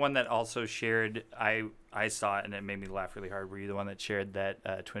you the one that also shared, I saw it and it made me laugh really hard. Were you the one that shared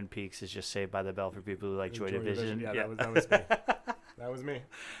that Twin Peaks is just Saved by the Bell for people who like Joy Division? Yeah, that was me. That was me.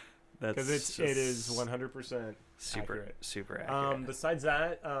 Because it is 100% accurate. Super accurate. Besides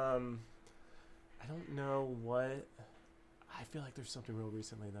that, I don't know what. I feel like there's something real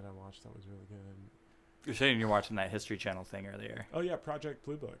recently that I watched that was really good. You're saying you're watching that History Channel thing earlier. Oh yeah, Project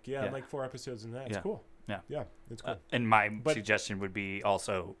Blue Book. Yeah, I'm like 4 episodes in that. It's cool. Yeah, it's cool. And my suggestion would be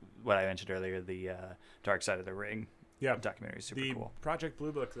also what I mentioned earlier, the Dark Side of the Ring. Yeah, documentary is super cool. Project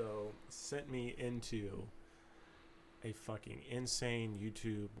Blue Book though sent me into a fucking insane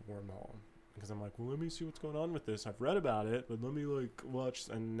YouTube wormhole because I'm like, well, let me see what's going on with this. I've read about it, but let me watch.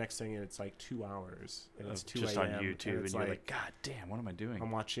 And next thing, it's like 2 hours, and it's 2 just a.m. on YouTube, and you're like, God damn, what am I doing?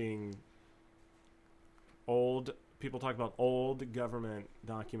 I'm watching people talk about old government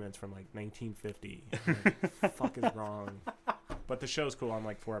documents from like 1950. Like, fuck is wrong? But the show's cool. I'm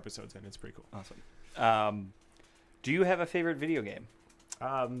like 4 episodes in. It's pretty cool. Awesome. Do you have a favorite video game?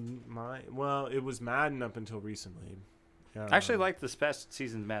 It was Madden up until recently. I actually liked this past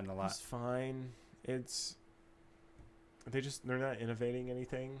season's Madden a lot. It's fine. They're not innovating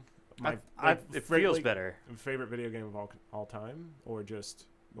anything. It feels better. Favorite video game of all time, or just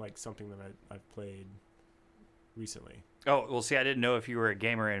like something that I've played recently. Oh, well, see, I didn't know if you were a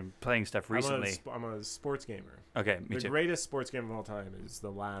gamer and playing stuff recently. I'm a sports gamer. Okay, me too. The greatest sports game of all time is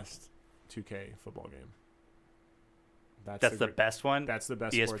the last 2K football game. That's the best one? That's the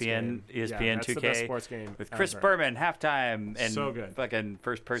best ESPN, sports game. ESPN that's 2K. The best sports game with Chris Berman, halftime, and so good. Fucking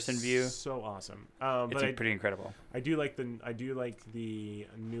first-person view. So awesome. It's pretty incredible. I do like the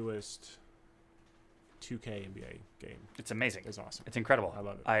newest 2K NBA game. It's amazing. It's awesome. It's incredible. I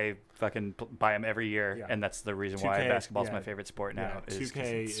love it. I fucking buy them every year, and that's the reason 2K, why basketball's my favorite sport now.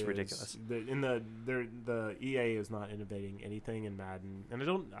 2K is ridiculous. The EA is not innovating anything in Madden, and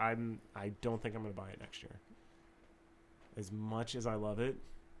I don't think I'm going to buy it next year. As much as I love it,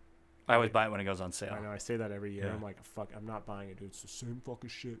 I always buy it when it goes on sale. I know. I say that every year. Yeah. I'm like, fuck, I'm not buying it, dude. It's the same fucking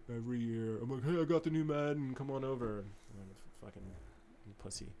shit every year. I'm like, hey, I got the new Madden. Come on over. I'm a fucking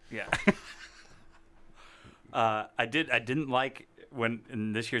pussy. Yeah. I didn't like when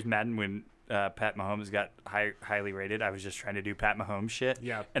in this year's Madden when Pat Mahomes got highly rated. I was just trying to do Pat Mahomes shit.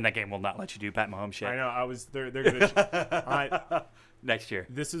 Yeah. And that game will not let you do Pat Mahomes shit. I know. They're gonna. Next year.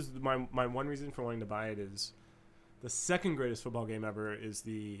 This is my one reason for wanting to buy it is the second greatest football game ever is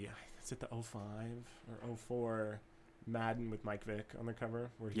the 05 or 04 Madden with Mike Vick on the cover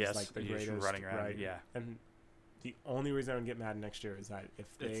where he's like the greatest running around. right? Yeah. And the only reason I would get Madden next year is that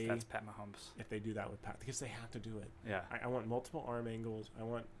that's Pat Mahomes. If they do that with Pat, because they have to do it. Yeah. I want multiple arm angles. I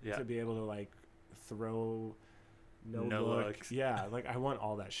want Yeah. to be able to like throw no look. looks. Yeah, like I want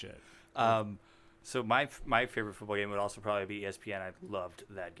all that shit. So my favorite football game would also probably be ESPN. I loved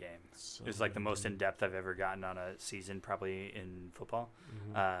that game. So It was like the most good. in depth I've ever gotten on a season, probably in football.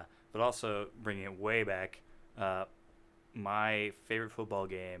 Mhm. But also bringing it way back, my favorite football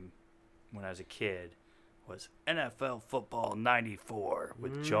game when I was a kid was NFL Football '94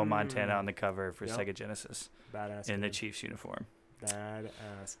 with Joe Montana on the cover for Yep. Sega Genesis Badass in game. the Chiefs uniform.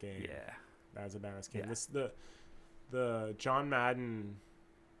 Badass game. Yeah. That's a badass game. Yeah. This the John Madden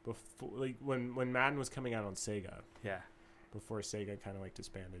before like when Madden was coming out on Sega Yeah. before Sega kind of like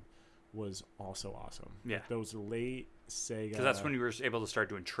disbanded was also awesome. Yeah. Like those late Sega. Because that's when you were able to start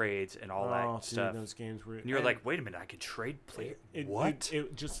doing trades and all that dude, stuff. Those games were. And you were like, wait a minute, I could trade play. What?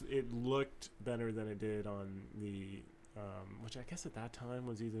 It looked better than it did on the, which I guess at that time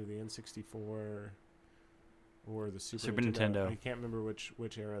was either the N64 or the Super Nintendo. I can't remember which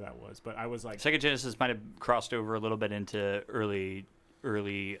era that was, but I was like, Sega Genesis might have crossed over a little bit into early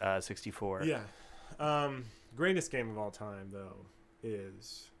 64. yeah. Greatest game of all time though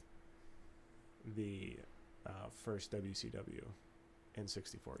is the first WCW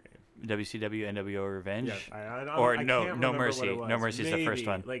N64 game. WCW NWO Revenge. Yeah, Or I No can't remember Mercy. what it was. No Mercy is the first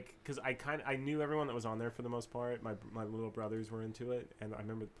one. Like, because I knew everyone that was on there for the most part. My little brothers were into it, and I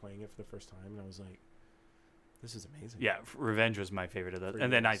remember playing it for the first time, and I was like, "This is amazing." Yeah, Revenge was my favorite of those.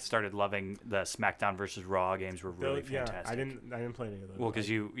 And then I started loving the SmackDown versus Raw games. Were really fantastic. I didn't play any of those. Well, because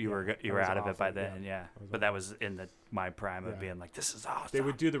you were out of it by then, yeah. But that was in my prime of being like, this is awesome. They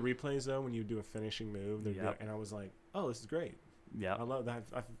would do the replays though when you do a finishing move, Yep. and I was like, "Oh, this is great." Yeah. I love that.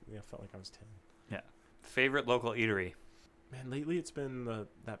 I felt like I was 10. Yeah. Favorite local eatery? Man, lately it's been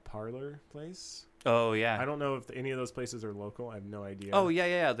that parlor place. Oh yeah. I don't know if any of those places are local. I have no idea. Oh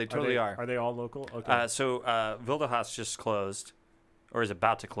yeah. They totally are. Are they all local? Okay. So Wilderhaus just closed, or is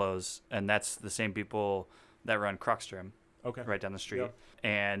about to close, and that's the same people that run Krogström. Okay. Right down the street, Yep.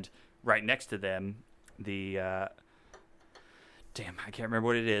 and right next to them, the damn, I can't remember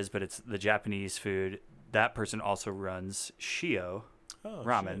what it is, but it's the Japanese food. That person also runs Shio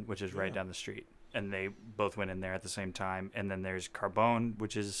Ramen, shit. which is right down the street, and they both went in there at the same time. And then there's Carbone,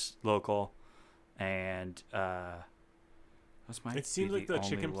 which is local, and those might It seems be like the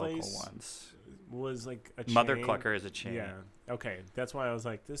chicken local place ones. was like a Mother chain. Clucker is a chain. Yeah. Okay. That's why I was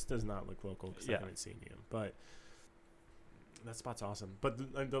like, this does not look local because I haven't seen you. But that spot's awesome. But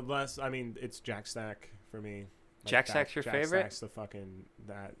the less, I mean, it's Jack Stack for me. Jack Stack's your favorite? Jack Stack's the fucking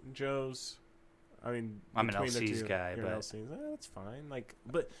Joe's. I mean, I'm an between the LC's two, guy, you're but LC's. That's fine. Like,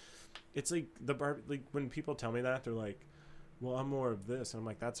 but it's like like when people tell me that, they're like, "Well, I'm more of this," and I'm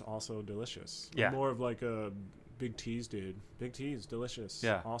like, "That's also delicious." Yeah. I'm more of like a Big T's dude. Big T's, delicious.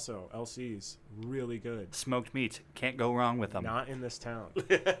 Yeah. Also, LC's, really good. smoked meat, can't go wrong with them. Not in this town.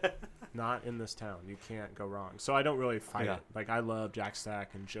 Not in this town. You can't go wrong. So I don't really fight it. Like, I love Jack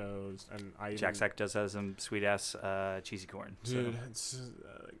Stack and Joe's, and Jack Stack does have some sweet ass cheesy corn. Dude, So. it's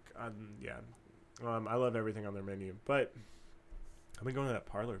yeah. I love everything on their menu, but I've been going to that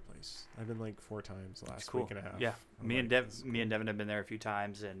parlor place. I've been like 4 times the last week and a half. Yeah, I'm me like, and Devin have been there a few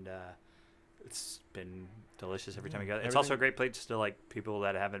times, and it's been delicious every time we go. It's also a great place to like people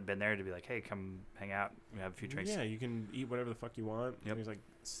that haven't been there to be like, hey, come hang out. We have a few drinks. Yeah, you can eat whatever the fuck you want. Yep. There's like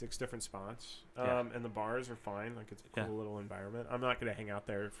 6 different spots, Yeah. and the bars are fine. Like, it's a cool little environment. I'm not gonna hang out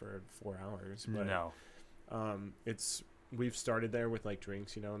there for 4 hours, but No. We've started there with like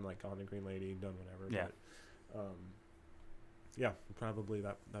drinks, and like on the Green Lady, done whatever. Yeah. But, yeah, probably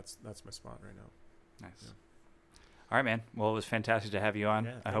that's my spot right now. Nice. Yeah. All right, man. Well, it was fantastic to have you on.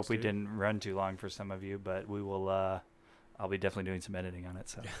 Yeah, I hope thanks, we dude. didn't run too long for some of you, but we will. I'll be definitely doing some editing on it.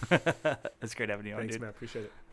 So it's great having you on, Thanks, dude. man. Appreciate it.